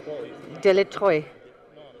he? Deletroy. No,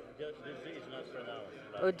 this is not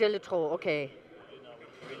pronounced. Oh, Deletro, okay. You know,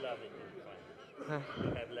 we love it in French. We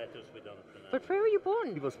have letters we don't pronounce. But where were you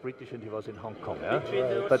born? He was British and he was in Hong Kong, yeah?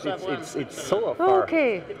 But it's so far.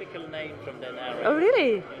 Okay. Typical name from that area. Oh,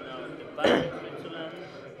 really? You know, the Valley in Switzerland,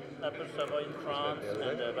 Upper Savoy in France,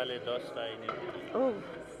 and the Valley d'Aosta in Italy. Oh.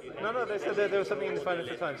 No, they said there was something in the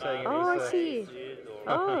Financial Times saying it Oh, was, I see.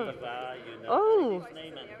 Oh. Oh.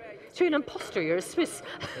 So you're an imposter, you're a Swiss.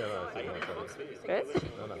 Right?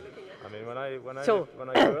 No. I mean, when I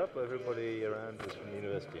grew up, everybody around was from the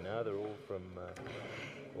university. Now they're all from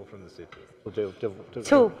the city.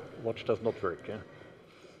 So watch does not work, yeah?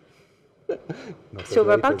 So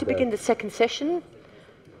we're about to begin the second session.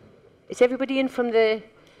 Is everybody in from the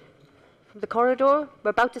corridor?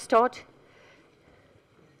 We're about to start.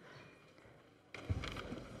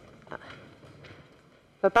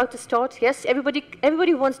 We're about to start. Yes, everybody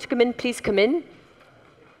who wants to come in, please come in.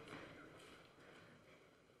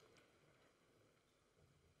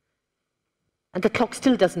 And the clock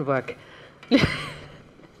still doesn't work.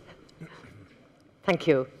 Thank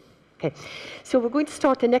you. Okay, so we're going to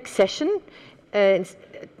start the next session.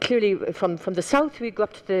 Clearly, from the south, we go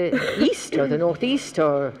up to the east, or the northeast,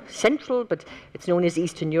 or central, but it's known as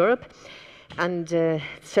Eastern Europe. And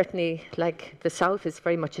certainly, like the south, is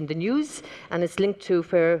very much in the news, and it's linked to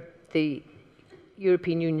where the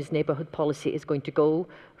European Union's neighbourhood policy is going to go,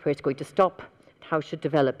 where it's going to stop, how it should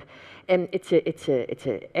develop. It's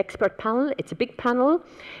an expert panel. It's a big panel.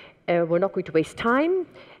 We're not going to waste time.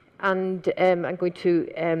 And I'm going to,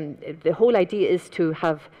 the whole idea is to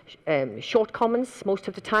have short comments most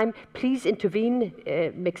of the time. Please intervene,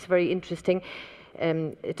 makes very interesting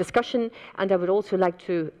discussion. And I would also like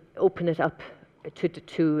to open it up to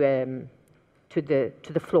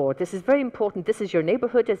the floor. This is very important. This is your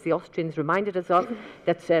neighbourhood, as the Austrians reminded us of,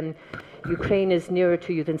 that Ukraine is nearer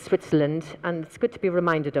to you than Switzerland, and it's good to be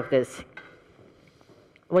reminded of this.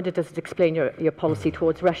 I wonder, does it explain your policy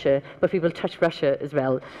towards Russia? But we will touch Russia as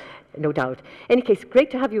well, no doubt. In any case, great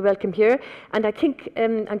to have you welcome here. And I think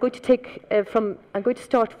I'm going to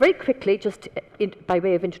start very quickly, just by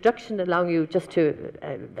way of introduction, allowing you just to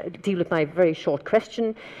deal with my very short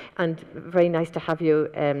question. And very nice to have you,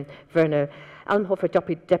 Werner Almhofer,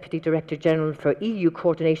 Deputy Director General for EU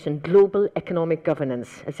Coordination and Global Economic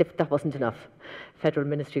Governance, as if that wasn't enough. Federal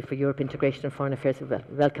Ministry for Europe Integration and Foreign Affairs,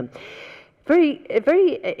 welcome.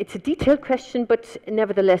 It's a detailed question, but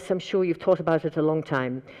nevertheless, I'm sure you've thought about it a long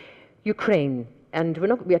time. Ukraine, and we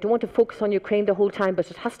don't want to focus on Ukraine the whole time,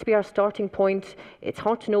 but it has to be our starting point. It's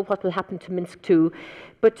hard to know what will happen to Minsk II,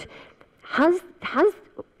 but has the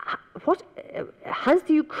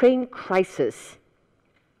Ukraine crisis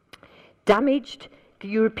damaged the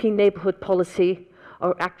European neighbourhood policy,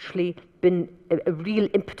 or actually been a real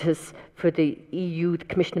impetus for the EU, the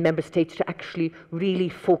Commission and Member States to actually really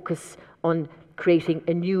focus on creating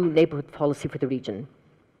a new neighbourhood policy for the region?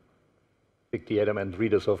 I think the adamant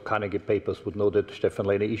readers of Carnegie papers would know that Stefan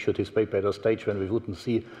Lehne issued his paper at a stage when we wouldn't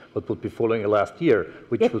see what would be following last year,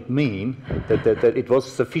 which would mean that it was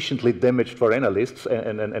sufficiently damaged for analysts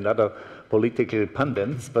and other political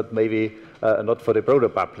pundits, but maybe not for the broader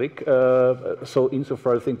public. So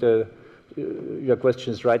insofar, I think your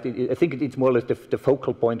question is right. I think it's more or less the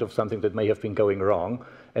focal point of something that may have been going wrong.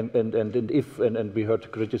 And we heard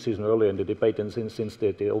criticism earlier in the debate, and since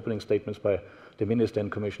the opening statements by the Minister and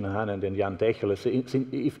Commissioner Hahn and then Jan Techel,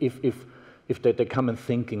 if the common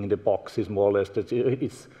thinking in the box is more or less that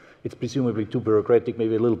it's presumably too bureaucratic,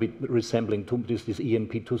 maybe a little bit resembling this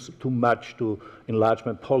ENP too much to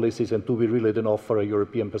enlargement policies, and do we really then offer a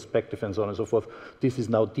European perspective and so on and so forth. This is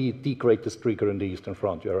now the greatest trigger in the Eastern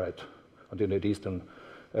Front, you're right. And in the Eastern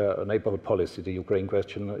neighbourhood policy, the Ukraine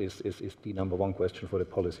question is the #1 question for the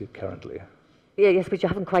policy currently. Yes, but you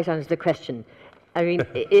haven't quite answered the question. I mean,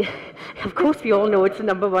 of course we all know it's the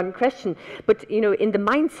 #1 question, but you know, in the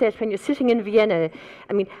mindset when you're sitting in Vienna,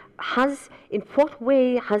 I mean, in what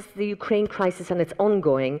way has the Ukraine crisis, and it's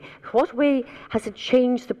ongoing, what way has it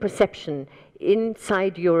changed the perception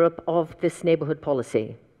inside Europe of this neighbourhood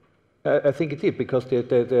policy? I think it did, because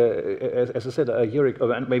as I said a year ago,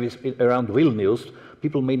 and maybe around Vilnius,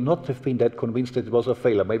 people may not have been that convinced that it was a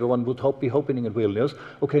failure. Maybe one would be hoping in Vilnius,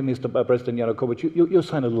 okay, Mr. President Yanukovych, you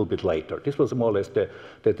sign a little bit later. This was more or less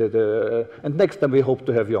and next time we hope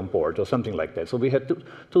to have you on board, or something like that. So we had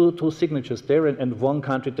two signatures there, and one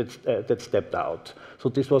country that stepped out. So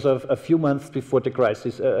this was a few months before the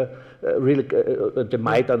crisis, really, the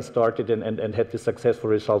Maidan started and had the successful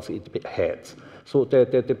results it had. So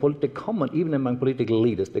the common, even among political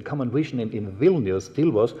leaders, the common vision in Vilnius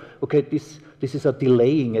still was, okay, this is a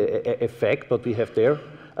delaying effect what we have there,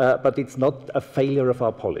 but it's not a failure of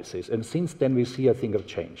our policies. And since then we see, I think, a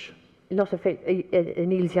change. Not a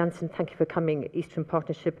Niels Janssen, thank you for coming. Eastern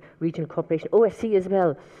Partnership, Regional Cooperation, OSCE as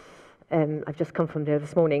well. I've just come from there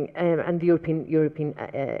this morning, and the European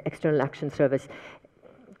External Action Service.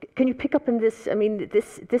 Can you pick up on this? I mean,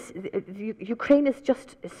 Ukraine is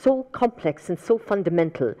just so complex and so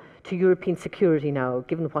fundamental to European security now,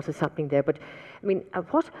 given what is happening there. But I mean,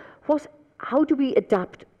 how do we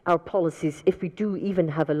adapt our policies if we do even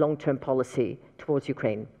have a long-term policy towards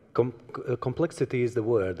Ukraine? Complexity is the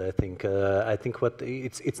word. I think what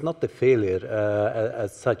it's not the failure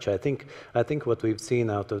as such. I think what we've seen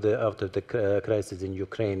out of the crisis in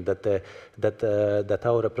Ukraine, that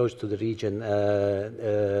our approach to the region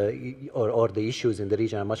or the issues in the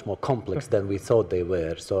region are much more complex than we thought they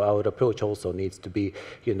were. So our approach also needs to be,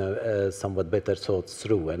 somewhat better thought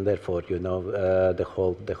through, and therefore, the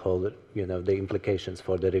whole the implications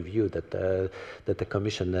for the review that the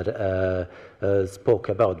commissioner spoke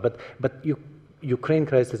about. But Ukraine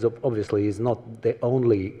crisis obviously is not the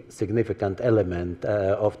only significant element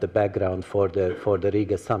of the background for the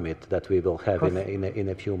Riga summit that we will have in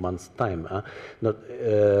a few months' time.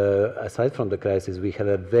 Aside from the crisis, we have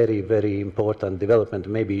a very, very important development.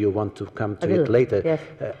 Maybe you want to come to it later. Yes.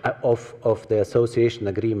 Of the association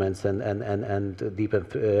agreements and deep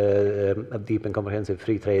and comprehensive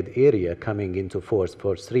free trade area coming into force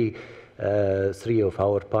for three of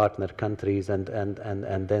our partner countries, and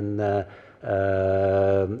then.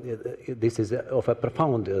 This is of a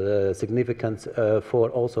profound significance for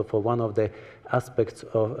one of the aspects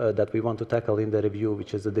that we want to tackle in the review,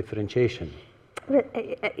 which is the differentiation. Well,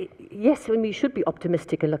 yes, and we should be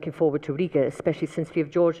optimistic and looking forward to Riga, especially since we have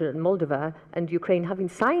Georgia and Moldova and Ukraine having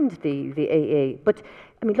signed the AA. But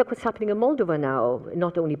I mean, look what's happening in Moldova now.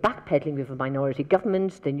 Not only backpedaling, we have a minority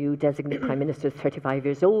government, the new designate prime minister is 35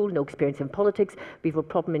 years old, no experience in politics. We have a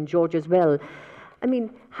problem in Georgia as well. I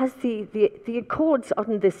mean, has the Accords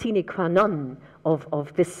on the sine qua non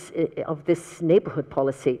of this neighbourhood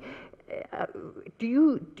policy?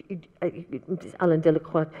 Alain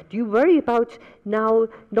Delacroix, do you worry about now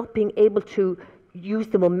not being able to use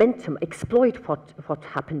the momentum, exploit what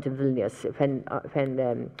happened in Vilnius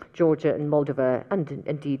when Georgia and Moldova and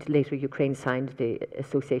indeed later Ukraine signed the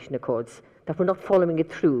association accords, that we're not following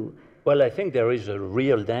it through? Well, I think there is a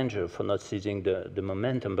real danger for not seizing the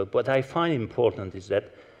momentum, but what I find important is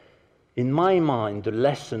that, in my mind, the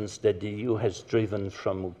lessons that the EU has driven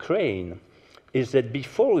from Ukraine is that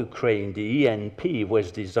before Ukraine, the ENP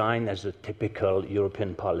was designed as a typical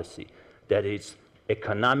European policy. That is,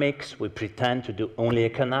 economics, we pretend to do only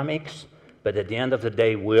economics, but at the end of the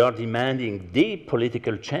day, we are demanding deep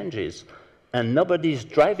political changes, and nobody is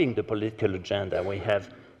driving the political agenda. We have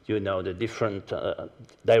the different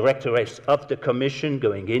directorates of the Commission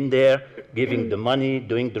going in there, giving the money,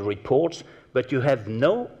 doing the reports, but you have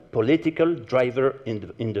no political driver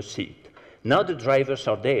in the seat. Now the drivers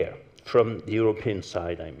are there, from the European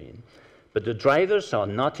side, I mean. But the drivers are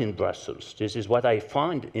not in Brussels. This is what I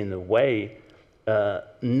find, in a way,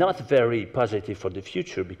 not very positive for the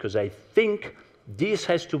future, because I think this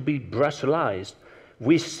has to be Brusselized.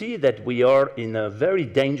 We see that we are in a very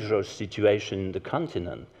dangerous situation in the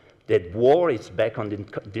continent, that war is back on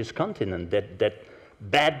this continent, that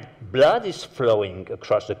bad blood is flowing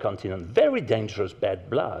across the continent, very dangerous bad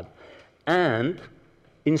blood. And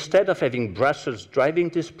instead of having Brussels driving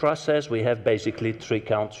this process, we have basically three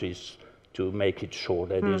countries, to make it short.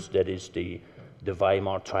 That is the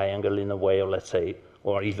Weimar Triangle in a way, or let's say,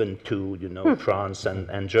 or even two, France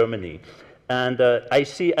and Germany. And I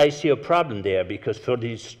see a problem there, because for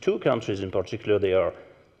these two countries in particular, there are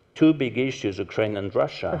two big issues, Ukraine and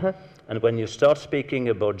Russia. And when you start speaking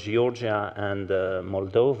about Georgia and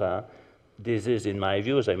Moldova, this is, in my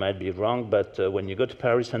views, I might be wrong, but when you go to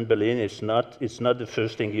Paris and Berlin, it's not the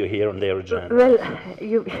first thing you hear on their agenda. Well,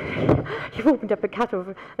 you've opened up a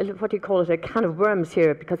can of worms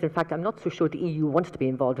here, because in fact I'm not so sure the EU wants to be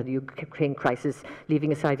involved in the Ukraine crisis,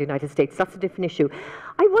 leaving aside the United States. That's a different issue.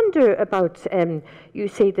 I wonder about, you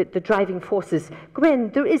say that the driving forces. Gwen,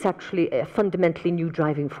 there is actually a fundamentally new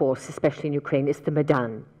driving force, especially in Ukraine. It's the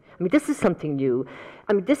Maidan. I mean, this is something new.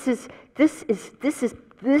 I mean, this is the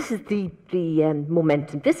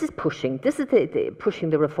momentum. This is pushing. This is the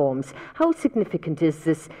pushing the reforms. How significant is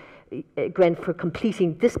this, Gwen, for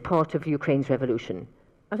completing this part of Ukraine's revolution?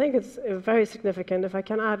 I think it's very significant. If I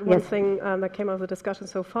can add one thing that came out of the discussion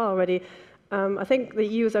so far already, I think the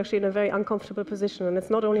EU is actually in a very uncomfortable position, and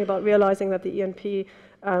it's not only about realizing that the ENP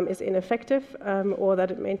is ineffective or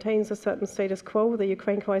that it maintains a certain status quo. The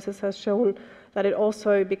Ukraine crisis has shown that it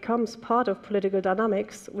also becomes part of political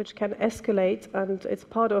dynamics, which can escalate, and it's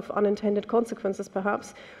part of unintended consequences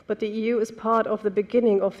perhaps, but the EU is part of the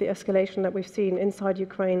beginning of the escalation that we've seen inside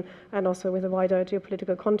Ukraine and also with a wider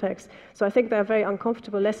geopolitical context. So I think there are very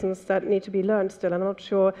uncomfortable lessons that need to be learned still. I'm not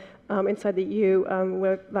sure inside the EU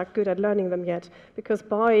we're that good at learning them yet, because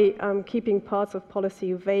by keeping parts of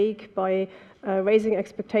policy vague, by raising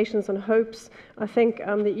expectations and hopes, I think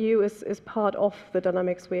the EU is part of the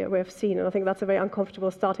dynamics we have seen, and I think that's a very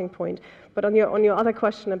uncomfortable starting point. But on your other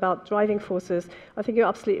question about driving forces, I think you're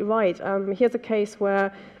absolutely right. Here's a case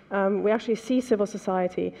where we actually see civil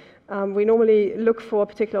society. We normally look for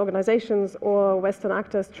particular organizations or Western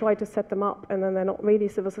actors, try to set them up, and then they're not really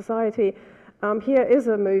civil society. Here is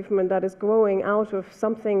a movement that is growing out of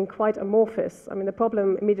something quite amorphous. I mean, the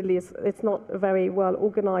problem immediately is it's not a very well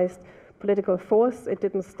organized political force. It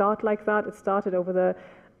didn't start like that. It started over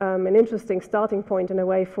an interesting starting point in a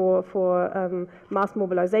way for mass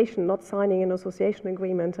mobilization, not signing an association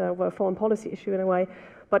agreement, or a foreign policy issue in a way.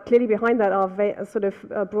 But clearly behind that are sort of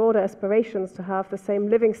broader aspirations to have the same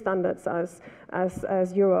living standards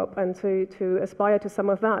as Europe, and to aspire to some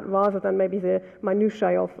of that rather than maybe the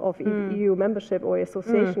minutiae of EU membership or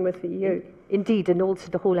association with the EU. Indeed, and also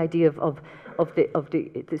the whole idea of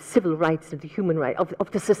the civil rights and the human rights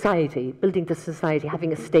of the society, building the society,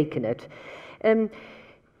 having a stake in it.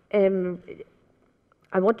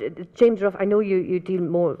 I want James Ruff. I know you deal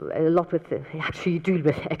a lot with actually you deal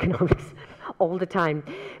with economics all the time,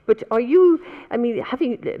 but are you? I mean,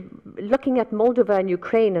 looking at Moldova and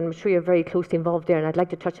Ukraine, and I'm sure you're very closely involved there, and I'd like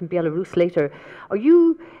to touch on Belarus later. Are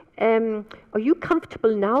you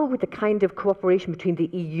comfortable now with the kind of cooperation between the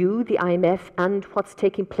EU, the IMF, and what's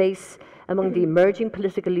taking place among the emerging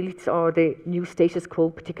political elites or the new status quo,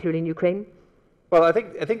 particularly in Ukraine? Well, I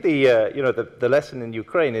think the lesson in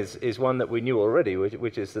Ukraine is one that we knew already,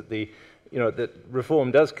 which is that that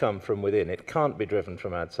reform does come from within. It can't be driven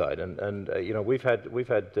from outside. And we've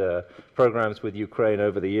had programs with Ukraine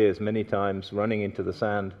over the years, many times running into the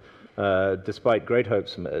sand, despite great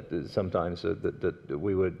hopes sometimes that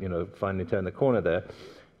we would finally turn the corner there.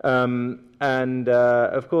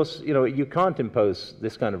 Of course, you can't impose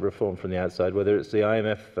this kind of reform from the outside, whether it's the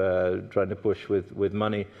IMF trying to push with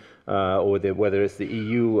money, or whether it's the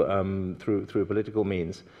EU through political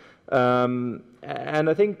means. And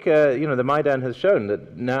I think the Maidan has shown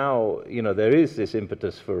that now there is this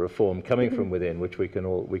impetus for reform coming from within, which we can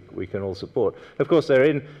all support. Of course, they're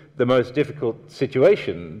in the most difficult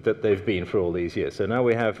situation that they've been for all these years. So now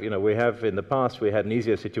we have in the past we had an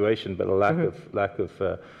easier situation, but a lack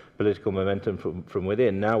of political momentum from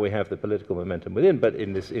within. Now we have the political momentum within, but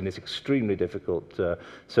in this extremely difficult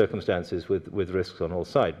circumstances with risks on all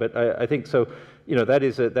sides. But I think so. That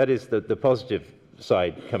is the positive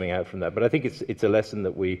side coming out from that. But I think it's a lesson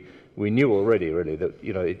that we knew already, really, that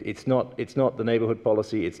it's not the neighbourhood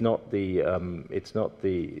policy, it's not the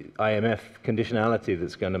IMF conditionality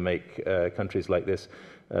that's going to make countries like this,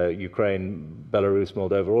 Ukraine, Belarus,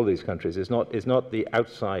 Moldova, all these countries, is not the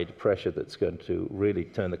outside pressure that's going to really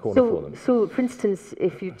turn the corner for them. So, for instance,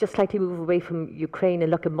 if you just slightly move away from Ukraine and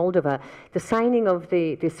look at Moldova, the signing of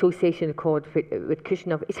the association accord with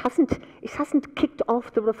Chisinau, it hasn't kicked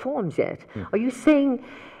off the reforms yet. Are you saying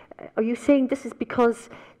this is because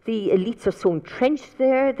the elites are so entrenched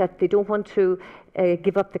there that they don't want to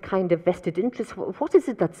give up the kind of vested interest? What is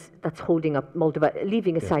it that's holding up Moldova,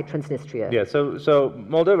 leaving aside Transnistria? Yeah, so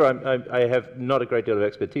Moldova, I have not a great deal of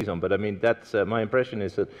expertise on, but I mean that's my impression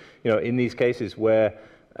is that in these cases where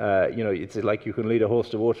it's like you can lead a horse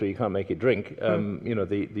to water, you can't make it drink. We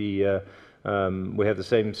have the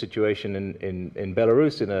same situation in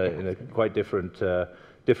Belarus in a quite different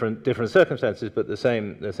circumstances, but the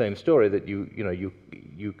same story, that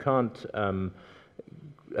you can't,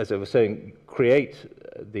 as I was saying, create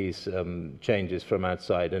these changes from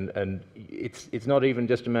outside, and it's not even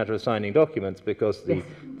just a matter of signing documents, because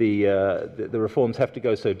the reforms have to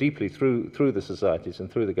go so deeply through the societies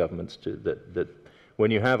and through the governments that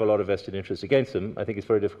when you have a lot of vested interests against them, I think it's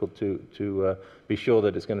very difficult to be sure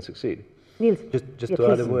that it's going to succeed. Just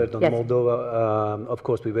to add a word on Moldova, of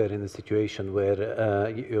course we were in a situation where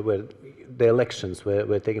the elections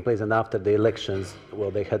were taking place, and after the elections,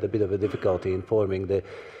 well, they had a bit of a difficulty in forming the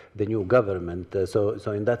new government.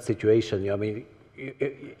 So in that situation, I mean,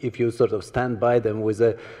 if you sort of stand by them with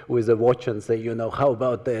a watch and say, how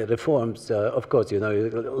about the reforms? Of course,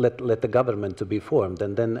 let the government to be formed,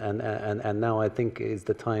 and then and now I think is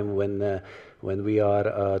the time when when we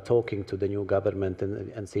are talking to the new government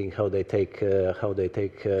and seeing how they take the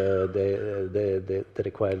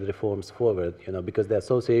required reforms forward, you know, because the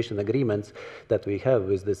association agreements that we have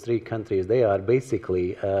with the three countries, they are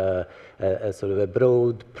basically a sort of a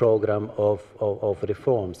broad program of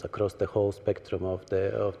reforms across the whole spectrum of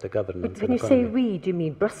the government. When you say we, do you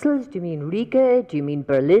mean Brussels? Do you mean Riga? Do you mean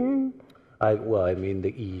Berlin? Well, I mean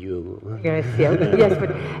the EU. Yes, yeah, yes, but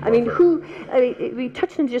I mean, we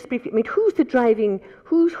touched on it just briefly. I mean, who's in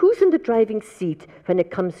the driving seat when it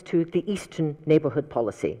comes to the Eastern neighbourhood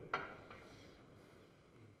policy?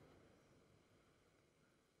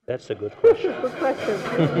 That's a good question. Good question.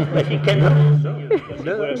 But he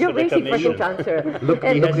cannot. You're waiting for him to answer. Look,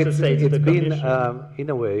 it's been, in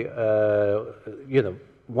a way, you know,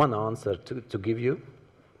 one answer to give you.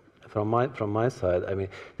 From my side, I mean,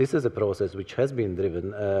 this is a process which has been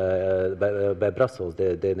driven by Brussels,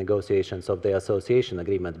 the negotiations of the association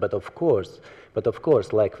agreement. But of course,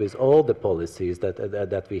 like with all the policies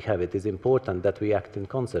that we have, it is important that we act in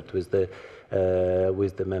concert with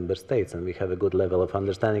the member states, and we have a good level of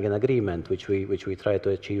understanding and agreement, which we try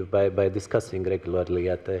to achieve by discussing regularly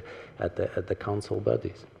at the council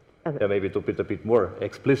bodies. Yeah, maybe to be a bit more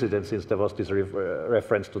explicit, and since there was this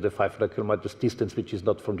reference to the 500 kilometers distance, which is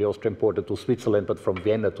not from the Austrian border to Switzerland, but from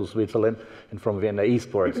Vienna to Switzerland, and from Vienna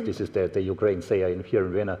eastwards. This is the Ukraine say here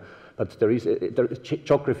in Vienna. But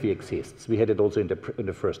geography exists. We had it also in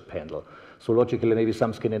the first panel. So logically, maybe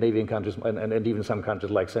some Scandinavian countries and even some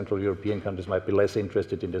countries like Central European countries might be less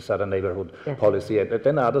interested in the southern neighborhood policy, and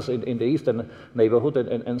then others in the eastern neighborhood.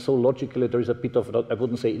 And so logically, there is a bit of, I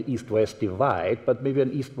wouldn't say east-west divide, but maybe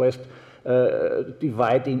an east-west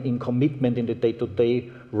divide in commitment in the day-to-day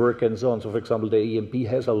work and so on. So, for example, the EMP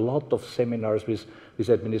has a lot of seminars with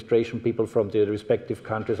administration people from the respective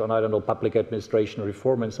countries on, I don't know, public administration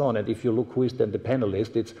reform and so on. And if you look who is then the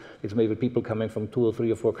panelist, it's maybe people coming from 2 or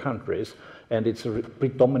 3 or 4 countries, and it's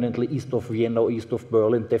predominantly east of Vienna, east of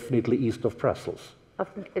Berlin, definitely east of Brussels.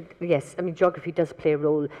 Yes, I mean, geography does play a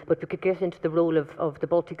role, but we could get into the role of the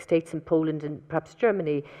Baltic states and Poland and perhaps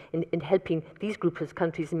Germany in helping these groups of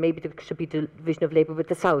countries, and maybe there should be division of labour with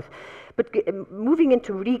the south. But moving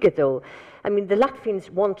into Riga, though, I mean, the Latvians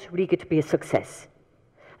want Riga to be a success.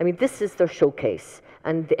 I mean, this is their showcase,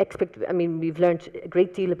 and I mean, we've learned a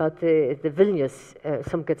great deal about the Vilnius.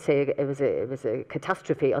 Some could say it was a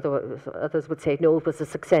catastrophe. Others would say no, it was a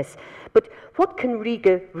success. But what can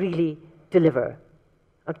Riga really deliver?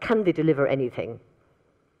 Or can they deliver anything?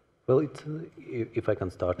 Well, if I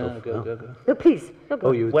can start off. Go. No, please. No,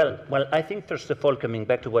 go. Well, I think first of all, coming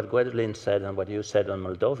back to what Gwendolyn said and what you said on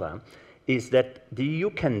Moldova, is that the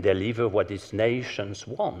EU can deliver what its nations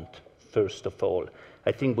want, first of all.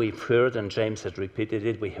 I think we've heard, and James has repeated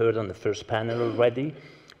it, we heard on the first panel already,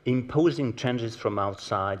 imposing changes from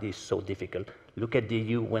outside is so difficult. Look at the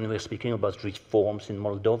EU when we're speaking about reforms in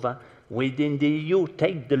Moldova. Within the EU,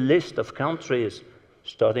 take the list of countries,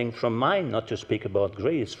 starting from mine, not to speak about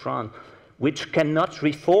Greece, France, which cannot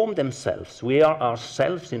reform themselves. We are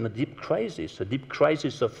ourselves in a deep crisis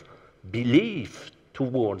of belief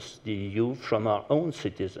towards the EU from our own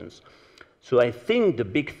citizens. So I think the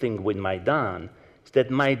big thing with Maidan is that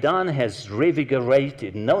Maidan has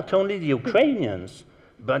revigorated not only the Ukrainians,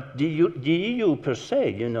 but the EU per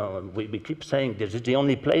se. You know, we keep saying this is the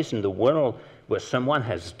only place in the world where someone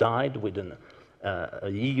has died with a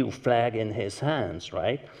EU flag in his hands,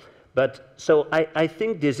 right? But so I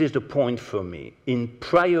think this is the point for me in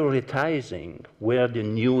prioritizing where the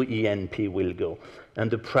new ENP will go. And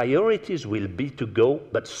the priorities will be to go,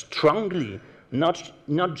 but strongly, not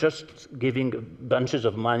just giving bunches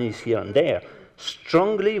of monies here and there,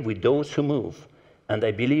 strongly with those who move. And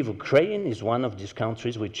I believe Ukraine is one of these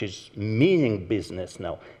countries which is meaning business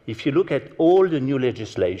now. If you look at all the new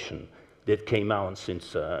legislation that came out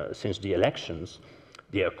since the elections,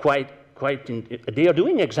 they are they are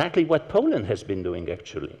doing exactly what Poland has been doing,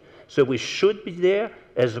 actually. So we should be there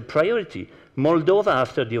as a priority. Moldova,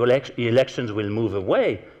 after the elections, will move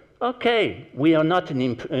away. Okay, we are not an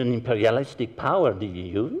imperialistic power, the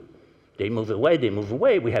EU. They move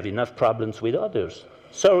away. We have enough problems with others.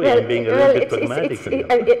 Sorry, I'm being a little bit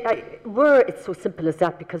pragmatic. Were it so simple as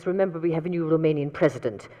that, because remember we have a new Romanian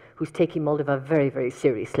president who's taking Moldova very, very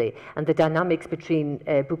seriously, and the dynamics between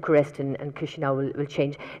Bucharest and Chisinau will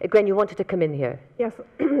change. Gwen, you wanted to come in here. Yes,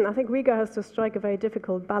 I think Riga has to strike a very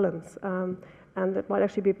difficult balance, and it might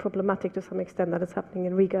actually be problematic to some extent that it's happening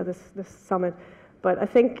in Riga, this summit. But I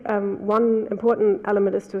think one important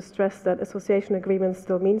element is to stress that association agreements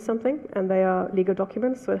still mean something, and they are legal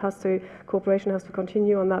documents, so cooperation has to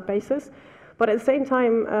continue on that basis. But at the same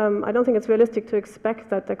time, I don't think it's realistic to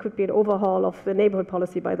expect that there could be an overhaul of the neighborhood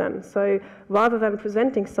policy by then. So rather than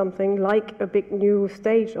presenting something like a big new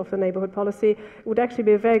stage of the neighborhood policy, it would actually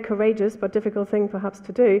be a very courageous but difficult thing perhaps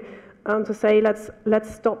to do, to say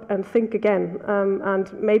let's stop and think again,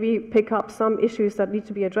 and maybe pick up some issues that need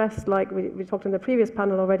to be addressed, like we talked in the previous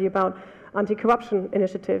panel already about anti-corruption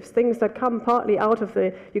initiatives, things that come partly out of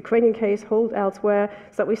the Ukrainian case, hold elsewhere,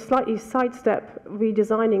 so that we slightly sidestep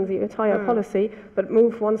redesigning the entire policy, but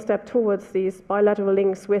move one step towards these bilateral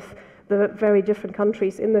links with the very different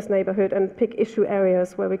countries in this neighborhood and pick issue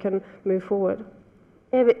areas where we can move forward.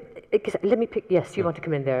 Let me pick, yes, you want to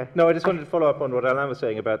come in there. No, I just wanted to follow up on what Alain was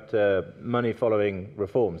saying about money following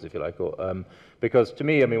reforms, if you like, or, because to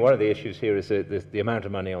me, I mean, one of the issues here is the amount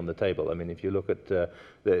of money on the table. I mean, if you look at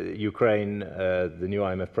the Ukraine, the new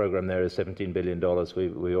IMF program there is $17 billion.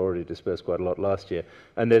 We already dispersed quite a lot last year.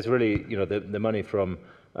 And there's really, you know, the money from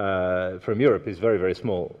Europe is very, very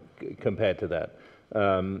small compared to that.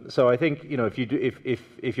 So I think, you know,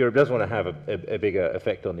 if Europe does want to have a bigger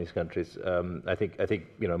effect on these countries, I think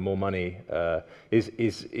you know, more money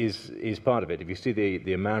is part of it. If you see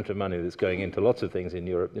the amount of money that's going into lots of things in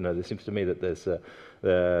Europe, you know, it seems to me that there's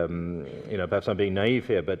you know, perhaps I'm being naive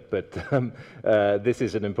here, but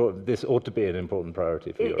this ought to be an important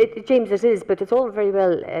priority for Europe. James, it is, but it's all very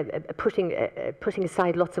well putting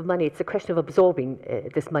aside lots of money. It's a question of absorbing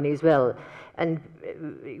this money as well. And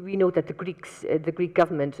we know that the Greek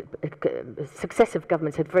government, successive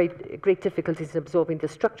governments, had very great difficulties in absorbing the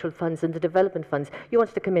structural funds and the development funds. You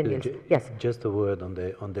wanted to come in, Niels? Yes. Just a word on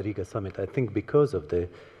the Riga summit. I think because of the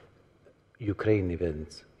Ukraine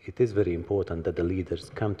events, it is very important that the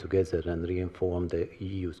leaders come together and reinform the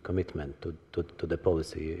EU's commitment to the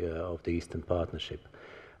policy of the Eastern Partnership.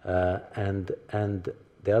 And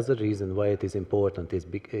the other reason why it is important is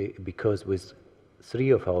because with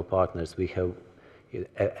three of our partners, we have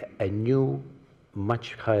a new,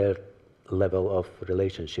 much higher level of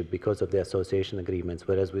relationship because of the association agreements,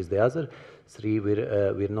 whereas with the other three,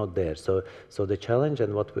 we're not there. So the challenge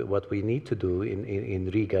and what we need to do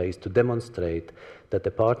in Riga is to demonstrate that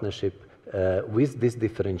the partnership with this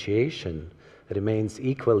differentiation remains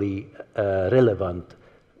equally relevant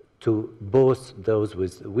to both those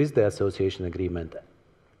with the association agreement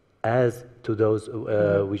as to those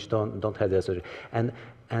which don't have the association.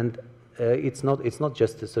 And it's not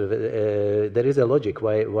just a sort of there is a logic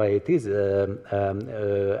why it is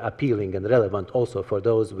appealing and relevant also for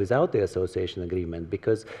those without the association agreement,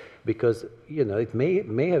 because you know, it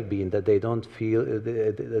may have been that they don't feel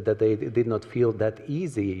that they did not feel that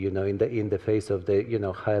easy, you know, in the face of the, you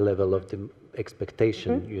know, high level of the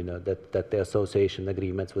expectation, you know, that the association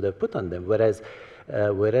agreements would have put on them, whereas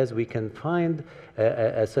we can find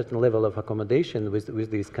a certain level of accommodation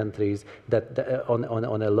with these countries that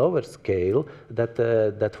on a lower scale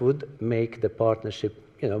that would make the partnership,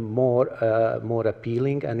 you know, more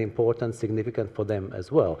appealing and important, significant for them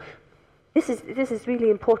as well. This is really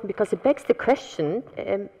important because it begs the question,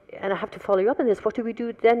 and I have to follow you up on this. What do we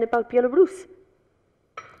do then about Belarus?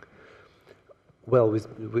 Well,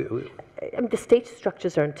 I mean, the state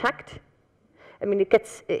structures are intact. I mean,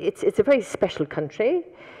 it's a very special country.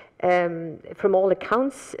 From all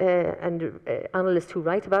accounts, and analysts who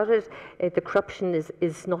write about it, the corruption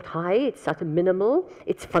is not high. It's at a minimal.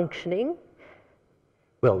 It's functioning.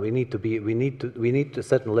 Well, we need a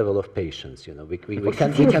certain level of patience. You know, we cannot.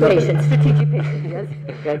 Strategic patience.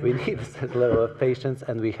 Yes. We need a certain level of patience,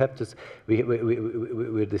 and we have to.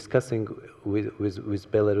 We're discussing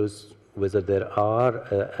with Belarus whether there are,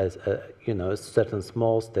 you know, certain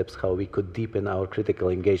small steps how we could deepen our critical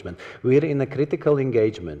engagement. We're in a critical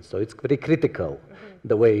engagement, so it's very critical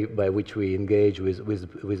the way by which we engage with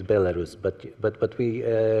Belarus. But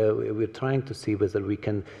we're trying to see whether we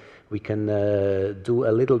can do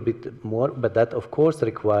a little bit more. But that, of course,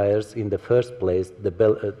 requires, in the first place, the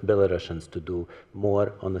Belarusians to do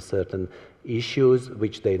more on a certain issues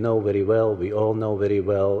which they know very well. We all know very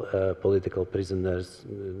well, political prisoners,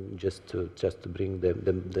 just to bring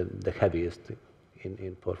the heaviest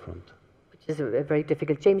in forefront. Which is very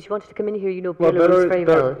difficult. James, you wanted to come in here. You know Belarus very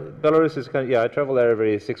well. Belarus is kind of, yeah. I travel there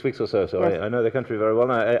every 6 weeks or so, so yes. I know the country very well.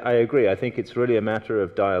 And I agree. I think it's really a matter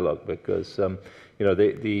of dialogue because. You know,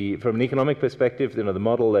 from an economic perspective, you know, the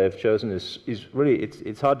model they've chosen is really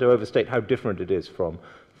it's hard to overstate how different it is from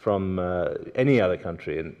any other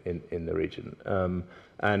country in the region,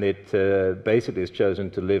 and it basically has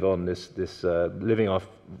chosen to live on this living off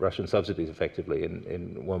Russian subsidies effectively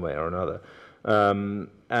in one way or another,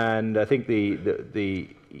 and I think the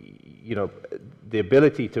you know, the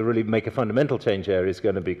ability to really make a fundamental change there is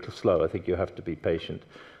going to be slow. I think you have to be patient.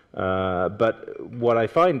 But what I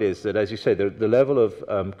find is that, as you say, the level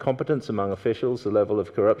of competence among officials, the level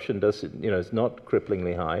of corruption is not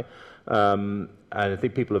cripplingly high. And I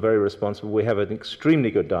think people are very responsible. We have an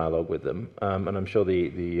extremely good dialogue with them, and I'm sure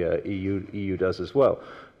the EU does as well.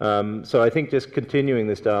 So I think just continuing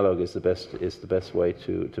this dialogue is the best way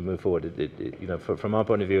to move forward. From our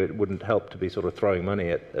point of view, it wouldn't help to be sort of throwing money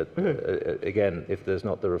at again if there's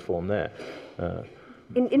not the reform there.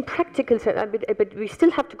 In practical terms, but we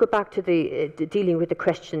still have to go back to the dealing with the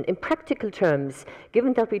question. In practical terms,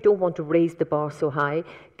 given that we don't want to raise the bar so high,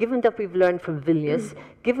 given that we've learned from Vilnius,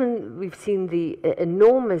 given we've seen the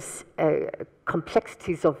enormous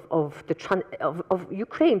complexities of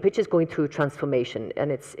Ukraine, which is going through a transformation,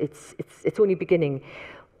 and it's only beginning,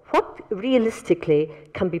 what realistically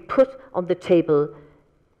can be put on the table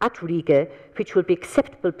at Riga, which will be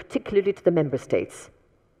acceptable particularly to the member states?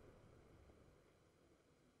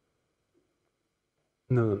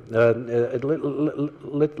 No,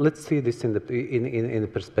 let's see this in the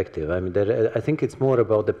perspective. I mean, I think it's more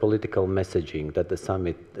about the political messaging that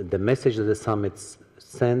the message that the summit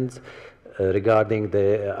sends regarding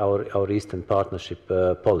our Eastern Partnership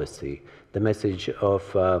policy, the message of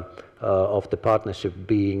the partnership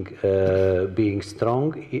being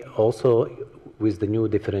strong, also with the new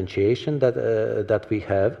differentiation that we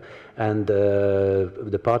have, and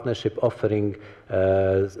the partnership offering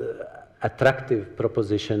attractive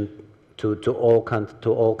proposition to all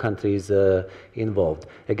countries involved.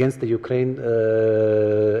 Against the Ukraine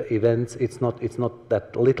events, it's not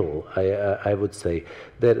that little. I would say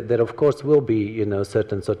there of course will be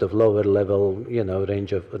certain sort of lower level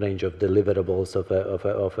range of deliverables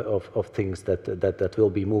of things that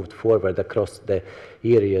will be moved forward across the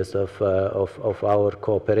areas of our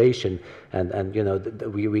cooperation, and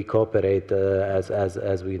we cooperate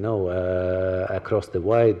as we know across the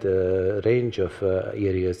wide range of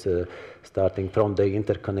areas, starting from the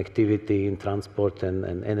interconnectivity in transport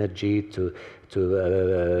and energy to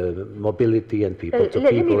mobility and people to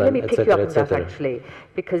people, let me pick you up on that, etc. actually,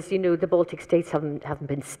 because the Baltic states haven't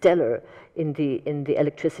been stellar in the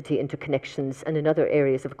electricity interconnections and in other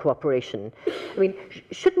areas of cooperation. I mean,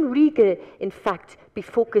 shouldn't Riga, in fact, be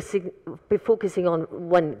focusing on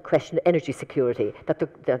one question: energy security?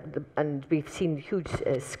 And we've seen huge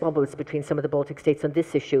squabbles between some of the Baltic states on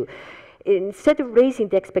this issue. Instead of raising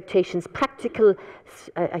the expectations, practical,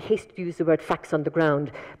 I hate to use the word facts on the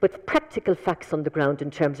ground, but practical facts on the ground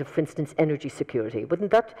in terms of, for instance, energy security.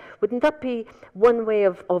 Wouldn't that be one way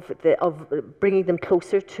of bringing them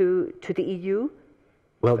closer to the EU?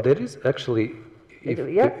 Well, there is actually,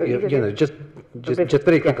 just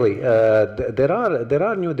very quickly, there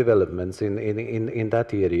are new developments in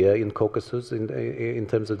that area, in Caucasus, in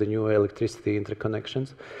terms of the new electricity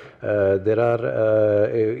interconnections. There are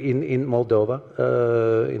in Moldova,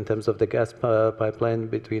 in terms of the gas pipeline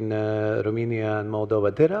between Romania and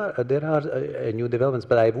Moldova. There are new developments,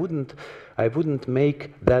 but I wouldn't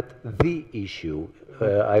make that the issue.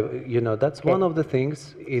 That's one of the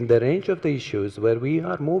things in the range of the issues where we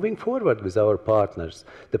are moving forward with our partners.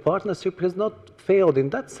 The partnership has not failed in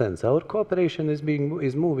that sense. Our cooperation is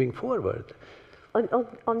moving forward.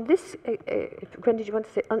 On this, Gwen, did you want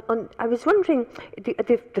to say? I was wondering,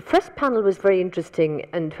 the first panel was very interesting,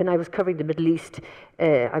 and when I was covering the Middle East,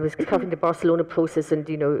 I was covering the Barcelona process, and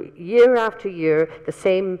year after year, the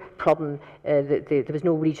same problem. There was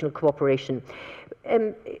no regional cooperation.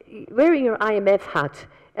 Wearing your IMF hat,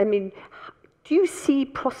 I mean, do you see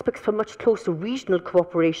prospects for much closer regional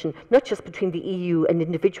cooperation, not just between the EU and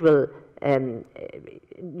individual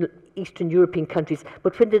Eastern European countries,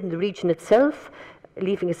 but within the region itself,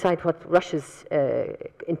 leaving aside what Russia's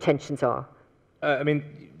intentions are? I mean,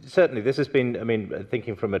 certainly this has been,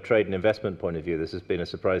 thinking from a trade and investment point of view, this has been a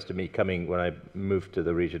surprise to me coming when I moved to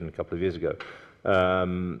the region a couple of years ago.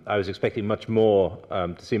 I was expecting much more,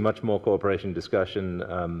 to see much more cooperation, discussion,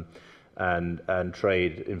 and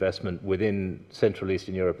trade investment within Central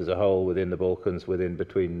Eastern Europe as a whole, within the Balkans,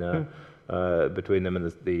 between them and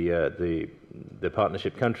the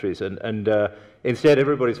partnership countries, and instead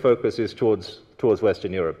everybody's focus is towards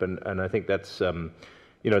Western Europe, and I think that's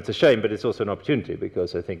it's a shame, but it's also an opportunity,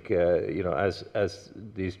 because I think as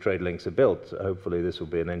these trade links are built, hopefully this will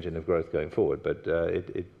be an engine of growth going forward, but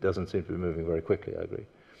it doesn't seem to be moving very quickly. I agree.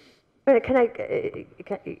 I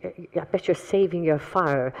bet you're saving your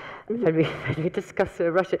fire when we discuss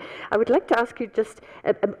Russia. I would like to ask you just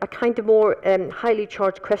a kind of more highly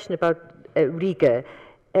charged question about Riga.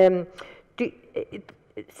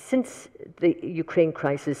 since the Ukraine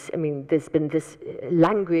crisis, I mean, there's been this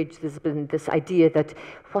language, there's been this idea that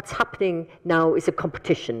what's happening now is a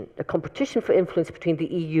competition for influence between the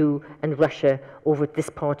EU and Russia over this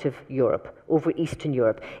part of Europe, over Eastern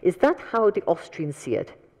Europe. Is that how the Austrians see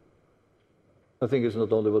it? I think it's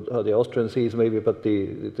not only how the Austrians see it, maybe, but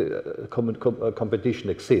the competition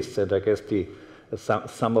exists, and I guess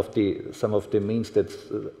some of the means that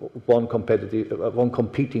one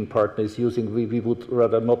competing partner is using, we would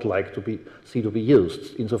rather not like to see to be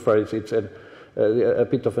used. Insofar as it's a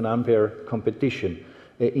bit of an unfair competition.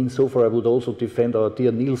 Insofar, I would also defend our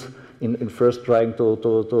dear Niels in first trying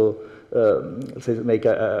to say, make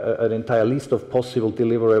an entire list of possible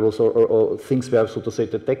deliverables or things where, so to say,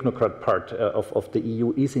 the technocrat part of the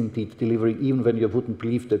EU is indeed delivering, even when you wouldn't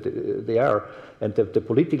believe that they are. And the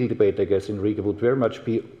political debate, I guess, in Riga would very much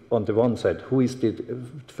be on the one side. Who is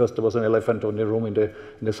first there was an elephant in the room in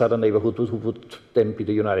the southern neighborhood, who would then be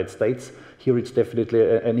the United States. Here it's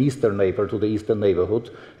definitely an eastern neighbor to the eastern neighborhood,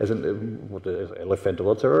 as an elephant or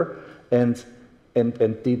whatever. And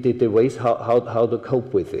the ways how to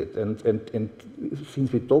cope with it. And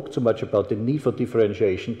since we talked so much about the need for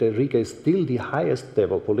differentiation, the Riga is still the highest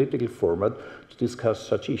level political format to discuss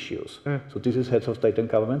such issues. So this is heads of state and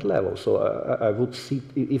government level. So I would see,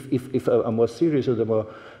 if a more serious or a more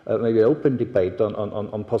maybe open debate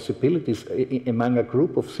on possibilities among a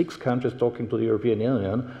group of 6 countries talking to the European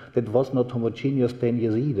Union that was not homogeneous 10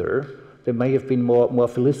 years either, there may have been more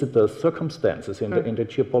felicitous circumstances in the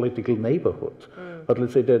geopolitical neighborhood. But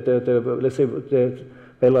let's say the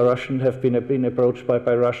Belarusian have been approached by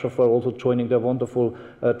Russia for also joining their wonderful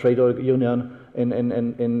trade union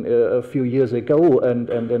in a few years ago,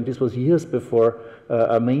 and this was years before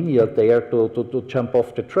Armenia dared to jump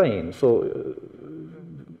off the train. So.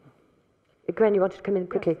 Gwen, you wanted to come in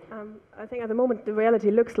quickly? Yes, I think at the moment the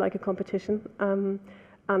reality looks like a competition.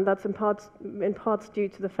 And that's in parts due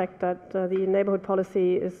to the fact that the neighbourhood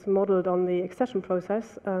policy is modelled on the accession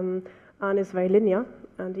process and is very linear.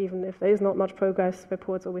 And even if there is not much progress,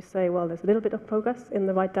 reports always say, well, there's a little bit of progress in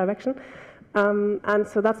the right direction. And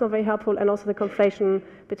so that's not very helpful. And also the conflation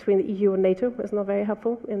between the EU and NATO is not very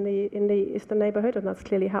helpful in the eastern neighbourhood, and that's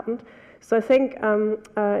clearly happened. So I think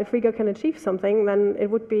if Riga can achieve something, then it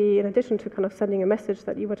would be, in addition to kind of sending a message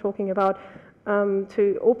that you were talking about,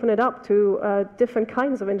 to open it up to different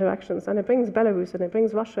kinds of interactions. And it brings Belarus and it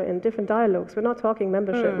brings Russia in different dialogues. We're not talking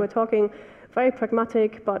membership, we're talking very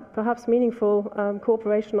pragmatic but perhaps meaningful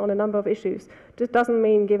cooperation on a number of issues. This doesn't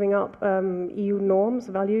mean giving up EU norms,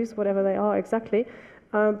 values, whatever they are exactly,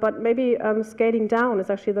 but maybe scaling down is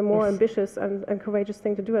actually the more ambitious and courageous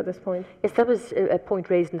thing to do at this point. Yes, that was a point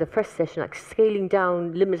raised in the first session, like scaling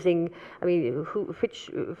down, limiting. I mean, who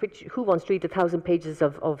wants to read 1,000 pages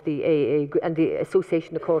of the AA and the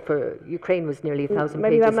Association Accord for Ukraine was nearly 1,000 pages.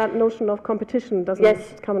 Maybe then that notion of competition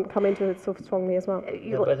doesn't come into it so strongly as well.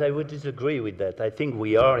 Yeah, but I would disagree with that. I think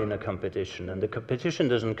we are in a competition, and the competition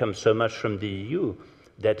doesn't come so much from the EU.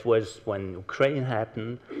 That was when Ukraine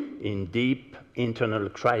happened, in deep internal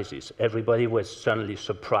crisis. Everybody was suddenly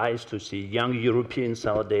surprised to see young Europeans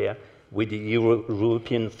out there with the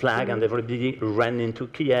European flag, and everybody ran into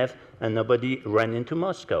Kiev and nobody ran into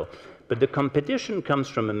Moscow. But the competition comes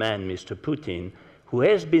from a man, Mr. Putin, who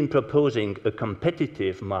has been proposing a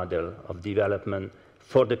competitive model of development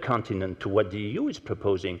for the continent to what the EU is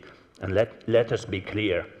proposing. And let us be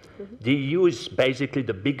clear. The EU is basically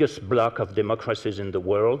the biggest bloc of democracies in the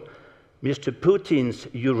world. Mr. Putin's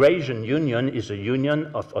Eurasian Union is a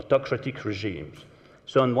union of autocratic regimes.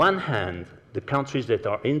 So on one hand, the countries that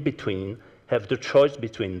are in between have the choice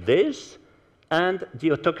between this and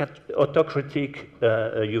the autocratic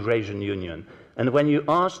Eurasian Union. And when you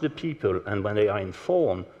ask the people and when they are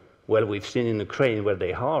informed, well, we've seen in Ukraine where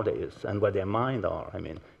their heart is and where their mind are. I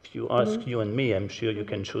mean, if you ask you and me, I'm sure you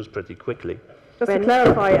can choose pretty quickly. Just to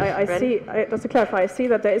clarify, I see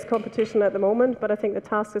that there is competition at the moment, but I think the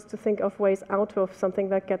task is to think of ways out of something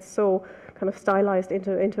that gets so kind of stylized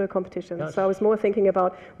into a competition. Yes. So I was more thinking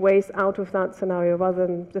about ways out of that scenario rather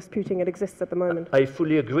than disputing it exists at the moment. I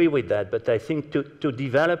fully agree with that, but I think to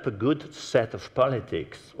develop a good set of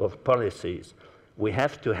politics, of policies, we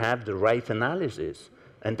have to have the right analysis.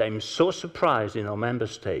 And I'm so surprised in our member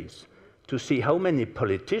states to see how many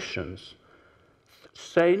politicians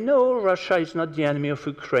say, no, Russia is not the enemy of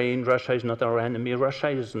Ukraine, Russia is not our enemy, Russia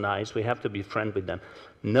is nice, we have to be friends with them.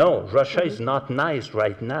 No, Russia is not nice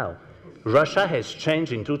right now. Russia has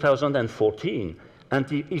changed in 2014,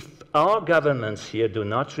 and if our governments here do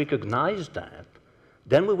not recognize that,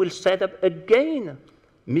 then we will set up again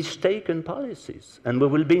mistaken policies, and we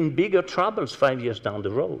will be in bigger troubles 5 years down the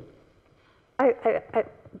road.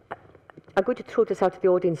 I'm going to throw this out to the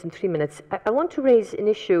audience in 3 minutes. I want to raise an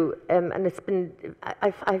issue, and it's been,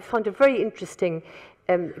 I found it very interesting.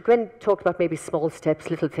 Gwen talked about maybe small steps,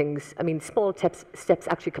 little things. I mean, small steps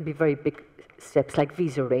actually can be very big steps, like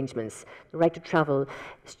visa arrangements, the right to travel,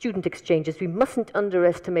 student exchanges. We mustn't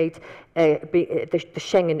underestimate the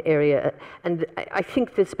Schengen area. And I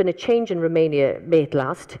think there's been a change in Romania, may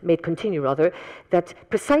it continue rather, that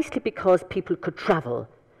precisely because people could travel,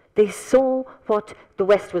 they saw what the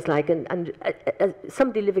West was like, and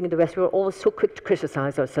somebody living in the West, we were always so quick to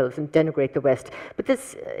criticize ourselves and denigrate the West. But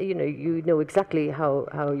this, you know exactly how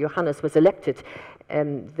Johannes was elected.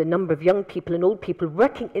 The number of young people and old people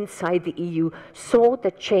working inside the EU saw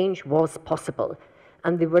that change was possible,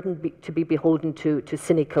 and they weren't to be beholden to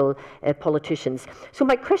cynical politicians. So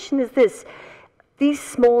my question is this. These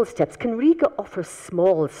small steps, can Riga offer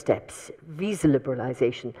small steps, visa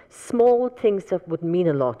liberalization, small things that would mean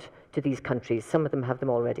a lot to these countries? Some of them have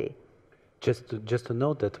them already. Just to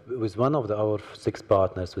note that with one of our 6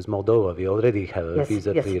 partners, with Moldova, we already have a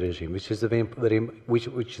visa-free regime, which is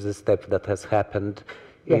which is a step that has happened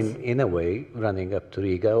in a way, running up to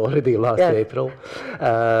Riga already last April.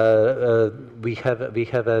 We have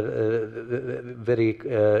a very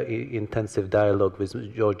intensive dialogue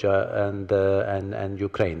with Georgia and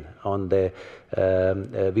Ukraine on the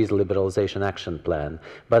visa liberalization action plan.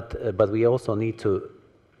 But we also need to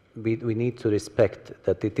respect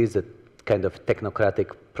that it is a kind of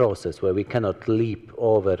technocratic process where we cannot leap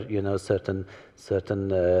over, certain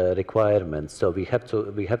requirements. So we have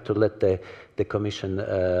to let the Commission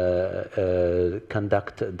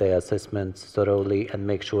conduct the assessments thoroughly and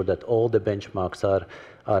make sure that all the benchmarks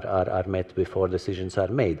are met before decisions are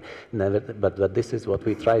made. But this is what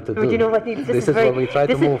we try to do. You know what, Niels, this is what we try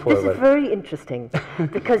to move forward. This is very interesting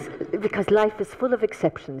because life is full of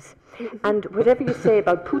exceptions, and whatever you say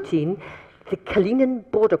about Putin, the Kalinin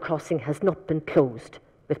border crossing has not been closed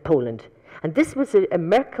with Poland. And this was a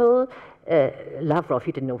Merkel, Lavrov,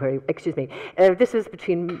 he didn't know where, excuse me. This was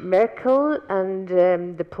between Merkel and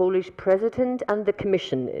the Polish president and the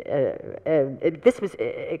Commission. This was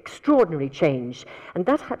extraordinary change. And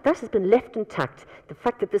that has been left intact, the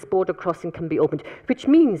fact that this border crossing can be opened, which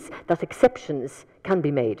means that exceptions can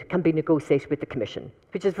be made, can be negotiated with the Commission,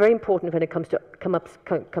 which is very important when it comes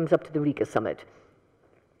up to the Riga summit.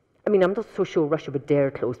 I mean, I'm not so sure Russia would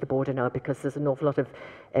dare close the border now because there's an awful lot of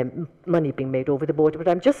money being made over the border. But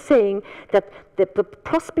I'm just saying that the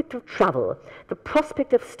prospect of travel, the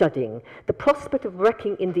prospect of studying, the prospect of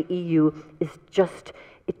working in the EU is just,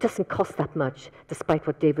 it doesn't cost that much, despite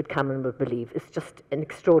what David Cameron would believe. It's just an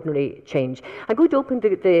extraordinary change. I'm going to open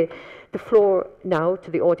the floor now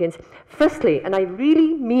to the audience. Firstly, and I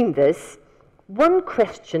really mean this, one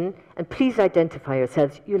question, and please identify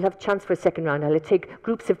yourselves. You'll have a chance for a second round. I'll take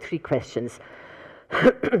groups of 3 questions.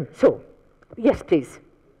 So, yes, please.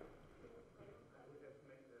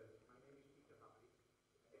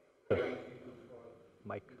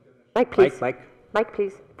 Mike. Mike, please. Mike. Mike,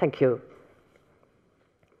 please. Thank you.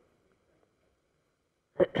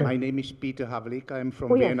 My name is Peter Havlik. I'm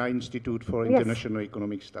from Vienna Institute for International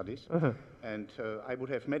Economic Studies. And I would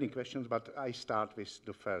have many questions, but I start with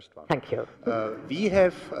the first one. Thank you. We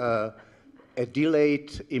have a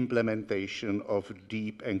delayed implementation of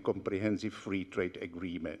deep and comprehensive free trade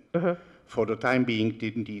agreement for the time being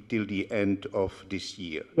till the end of this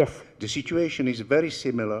year. Yes. The situation is very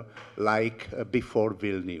similar like before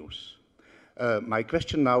Vilnius. My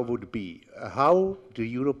question now would be how the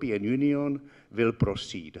European Union will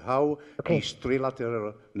proceed, how these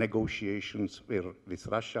trilateral negotiations with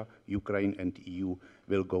Russia, Ukraine and EU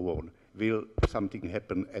will go on. Will something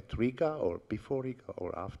happen at Riga or before Riga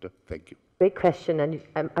or after? Thank you. Great question, and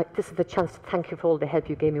this is the chance to thank you for all the help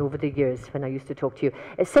you gave me over the years when I used to talk to you.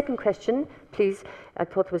 A second question, please. I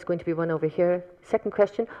thought there was going to be one over here. Second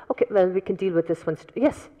question. Okay, well, we can deal with this one.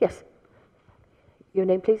 Yes, yes. Your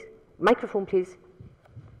name, please. Microphone, please.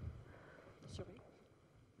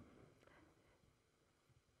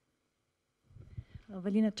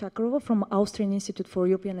 Valina Chakarova from Austrian Institute for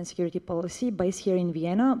European and Security Policy, based here in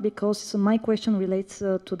Vienna, because my question relates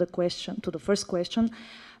to the first question.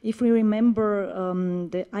 If we remember,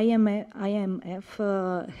 the IMF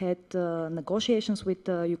had negotiations with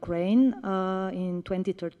Ukraine in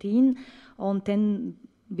 2013 on 10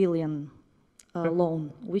 billion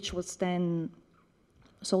loan, which was then,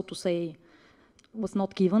 so to say, was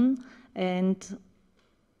not given, and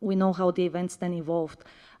we know how the events then evolved.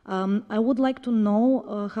 I would like to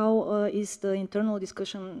know how is the internal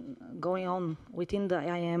discussion going on within the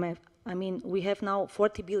IMF. I mean, we have now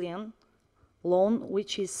 40 billion loan,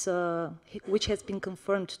 which has been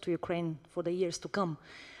confirmed to Ukraine for the years to come.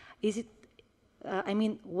 Is it I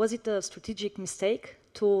mean, was it a strategic mistake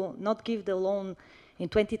to not give the loan in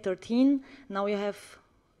 2013? Now you have,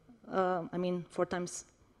 I mean, 4 times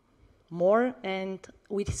more, and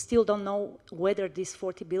we still don't know whether these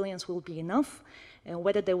 40 billions will be enough and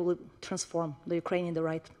whether they will transform the Ukraine in the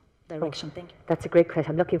right direction. Thank you. That's a great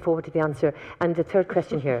question. I'm looking forward to the answer. And the third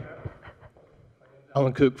question here.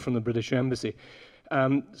 Alan Cook from the British Embassy.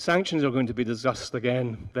 Sanctions are going to be discussed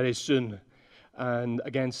again very soon, and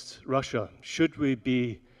against Russia. Should we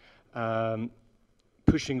be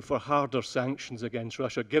pushing for harder sanctions against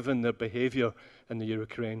Russia, given their behaviour in the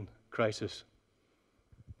Ukraine crisis?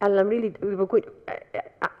 Alan,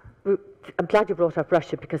 I'm glad you brought up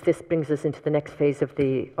Russia, because this brings us into the next phase of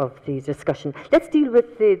the discussion. Let's deal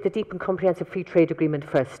with the deep and comprehensive free trade agreement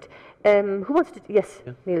first. Who wants to? Yes,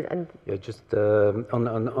 yeah. Neil. And yeah, just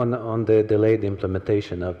on the delayed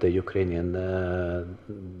implementation of the Ukrainian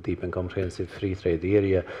deep and comprehensive free trade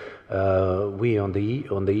area, we on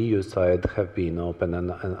the EU side have been open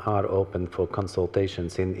and are open for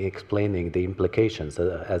consultations in explaining the implications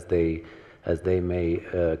as they may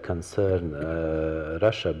concern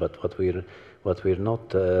Russia. But what we're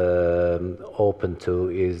not open to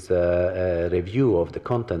is a review of the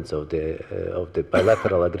contents of the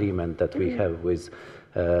bilateral agreement that we have with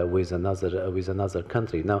another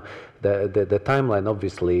country. Now, the timeline,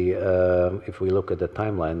 obviously, if we look at the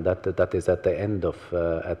timeline, that is at the end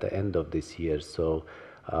of this year. So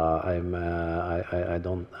I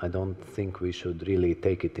don't think we should really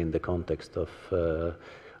take it in the context of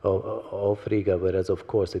Riga, whereas of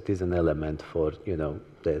course it is an element for the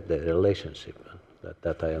relationship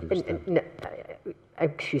that I understand.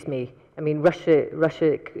 Excuse me. I mean,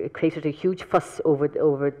 Russia created a huge fuss over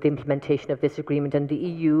the implementation of this agreement, and the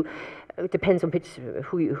EU, it depends on which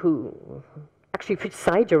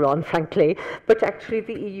side you're on, frankly. But actually,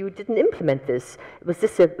 the EU didn't implement this. Was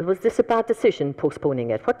this a bad decision, postponing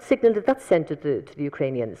it? What signal did that send to the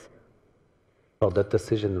Ukrainians? Well, that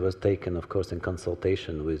decision was taken, of course, in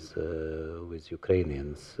consultation with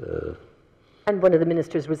Ukrainians. And one of the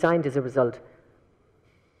ministers resigned as a result.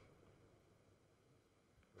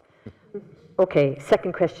 Okay,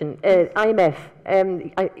 second question. IMF,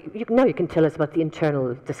 now you can tell us about the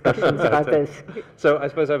internal discussions about this. So I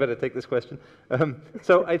suppose I better take this question.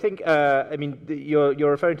 So I think, I mean,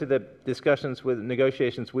 you're referring to the discussions with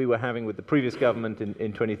negotiations we were having with the previous government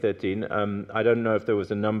in 2013. I don't know if there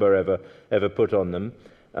was a number ever put on them.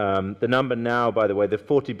 The number now, by the way, the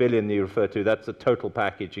 40 billion you refer to, that's a total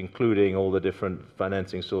package, including all the different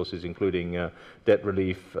financing sources, including debt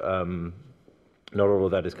relief. Not all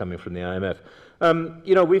of that is coming from the IMF.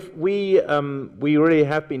 We really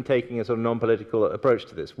have been taking a sort of non-political approach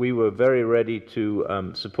to this. We were very ready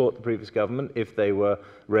to support the previous government if they were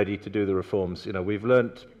ready to do the reforms. We've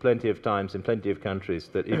learnt plenty of times in plenty of countries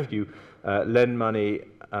that if you lend money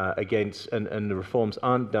against and the reforms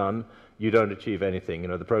aren't done, you don't achieve anything.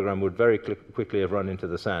 The program would very quickly have run into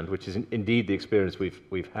the sand, which is indeed the experience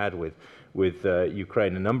we've had with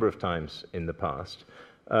Ukraine a number of times in the past.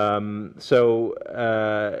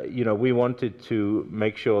 We wanted to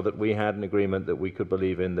make sure that we had an agreement that we could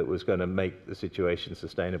believe in that was going to make the situation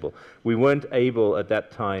sustainable. We weren't able at that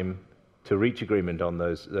time to reach agreement on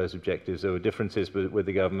those objectives. There were differences with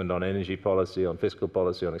the government on energy policy, on fiscal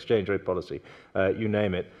policy, on exchange rate policy, you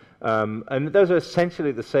name it. And those are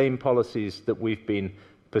essentially the same policies that we've been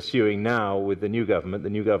pursuing now with the new government. The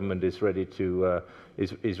new government is ready to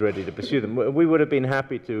pursue them. We would have been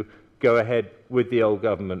happy to go ahead with the old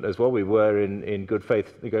government as well. We were in good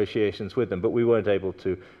faith negotiations with them, but we weren't able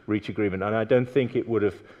to reach agreement. And I don't think it would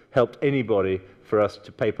have helped anybody for us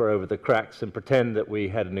to paper over the cracks and pretend that we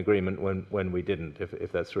had an agreement when we didn't,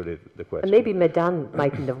 if that's really the question. And maybe Maidan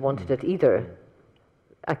mightn't have wanted it either,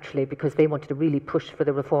 actually, because they wanted to really push for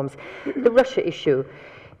the reforms. The Russia issue,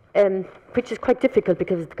 which is quite difficult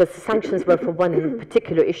because the sanctions were for one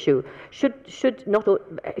particular issue. Should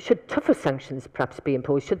tougher sanctions perhaps be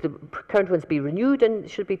imposed? Should the current ones be renewed, and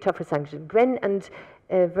should be tougher sanctions? Gwen and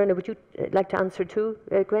Werner, would you like to answer too?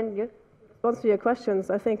 Gwen, yeah? To answer your questions,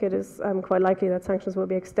 I think it is quite likely that sanctions will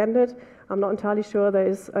be extended. I'm not entirely sure there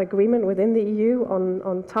is agreement within the EU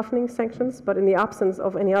on toughening sanctions, but in the absence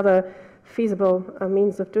of any other feasible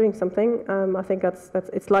means of doing something, I think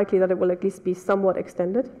it's likely that it will at least be somewhat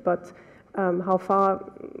extended, but how far,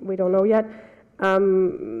 we don't know yet.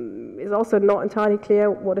 It's also not entirely clear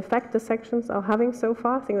what effect the sanctions are having so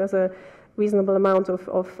far. I think there's a reasonable amount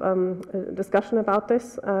of discussion about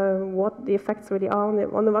this, what the effects really are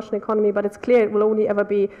on the Russian economy, but it's clear it will only ever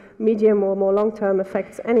be medium or more long-term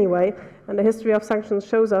effects anyway, and the history of sanctions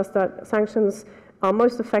shows us that sanctions are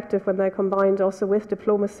most effective when they're combined also with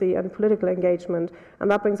diplomacy and political engagement.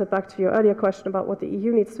 And that brings it back to your earlier question about what the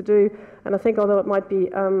EU needs to do. And I think although it might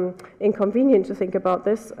be inconvenient to think about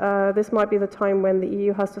this, this might be the time when the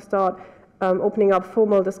EU has to start opening up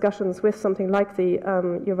formal discussions with something like the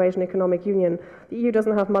Eurasian Economic Union. The EU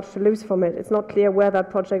doesn't have much to lose from it. It's not clear where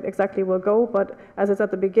that project exactly will go, but as it's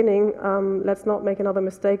at the beginning, let's not make another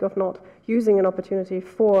mistake of not using an opportunity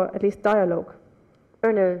for at least dialogue.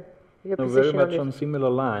 Werner, your position very much on similar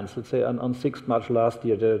lines. Let's say on 6th March last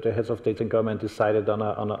year, the heads of state and government decided on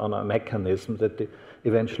a mechanism that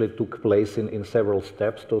eventually took place in several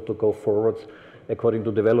steps to go forward according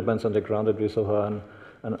to developments on the ground that we saw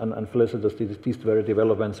and felicitous these very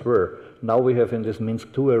developments were. Now we have in this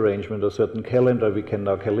Minsk II arrangement a certain calendar. We can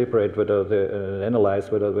now calibrate whether analyze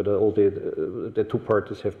whether all the two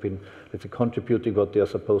parties have been, let's say, contributing what they are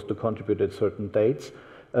supposed to contribute at certain dates.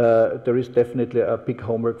 There is definitely a big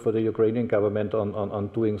homework for the Ukrainian government on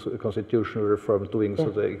doing constitutional reform, doing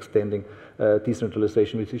sort of extending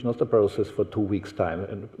decentralization, which is not a process for 2 weeks' time,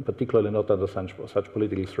 and particularly not under such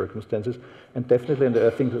political circumstances. And definitely, and I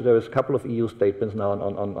think that there is a couple of EU statements now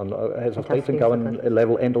on heads of state and government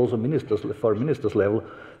level and also foreign ministers level,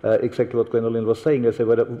 exactly what Gwendolyn was saying. I say,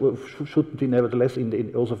 well, shouldn't we nevertheless,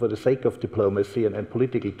 also for the sake of diplomacy and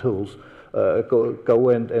political tools, go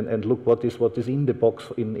and look what is in the box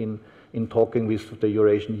in talking with the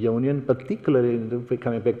Eurasian Union, particularly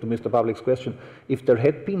coming back to Mr. Pavlik's question, if there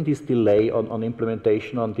had been this delay on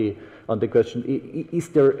implementation on the question, is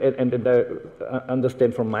there, and I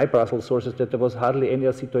understand from my Brussels sources that there was hardly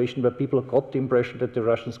any situation where people got the impression that the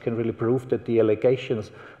Russians can really prove that the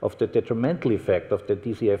allegations of the detrimental effect of the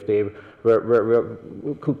DCFTA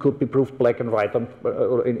could be proved black and white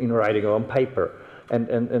in writing or on paper. And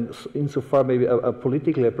insofar maybe a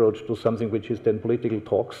political approach to something which is then political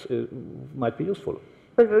talks might be useful.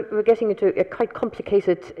 Well, we're getting into a quite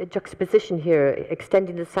complicated juxtaposition here,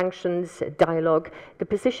 extending the sanctions, dialogue. The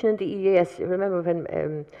position in the EEAS, remember when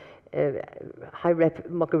High Rep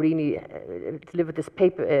Mogherini delivered this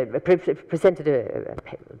paper, presented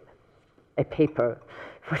a paper,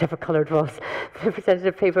 whatever color it was, presented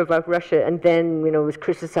a paper about Russia, and then, you know, was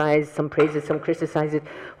criticized, some praised it, some criticized it.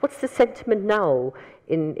 What's the sentiment now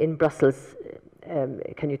in Brussels?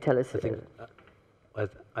 Can you tell us? I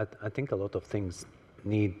think a lot of things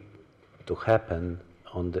need to happen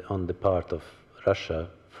on the part of Russia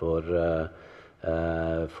for the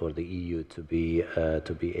EU to be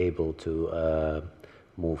able to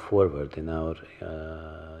move forward in our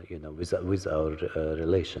with our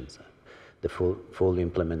relations. The full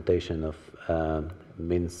implementation of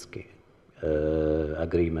Minsk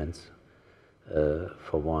agreements,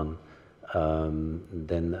 for one.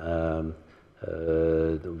 Then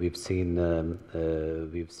we've seen a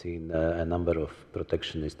number of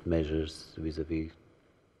protectionist measures vis-à-vis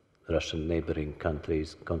Russian neighboring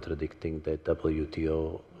countries contradicting the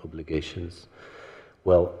WTO obligations.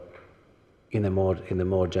 Well, in a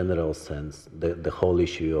more general sense, the whole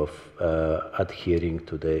issue of adhering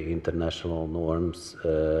to the international norms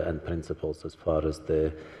and principles as far as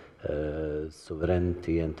the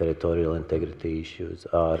sovereignty and territorial integrity issues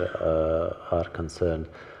are concerned,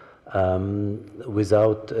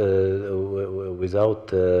 without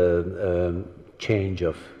change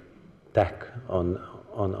of tack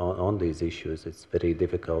on these issues, it's very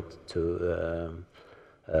difficult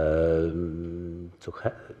for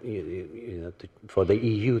the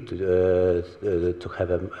EU to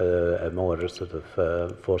have a more sort of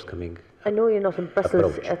forthcoming. I know you're not in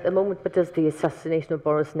Brussels approach at the moment, but does the assassination of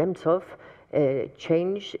Boris Nemtsov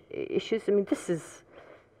change issues? I mean, this is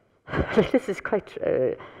quite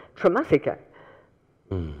traumatic.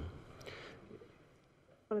 Well,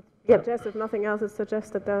 it suggests, if nothing else, it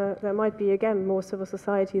suggests that there might be, again, more civil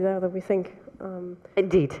society there than we think.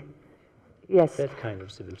 Indeed. Yes. That kind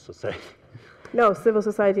of civil society. No, civil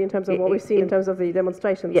society in terms of what we've seen in terms of the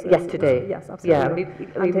demonstrations. Yesterday. Yes, absolutely.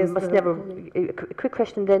 Yeah, we must never. A quick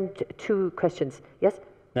question, then two questions. Yes?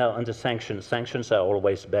 Now, on the sanctions are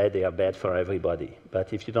always bad. They are bad for everybody.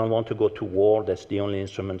 But if you don't want to go to war, that's the only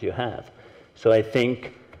instrument you have. So I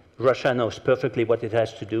think Russia knows perfectly what it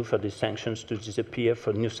has to do for these sanctions to disappear,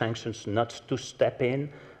 for new sanctions not to step in.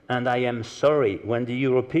 And I am sorry, when the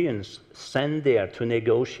Europeans send there to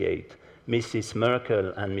negotiate Mrs.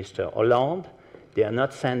 Merkel and Mr. Hollande, they are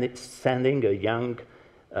not sending a young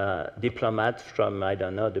diplomat from, I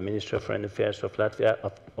don't know, the Ministry of Foreign Affairs of Latvia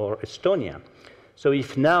or Estonia. So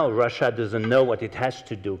if now Russia doesn't know what it has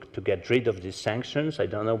to do to get rid of these sanctions, I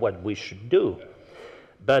don't know what we should do.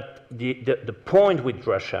 But the point with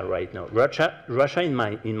Russia right now, Russia in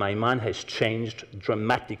my mind has changed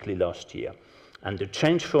dramatically last year. And the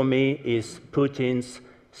change for me is Putin's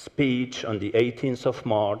speech on the 18th of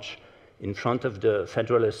March in front of the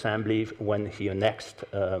Federal Assembly when he annexed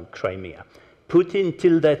Crimea. Putin,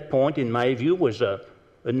 till that point, in my view, was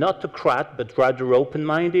an autocrat, but rather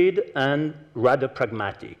open-minded and rather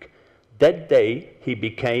pragmatic. That day, he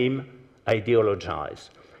became ideologized.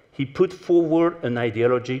 He put forward an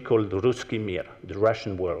ideology called Ruski Mir, the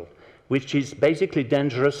Russian world, which is basically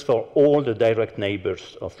dangerous for all the direct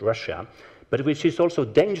neighbors of Russia, but which is also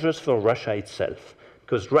dangerous for Russia itself,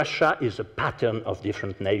 because Russia is a pattern of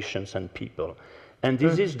different nations and people. And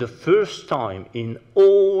this is the first time in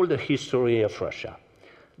all the history of Russia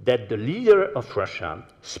that the leader of Russia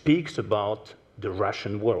speaks about the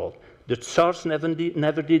Russian world. The Tsars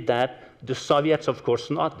never did that. The Soviets, of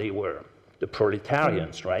course, not. They were the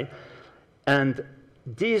proletarians, right? And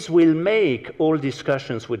this will make all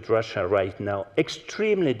discussions with Russia right now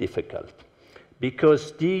extremely difficult,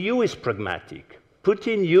 because the EU is pragmatic.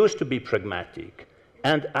 Putin used to be pragmatic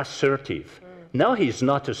and assertive. Now he's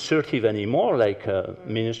not assertive anymore, like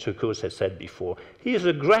Minister Kurz has said before. He is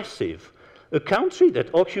aggressive. A country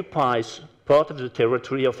that occupies part of the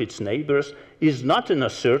territory of its neighbors is not an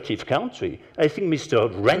assertive country. I think Mr.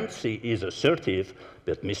 Renzi is assertive,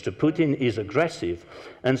 but Mr. Putin is aggressive.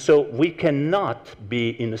 And so we cannot be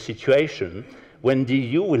in a situation when the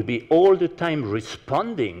EU will be all the time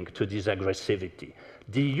responding to this aggressivity.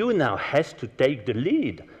 The EU now has to take the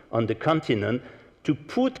lead on the continent to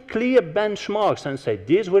put clear benchmarks and say,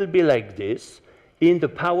 this will be like this in the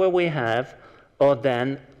power we have, or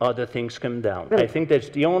then other things come down. Well, I think that's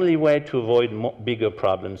the only way to avoid bigger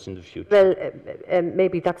problems in the future. Well,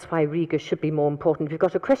 maybe that's why Riga should be more important. We've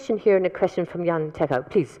got a question here and a question from Jan Teckau,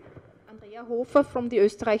 please. Andrea Hofer from the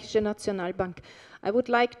Österreichische Nationalbank. I would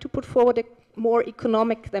like to put forward a more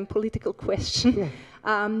economic than political question.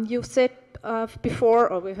 Yeah. You said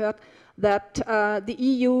before, or we heard, that the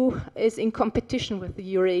EU is in competition with the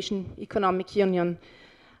Eurasian Economic Union.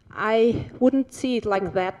 I wouldn't see it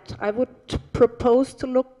like that. I would propose to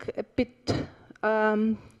look a bit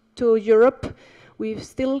to Europe. We've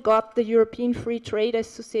still got the European Free Trade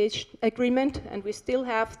Association Agreement, and we still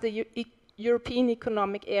have the European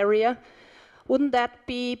Economic Area. Wouldn't that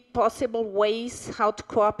be possible ways how to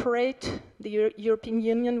cooperate, the European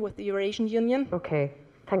Union with the Eurasian Union? Okay,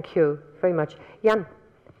 thank you very much. Jan.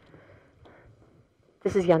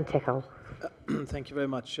 This is Jan Teckau. Thank you very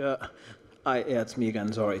much. It's me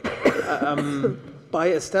again, sorry. By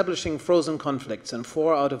establishing frozen conflicts in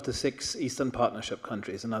 4 out of the 6 Eastern Partnership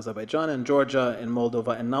countries, in Azerbaijan, in Georgia, in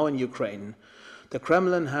Moldova, and now in Ukraine, the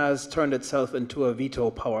Kremlin has turned itself into a veto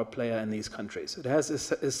power player in these countries. It has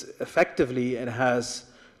effectively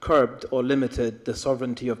curbed or limited the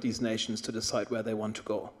sovereignty of these nations to decide where they want to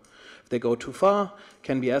go. If they go too far,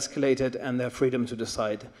 can be escalated, and their freedom to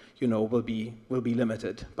decide, will be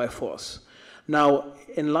limited by force. Now,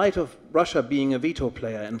 in light of Russia being a veto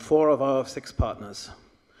player in 4 of our 6 partners,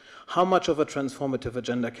 how much of a transformative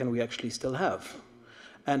agenda can we actually still have?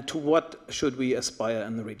 And to what should we aspire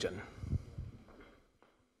in the region?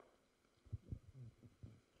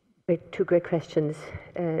 Two great questions.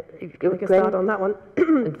 We can start on that one.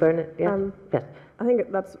 And Werner, yeah. Yeah. I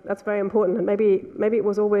think that's very important, and maybe it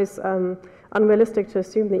was always unrealistic to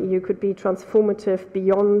assume the EU could be transformative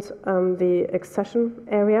beyond the accession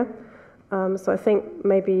area. So I think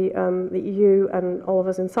maybe the EU and all of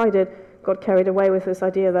us inside it got carried away with this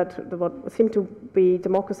idea that what seemed to be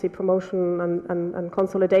democracy promotion and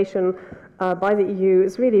consolidation by the EU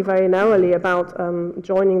is really very narrowly about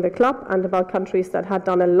joining the club and about countries that had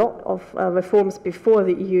done a lot of reforms before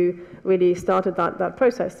the EU really started that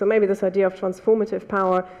process. So maybe this idea of transformative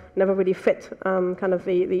power never really fit kind of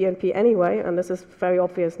the ENP anyway, and this is very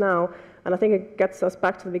obvious now. And I think it gets us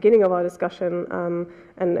back to the beginning of our discussion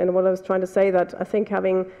and what I was trying to say, that I think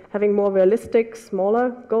having more realistic,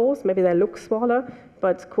 smaller goals, maybe they look smaller,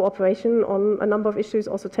 but cooperation on a number of issues,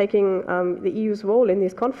 also taking the EU's role in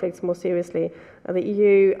these conflicts more seriously. The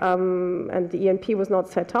EU and the ENP was not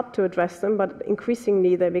set up to address them, but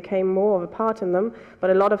increasingly they became more of a part in them.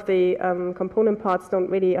 But a lot of the component parts don't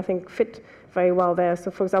really, I think, fit very well there.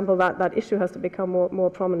 So, for example, that issue has to become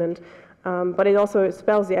more prominent. But it also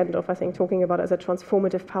spells the end of, I think, talking about it as a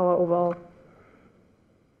transformative power overall.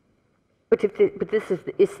 But if this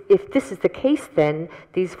is the case, then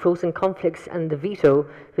these frozen conflicts and the veto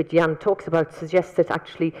that Jan talks about suggests that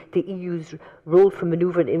actually the EU's role for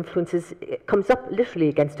manoeuvre and influences comes up literally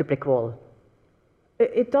against a brick wall.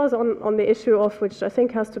 It does on the issue of which I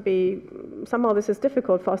think has to be, somehow this is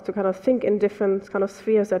difficult for us to kind of think in different kind of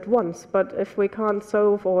spheres at once. But if we can't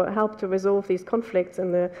solve or help to resolve these conflicts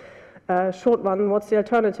in the short run, what's the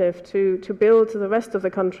alternative? To build the rest of the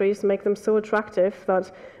countries, make them so attractive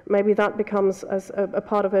that maybe that becomes as a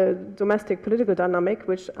part of a domestic political dynamic,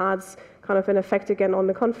 which adds kind of an effect again on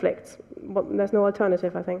the conflicts. But there's no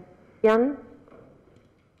alternative, I think. Jan,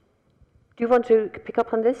 do you want to pick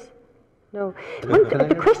up on this? No.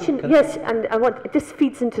 The question, yes, and this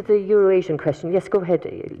feeds into the Euro-Asian question. Yes, go ahead,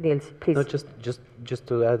 Niels, please. No, just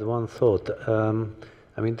to add one thought.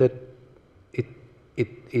 I mean that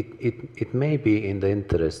it may be in the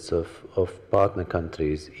interests of partner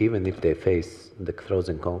countries, even if they face the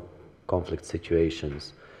frozen conflict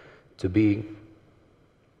situations, to be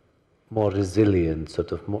more resilient,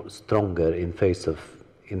 sort of more stronger in face of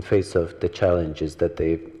the challenges that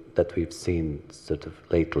we've seen sort of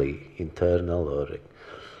lately, internal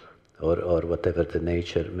or whatever the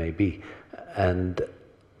nature may be, and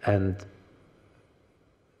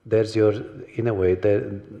there's in a way,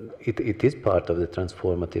 it is part of the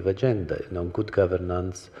transformative agenda. You know, good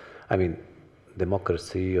governance. I mean,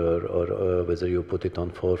 democracy, or whether you put it on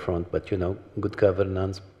forefront, but you know, good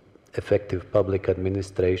governance, effective public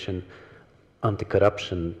administration,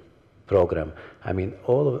 anti-corruption program. I mean,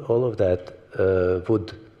 all of that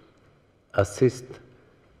would assist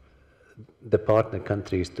the partner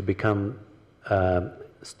countries to become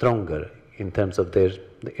stronger in terms of their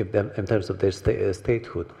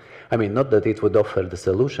statehood. I mean, not that it would offer the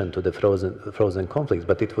solution to the frozen conflicts,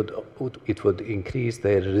 but it would increase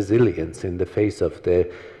their resilience in the face of the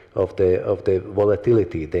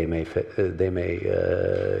volatility they may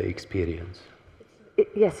experience.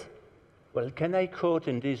 Yes. Well, can I quote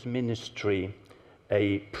in this ministry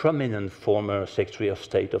a prominent former Secretary of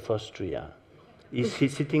State of Austria? He's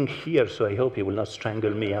sitting here, so I hope he will not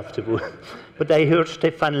strangle me afterwards. But I heard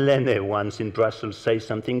Stefan Lenne once in Brussels say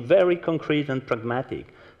something very concrete and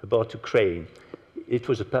pragmatic about Ukraine. It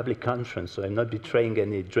was a public conference, so I'm not betraying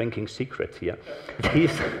any drinking secret here.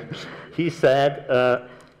 He said,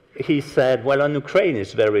 well, on Ukraine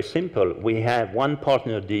it's very simple. We have one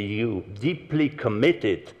partner, the EU, deeply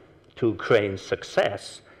committed to Ukraine's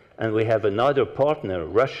success, and we have another partner,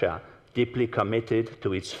 Russia, deeply committed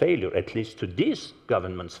to its failure, at least to this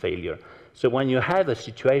government's failure. So when you have a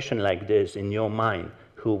situation like this in your mind,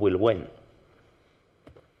 who will win?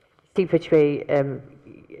 See which way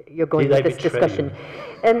you're going with this discussion.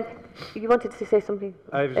 You wanted to say something?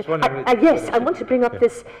 I was wondering. Yes, I want to bring up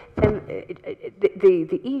this.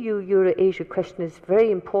 The EU-Euro-Asia question is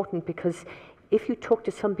very important because if you talk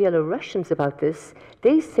to some Belarusians about this,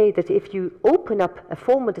 they say that if you open up a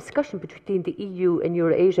formal discussion between the EU and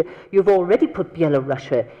Eurasia, you've already put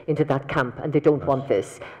Belarus into that camp, and they don't want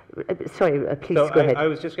this. Sorry, please go ahead. I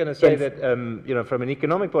was just going to say that, you know, from an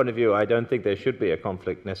economic point of view, I don't think there should be a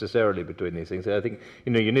conflict necessarily between these things. I think,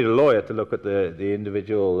 you know, you need a lawyer to look at the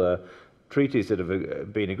individual treaties that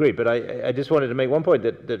have been agreed. But I just wanted to make one point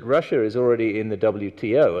that Russia is already in the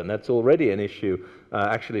WTO, and that's already an issue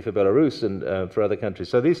actually for Belarus and for other countries.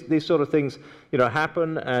 So these sort of things, you know,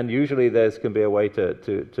 happen, and usually there can be a way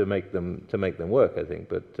to make them work, I think.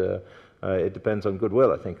 But it depends on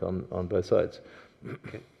goodwill, I think, on both sides.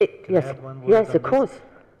 Yes, of course.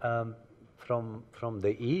 From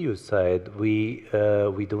the EU side, we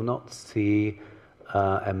do not see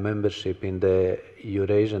a membership in the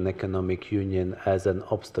Eurasian Economic Union as an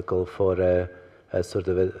obstacle for a sort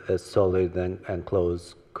of a solid and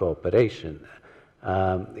close cooperation.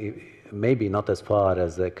 Maybe not as far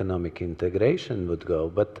as economic integration would go,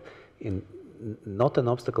 but not an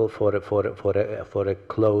obstacle for a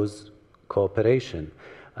close cooperation.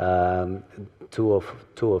 Two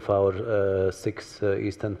of our 6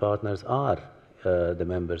 Eastern partners are the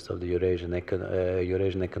members of the Eurasian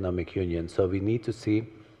Economic Union. So we need to see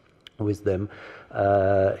with them,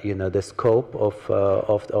 you know, the scope of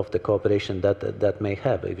the cooperation that may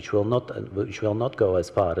have, which will not go as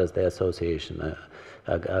far as the association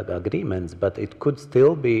agreements, but it could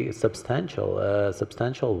still be substantial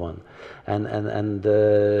one. And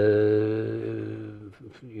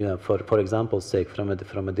you know, for example's sake, from a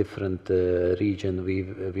different region,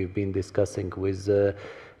 we've been discussing with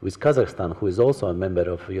Kazakhstan, who is also a member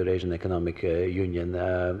of Eurasian Economic Union,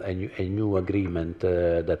 a new agreement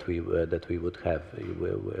that we would have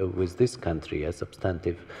with this country, a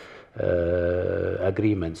substantive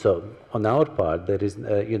agreement. So on our part, there is,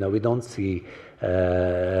 you know, we don't see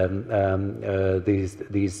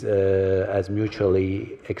these as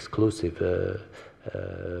mutually exclusive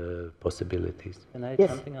possibilities. Can I add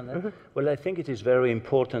something on that? Mm-hmm. Well, I think it is very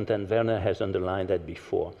important, and Werner has underlined that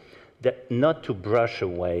before, that not to brush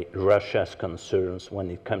away Russia's concerns when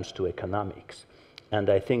it comes to economics. And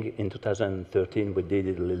I think in 2013 we did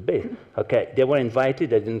it a little bit. Okay, they were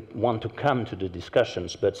invited, they didn't want to come to the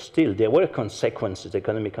discussions, but still there were consequences,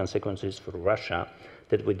 economic consequences for Russia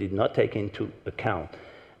that we did not take into account.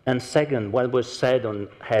 And second, what was said on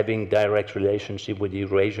having direct relationship with the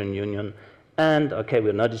Eurasian Union, and okay,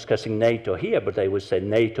 we're not discussing NATO here, but I would say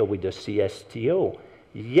NATO with the CSTO.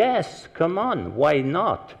 Yes, come on, why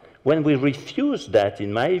not? When we refuse that,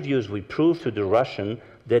 in my views, we prove to the Russian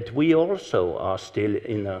that we also are still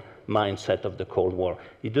in a mindset of the Cold War.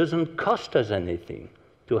 It doesn't cost us anything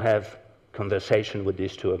to have conversation with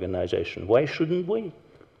these two organizations. Why shouldn't we?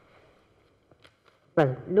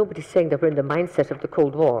 Well, nobody's saying that we're in the mindset of the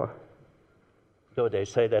Cold War. Though they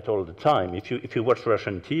say that all the time. If you watch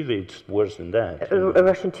Russian TV, it's worse than that.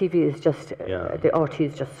 Russian TV is just, the RT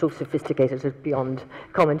is just so sophisticated, it's beyond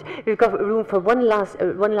comment. We've got room for one last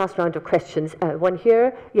round of questions. One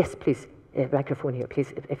here. Yes, please. Microphone here,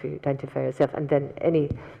 please, if you identify yourself. And then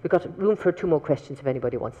we've got room for 2 more questions if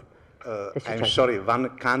anybody wants. I'm sorry, one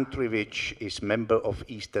country which is member of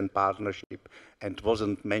Eastern Partnership and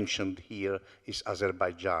wasn't mentioned here is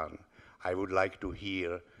Azerbaijan. I would like to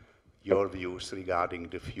hear your views regarding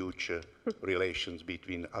the future relations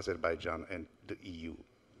between Azerbaijan and the EU.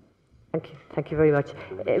 Thank you very much.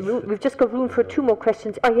 We've just got room for 2 more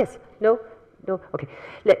questions. Oh, yes. No? No? Okay.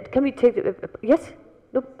 Can we take the... yes?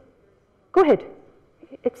 No? Go ahead.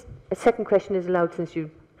 A second question is allowed since you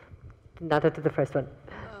nodded to the first one.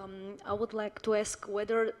 I would like to ask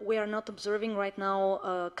whether we are not observing right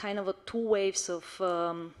now kind of 2 waves of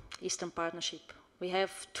Eastern Partnership. We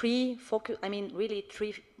have 3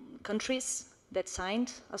 countries that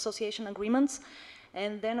signed association agreements,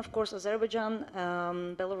 and then of course Azerbaijan,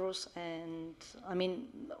 Belarus, and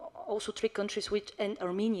also 3 countries and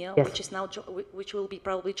Armenia, yes, which is now which will be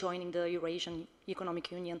probably joining the Eurasian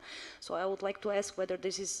Economic Union. So I would like to ask whether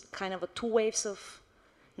this is kind of 2 waves of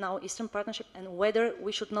now Eastern Partnership, and whether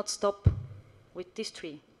we should not stop with these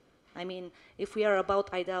 3. I mean, if we are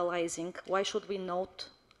about idealizing, why should we not,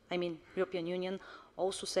 European Union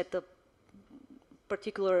also set up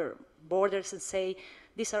particular borders and say,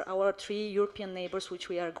 these are our 3 European neighbors which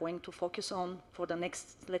we are going to focus on for the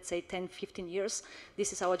next, let's say, 10, 15 years.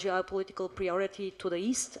 This is our geopolitical priority to the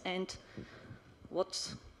east, and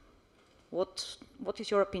what is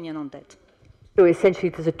your opinion on that? So essentially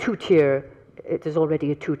there's a 2-tier, there's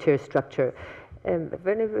already a 2-tier structure.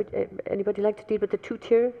 Anybody like to deal with the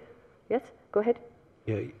 2-tier? Yes, go ahead.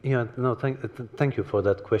 No, thank you for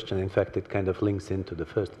that question. In fact, it kind of links into the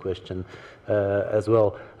first question as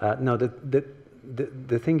well. Now,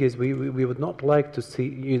 the thing is, we would not like to see,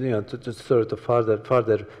 to sort of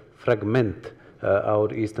further fragment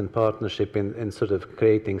our Eastern Partnership in sort of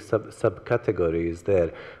creating subcategories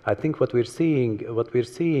there. I think what we're seeing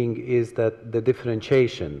is that the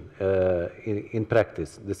differentiation in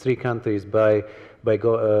practice, the 3 countries by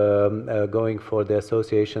going for the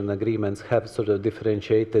association agreements have sort of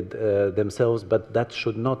differentiated themselves, but that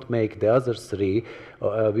should not make the other 3.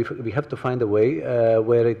 We have to find a way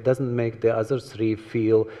where it doesn't make the other 3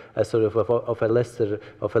 feel a sort of a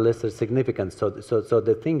lesser significance. So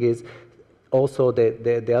the thing is, also,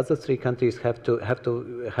 the other 3 countries have to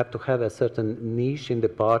have a certain niche in the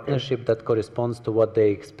partnership that corresponds to what they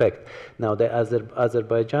expect. Now, the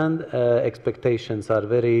Azerbaijan expectations are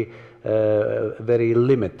very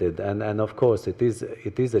limited, and of course, it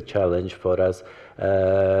is a challenge for us,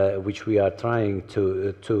 which we are trying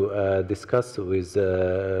to discuss with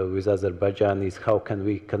Azerbaijan. Is how can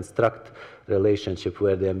we construct relationship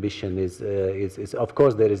where the ambition is of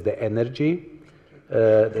course there is the energy.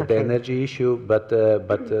 The energy issue, but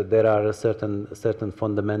there are certain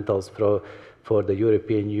fundamentals for the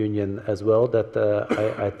European Union as well that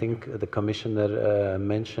I think the Commissioner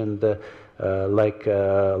mentioned, like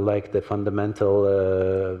the fundamental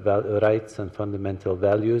rights and fundamental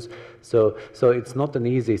values. So it's not an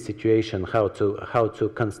easy situation how to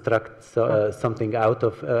construct something out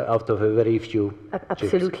of a very few.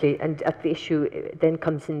 Absolutely, chips. And the issue then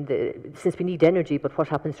comes in since we need energy, but what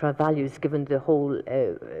happens to our values given the whole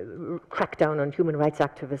crackdown on human rights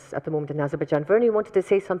activists at the moment in Azerbaijan? Verne, you wanted to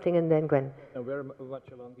say something, and then Gwen. Very much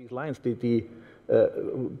along these lines.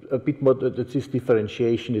 A bit more this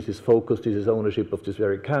differentiation, this is focus, this is ownership of these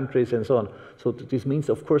very countries, and so on. So this means,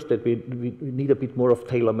 of course, that we need a bit more of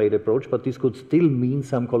tailor-made approach, but this could still mean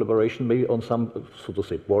some collaboration, maybe on some, so to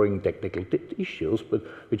say, boring technical issues, but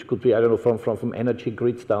which could be, I don't know, from energy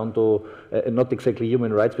grids down to not exactly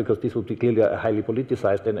human rights, because this would be clearly a highly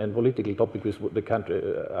politicized and political topic with the country,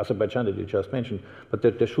 Azerbaijan, that you just mentioned. But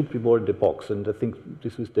there should be more in the box, and I think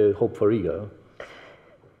this is the hope for Riga.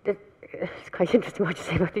 It's quite interesting what you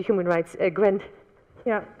say about the human rights. Gwen?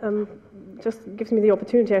 Yeah, just gives me the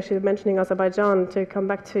opportunity, actually, of mentioning Azerbaijan, to come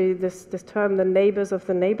back to this term, the neighbors of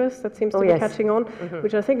the neighbors, that seems to be catching on,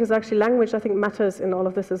 which I think is actually language, I think matters in all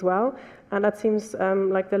of this as well. And that seems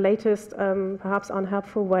like the latest, perhaps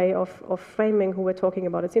unhelpful way of framing who we're talking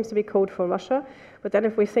about. It seems to be code for Russia. But then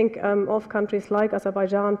if we think of countries like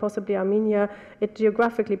Azerbaijan, possibly Armenia, it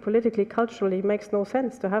geographically, politically, culturally makes no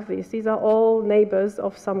sense to have these. These are all neighbors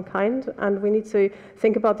of some kind, and we need to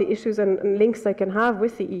think about the issues and links they can have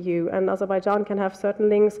with the EU. And Azerbaijan can have certain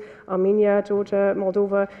links, Armenia, Georgia,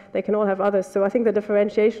 Moldova, they can all have others. So I think the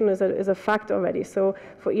differentiation is a fact already. So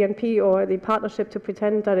for ENP or the partnership to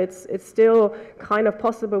pretend that it's still kind of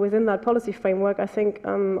possible within that policy framework, I think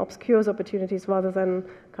obscures opportunities rather than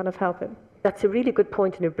kind of helping. That's a really good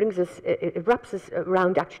point, and it brings us, it wraps us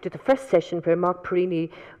around actually to the first session where Mark Perini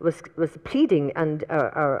was pleading, and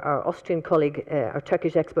our Austrian colleague, our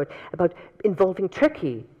Turkish expert, about involving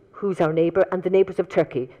Turkey, who's our neighbour, and the neighbours of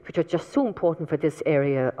Turkey, which are just so important for this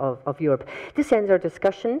area of Europe. This ends our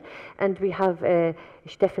discussion, and we have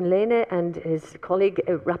Stefan Lehne and his colleague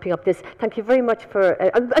wrapping up this. Thank you very much for,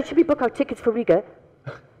 should we book our tickets for Riga?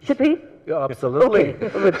 Should we? Yeah, absolutely.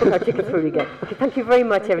 Okay, we'll book our tickets for Riga. Okay, thank you very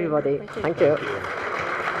much, everybody. Thank you.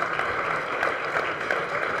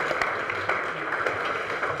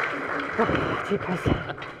 Deep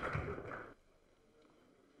breath.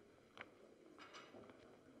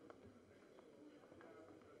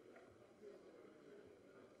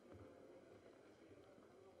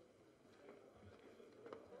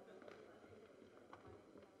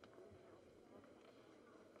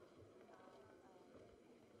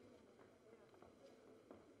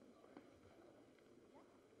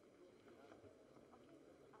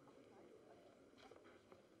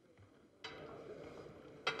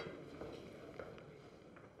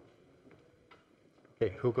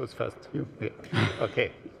 Okay, who goes first? You. Yeah.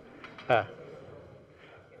 Okay.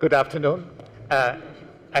 Good afternoon.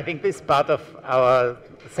 I think this part of our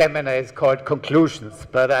seminar is called conclusions,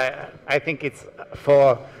 but I think it's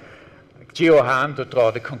for Johannes Hahn to draw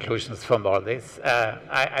the conclusions from all this.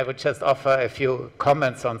 I would just offer a few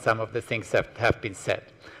comments on some of the things that have been said.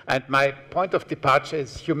 And my point of departure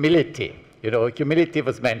is humility. You know, humility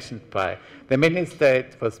was mentioned by the minister,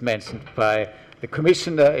 it was mentioned by the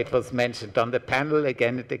commissioner, it was mentioned on the panel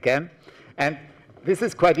again and again. And this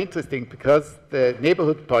is quite interesting because the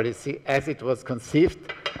neighborhood policy, as it was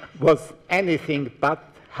conceived, was anything but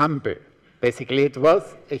humble. Basically, it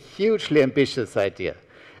was a hugely ambitious idea.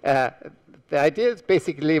 The idea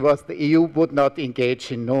basically was the EU would not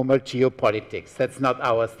engage in normal geopolitics. That's not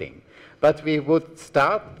our thing. But we would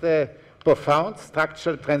start the profound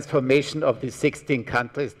structural transformation of the 16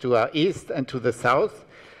 countries to our east and to the south.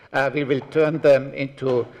 We will turn them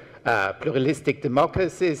into pluralistic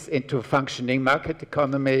democracies, into functioning market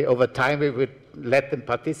economy. Over time, we would let them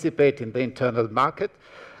participate in the internal market.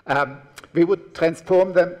 We would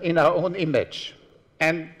transform them in our own image.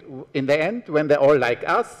 And in the end, when they're all like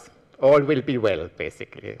us, all will be well,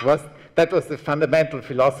 basically. That was the fundamental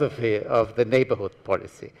philosophy of the neighborhood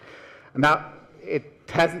policy. Now, it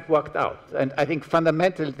hasn't worked out. And I think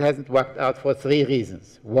fundamentally it hasn't worked out for three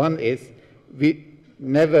reasons. One is we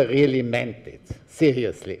never really meant it,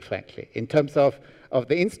 seriously, frankly. In terms of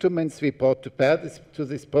the instruments we brought to bear to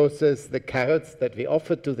this process, the carrots that we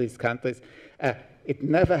offered to these countries, it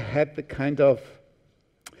never had the kind of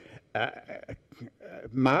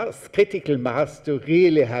critical mass to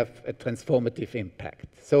really have a transformative impact.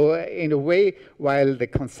 So in a way, while the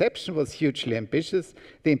conception was hugely ambitious,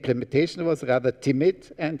 the implementation was rather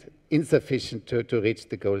timid and insufficient to reach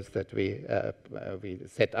the goals that we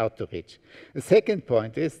set out to reach. The second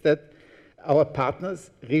point is that our partners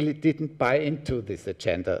really didn't buy into this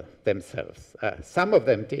agenda themselves. Some of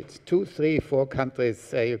them did. 2, 3, 4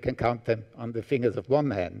 countries, you can count them on the fingers of one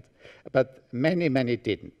hand. But many, many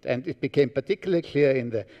didn't. And it became particularly clear in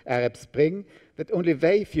the Arab Spring that only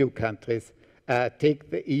very few countries take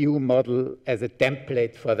the EU model as a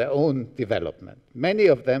template for their own development. Many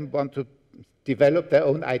of them want to develop their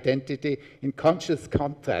own identity in conscious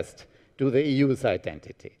contrast to the EU's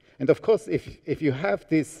identity. And of course, if you have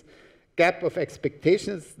this gap of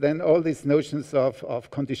expectations, then all these notions of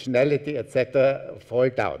conditionality, etc., fall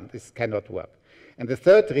down. This cannot work. And the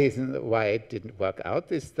third reason why it didn't work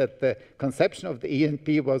out is that the conception of the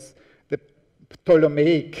ENP was the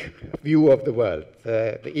Ptolemaic view of the world.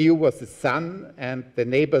 The EU was the sun, and the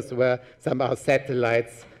neighbors were somehow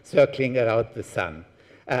satellites circling around the sun.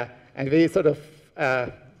 And we sort of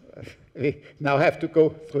we now have to go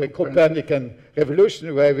through a Copernican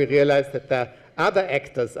revolution where we realize that there are other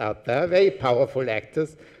actors out there, very powerful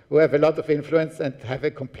actors, who have a lot of influence and have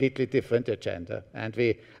a completely different agenda. And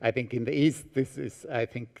I think in the East, this is, I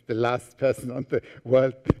think, the last person on the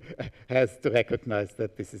world has to recognize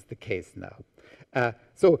that this is the case now.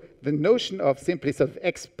 So the notion of simply sort of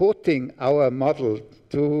exporting our model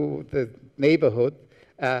to the neighborhood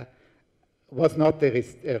was not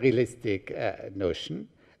a realistic notion.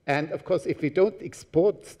 And of course, if we don't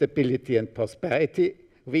export stability and prosperity,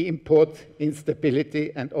 we import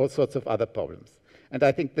instability and all sorts of other problems. And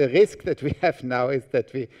I think the risk that we have now is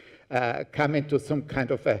that we come into some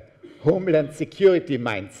kind of a homeland security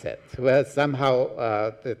mindset, where somehow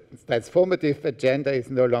the transformative agenda is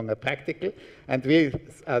no longer practical, and we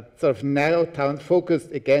are sort of narrow down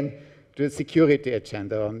focused again to a security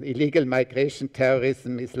agenda on illegal migration,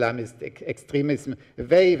 terrorism, Islamist extremism, a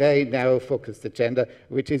very, very narrow focused agenda,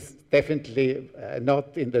 which is definitely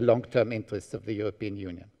not in the long-term interests of the European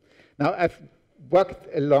Union. Now, I've worked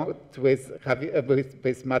a lot with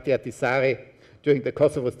Matti Ahtisaari during the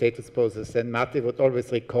Kosovo status process, and Matti would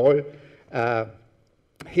always recall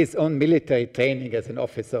his own military training as an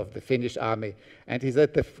officer of the Finnish army. And he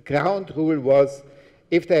said the ground rule was,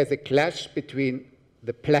 if there is a clash between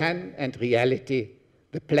the plan and reality,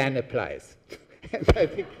 the plan applies. And I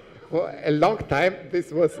think for a long time,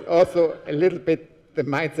 this was also a little bit the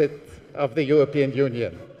mindset of the European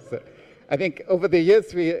Union. I think over the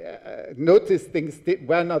years we noticed things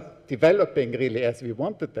were not developing really as we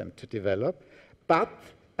wanted them to develop, but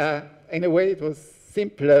in a way it was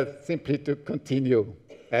simply to continue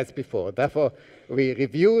as before. Therefore, we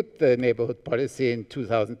reviewed the neighborhood policy in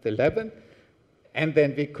 2011, and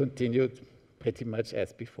then we continued pretty much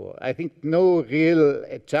as before. I think no real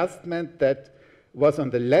adjustment that was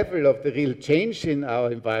on the level of the real change in our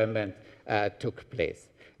environment took place.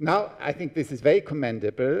 Now, I think this is very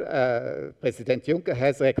commendable. President Juncker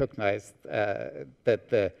has recognized that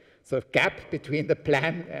the sort of gap between the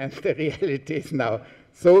plan and the reality is now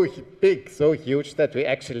so big, so huge, that we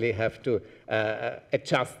actually have to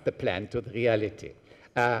adjust the plan to the reality.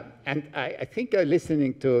 And I think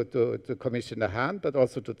listening to Commissioner Hahn, but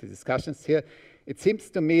also to the discussions here, it seems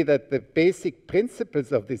to me that the basic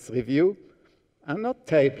principles of this review are not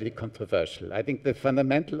terribly controversial. I think the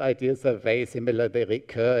fundamental ideas are very similar. They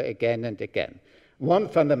recur again and again. One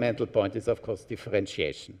fundamental point is, of course,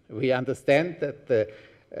 differentiation. We understand that the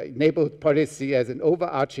neighborhood policy as an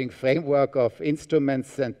overarching framework of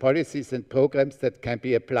instruments and policies and programs that can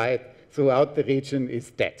be applied throughout the region is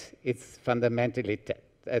dead. It's fundamentally dead.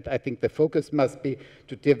 And I think the focus must be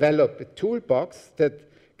to develop a toolbox that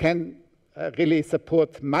can really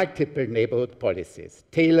support multiple neighborhood policies,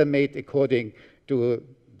 tailor-made according to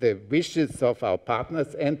the wishes of our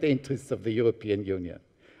partners and the interests of the European Union.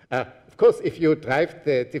 Of course, if you drive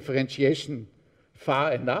the differentiation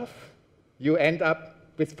far enough, you end up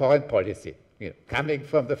with foreign policy. You know, coming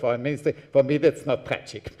from the foreign ministry, for me that's not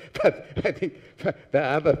tragic. But I think there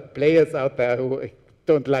are other players out there who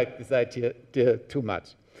don't like this idea too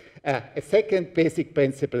much. A second basic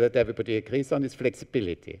principle that everybody agrees on is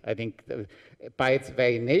flexibility. I think by its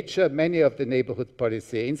very nature, many of the neighborhood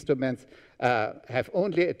policy instruments have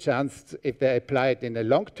only a chance if they're applied in a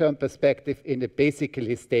long-term perspective in a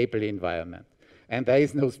basically stable environment. And there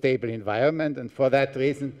is no stable environment, and for that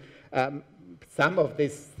reason, some of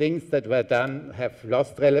these things that were done have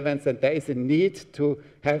lost relevance, and there is a need to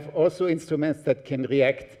have also instruments that can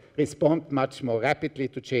respond much more rapidly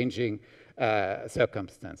to changing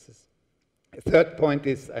circumstances. The third point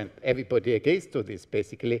is, and everybody agrees to this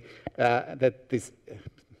basically, that this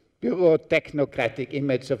bureau-technocratic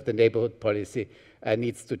image of the neighborhood policy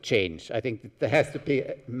needs to change. I think there has to be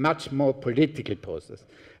a much more political process.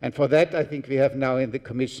 And for that, I think we have now in the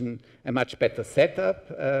Commission a much better setup.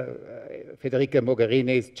 Federica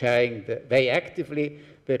Mogherini is chairing very actively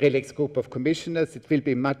the RELEX group of commissioners. It will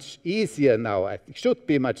be much easier now, I think should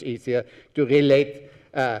be much easier, to relate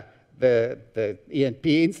the ENP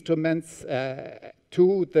instruments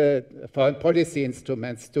to the foreign policy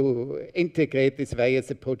instruments, to integrate these various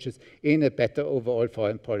approaches in a better overall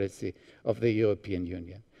foreign policy of the European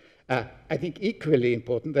Union. I think equally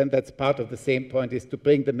important, and that's part of the same point, is to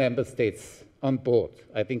bring the member states on board.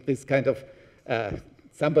 I think this kind of,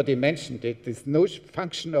 somebody mentioned it, this no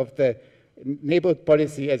function of the neighborhood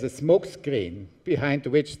policy as a smokescreen behind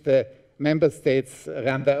which the member states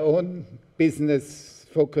run their own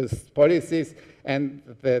business-focused policies, and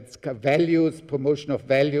the values, promotion of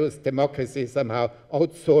values, democracy somehow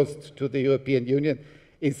outsourced to the European Union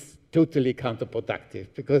is totally counterproductive,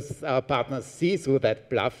 because our partners see through that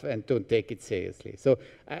bluff and don't take it seriously. So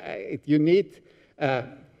you need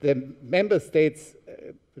the member states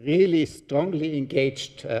really strongly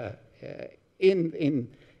engaged in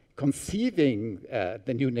conceiving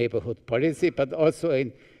the new neighborhood policy, but also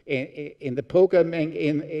in the programming,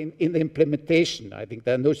 in the implementation. I think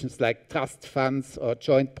there are notions like trust funds or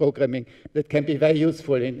joint programming that can be very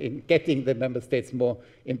useful in getting the member states more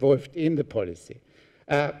involved in the policy.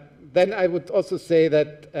 Then I would also say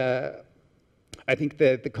that I think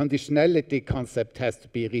the conditionality concept has to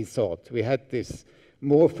be rethought. We had this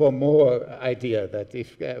more for more idea that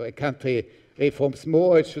if a country reforms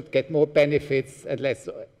more, it should get more benefits and less.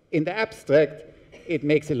 In the abstract, it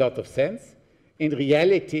makes a lot of sense. In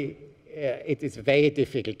reality, it is very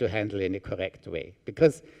difficult to handle in a correct way,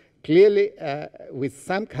 because clearly with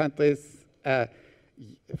some countries,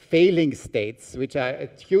 failing states, which are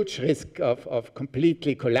at huge risk of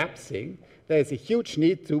completely collapsing, there is a huge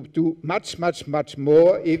need to do much, much, much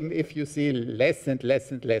more, even if you see less and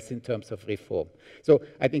less and less in terms of reform. So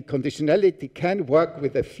I think conditionality can work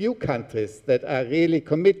with a few countries that are really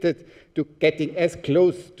committed to getting as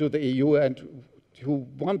close to the EU and who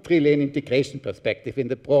want really an integration perspective in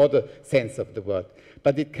the broader sense of the word.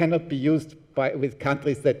 But it cannot be used with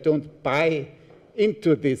countries that don't buy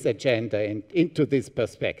into this agenda and into this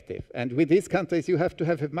perspective. And with these countries, you have to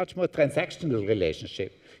have a much more transactional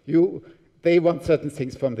relationship. They want certain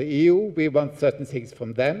things from the EU, we want certain things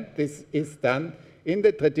from them. This is done in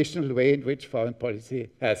the traditional way in which foreign policy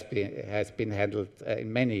has been handled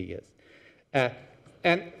in many years.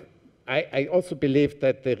 And I also believe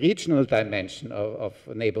that the regional dimension of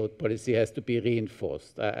neighborhood policy has to be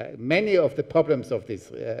reinforced. Many of the problems of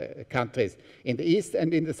these countries in the east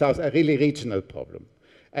and in the south are really regional problems.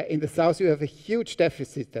 In the south, you have a huge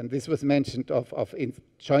deficit, and this was mentioned, of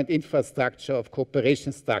joint infrastructure, of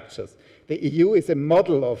cooperation structures. The EU is a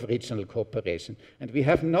model of regional cooperation, and we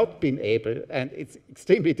have not been able, and it's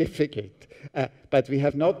extremely difficult, but we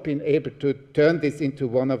have not been able to turn this into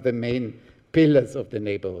one of the main pillars of the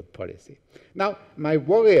neighborhood policy. Now, my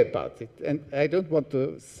worry about it, and I don't want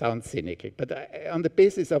to sound cynical, but on the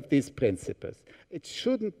basis of these principles, it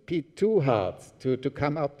shouldn't be too hard to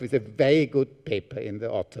come up with a very good paper in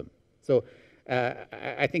the autumn. So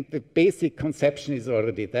I think the basic conception is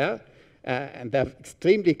already there, and there are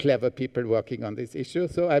extremely clever people working on this issue,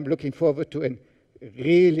 so I'm looking forward to a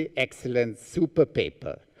really excellent, super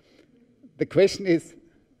paper. The question is,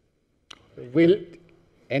 will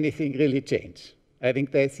anything really change? I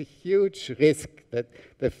think there's a huge risk that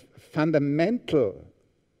the fundamental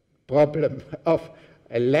problem of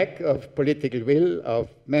a lack of political will of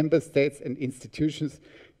member states and institutions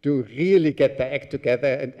to really get their act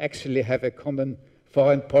together and actually have a common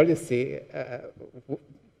foreign policy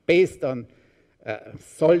based on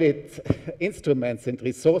solid instruments and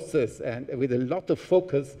resources and with a lot of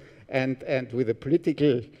focus and with a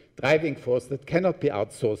political driving force that cannot be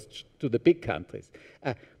outsourced to the big countries.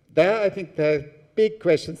 There, I think there are big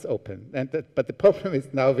questions open. But the problem is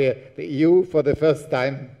now the EU, for the first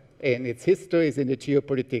time in its history, is in a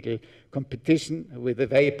geopolitical competition with a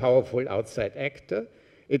very powerful outside actor.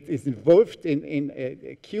 It is involved in an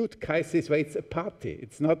acute crisis where it's a party.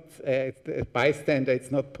 It's not a bystander.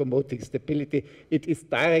 It's not promoting stability. It is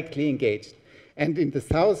directly engaged. And in the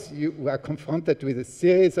South, you are confronted with a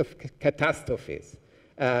series of catastrophes,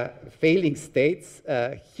 failing states,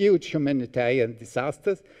 huge humanitarian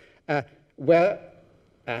disasters, where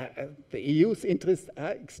the EU's interests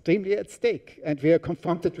are extremely at stake, and we are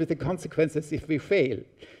confronted with the consequences if we fail.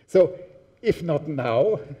 So, if not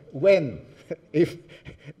now, when?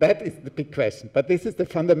 That is the big question. But this is the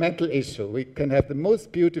fundamental issue. We can have the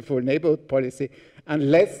most beautiful neighborhood policy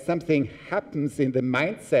unless something happens in the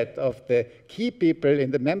mindset of the key people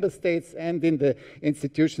in the member states and in the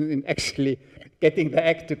institutions in actually getting the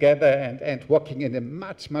act together and working in a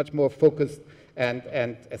much, much more focused and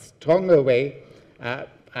a stronger way.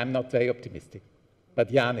 I'm not very optimistic,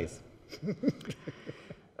 but Jan is.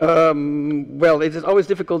 Well, it is always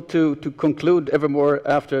difficult to conclude evermore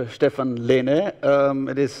after Stefan Lehne.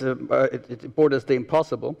 It borders the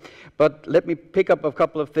impossible. But let me pick up a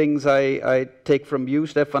couple of things I take from you,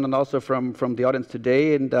 Stefan, and also from the audience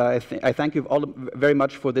today. And I thank you all very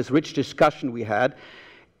much for this rich discussion we had.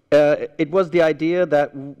 It was the idea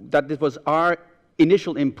that this was our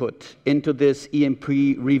initial input into this EMP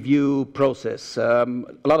review process. A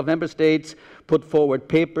lot of member states put forward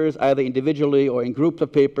papers, either individually or in groups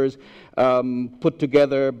of papers, put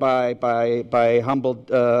together by humble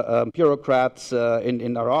bureaucrats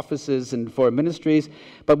in our offices and foreign ministries.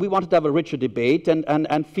 But we wanted to have a richer debate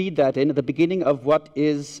and feed that in at the beginning of what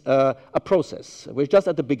is a process. We're just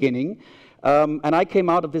at the beginning. And I came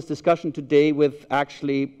out of this discussion today with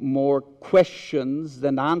actually more questions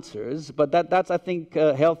than answers, but that's, I think,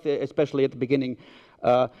 healthy, especially at the beginning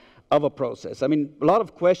of a process. I mean, a lot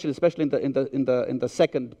of questions, especially in the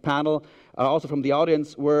second panel, also from the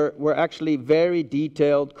audience, were actually very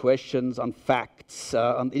detailed questions on facts,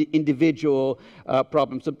 on individual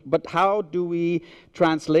problems. So, but how do we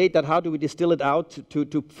translate that? How do we distill it out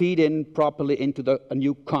to feed in properly into a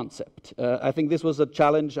new concept? I think this was a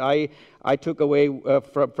challenge I took away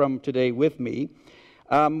from today with me.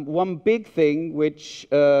 One big thing which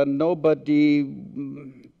nobody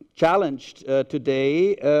challenged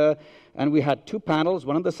today, and we had two panels,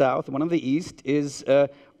 one in the south, one in the east, is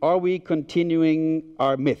are we continuing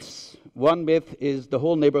our myths? One myth is the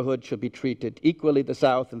whole neighborhood should be treated equally, the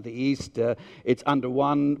south and the east. It's under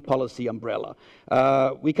one policy umbrella.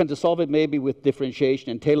 We can dissolve it maybe with differentiation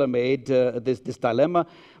and tailor-made, this dilemma.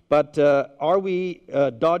 But are we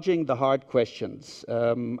dodging the hard questions?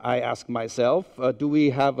 I ask myself, do we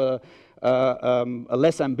have a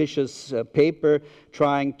less ambitious paper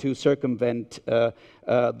trying to circumvent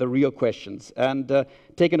the real questions? And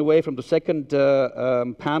taken away from the second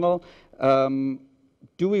panel,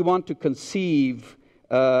 do we want to conceive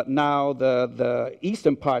now the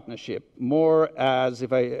Eastern Partnership more as,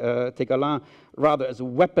 if I take Alain, rather as a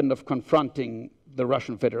weapon of confronting the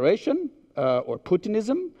Russian Federation or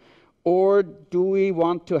Putinism? Or do we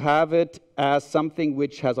want to have it as something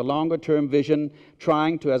which has a longer-term vision,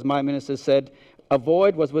 trying to, as my minister said,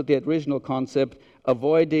 avoid what was the original concept,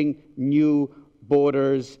 avoiding new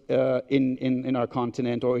borders in our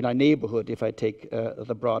continent or in our neighborhood, if I take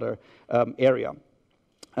the broader area.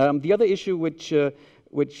 The other issue which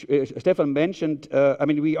Stefan mentioned, I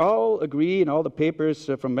mean, we all agree in all the papers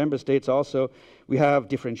from member states also, we have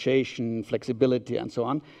differentiation, flexibility, and so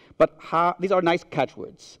on. But these are nice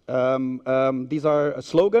catchwords. These are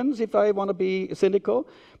slogans, if I want to be cynical.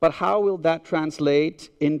 But how will that translate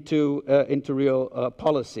into real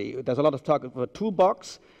policy? There's a lot of talk of a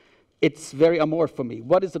toolbox. It's very amorphous for me.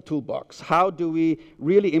 What is the toolbox? How do we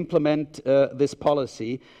really implement this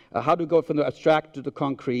policy? How do we go from the abstract to the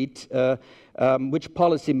concrete? Which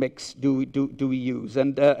policy mix do we use?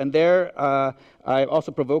 And there, I'm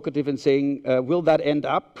also provocative in saying, will that end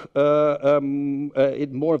up in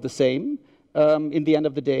more of the same in the end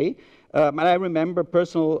of the day? And I remember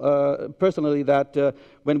personally that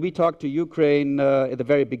when we talked to Ukraine at the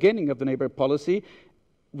very beginning of the neighborhood policy,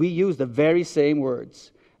 we used the very same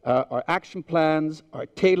words. Our action plans are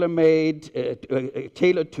tailor-made,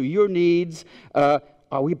 tailored to your needs. Are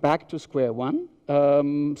we back to square one?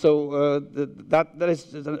 That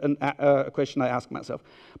is a question I ask myself.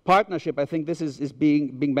 Partnership, I think this is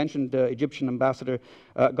being mentioned. The Egyptian ambassador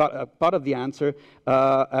got a part of the answer,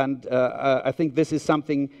 and I think this is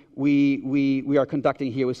something we are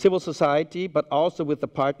conducting here with civil society, but also with the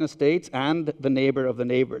partner states and the neighbor of the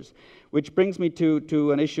neighbors. Which brings me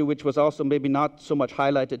to an issue which was also maybe not so much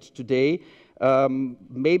highlighted today.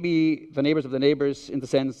 Maybe the neighbors of the neighbors, in the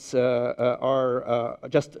sense, are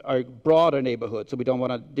just our broader neighborhood, so we don't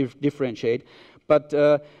want to differentiate. But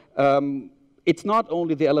it's not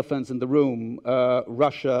only the elephants in the room,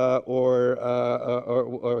 Russia or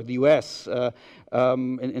the US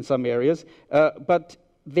in some areas, but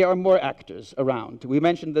there are more actors around. We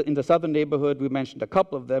mentioned that in the southern neighborhood, we mentioned a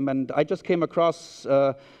couple of them, and I just came across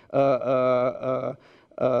a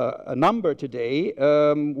number today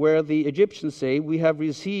where the Egyptians say we have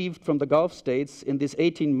received from the Gulf states in this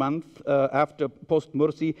 18 months after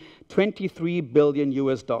post-Morsi $23 billion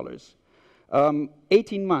US.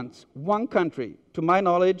 18 months, one country. To my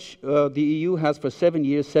knowledge, the EU has for 7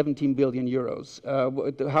 years 17 billion euros.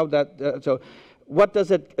 What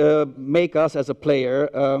does it make us as a player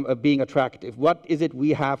being attractive? What is it we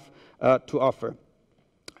have to offer?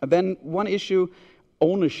 And then one issue,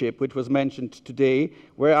 ownership, which was mentioned today,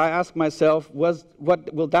 where I ask myself, what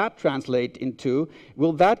will that translate into?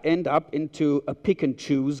 Will that end up into a pick and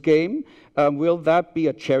choose game? Will that be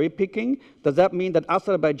a cherry picking? Does that mean that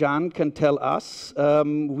Azerbaijan can tell us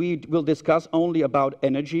we will discuss only about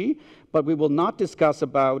energy, but we will not discuss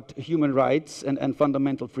about human rights and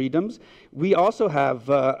fundamental freedoms? We also have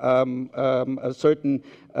certain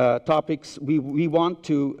topics we want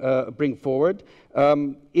to bring forward.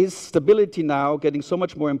 Is stability now getting so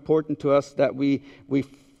much more important to us that we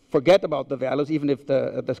forget about the values, even if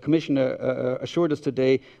the Commissioner assured us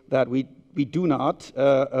today that we do not?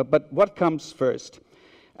 But what comes first?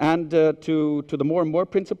 And to the more and more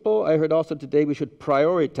principle, I heard also today we should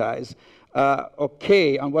prioritize.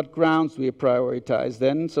 Okay, on what grounds do we prioritize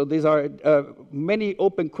then? So these are many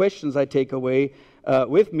open questions I take away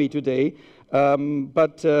with me today.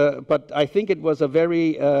 But I think it was a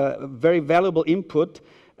very valuable input,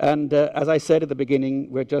 And as I said at the beginning,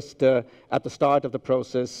 we're just at the start of the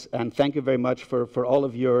process, and thank you very much for all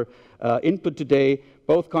of your input today,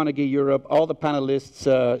 both Carnegie Europe, all the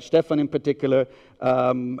panelists, Stefan in particular,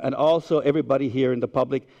 and also everybody here in the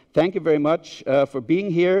public. Thank you very much for being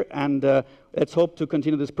here, and let's hope to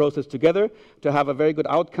continue this process together to have a very good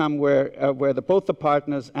outcome where both the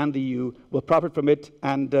partners and the EU will profit from it.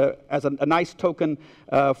 And as a nice token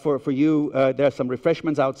for you, there are some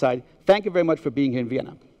refreshments outside. Thank you very much for being here in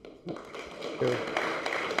Vienna. Thank you.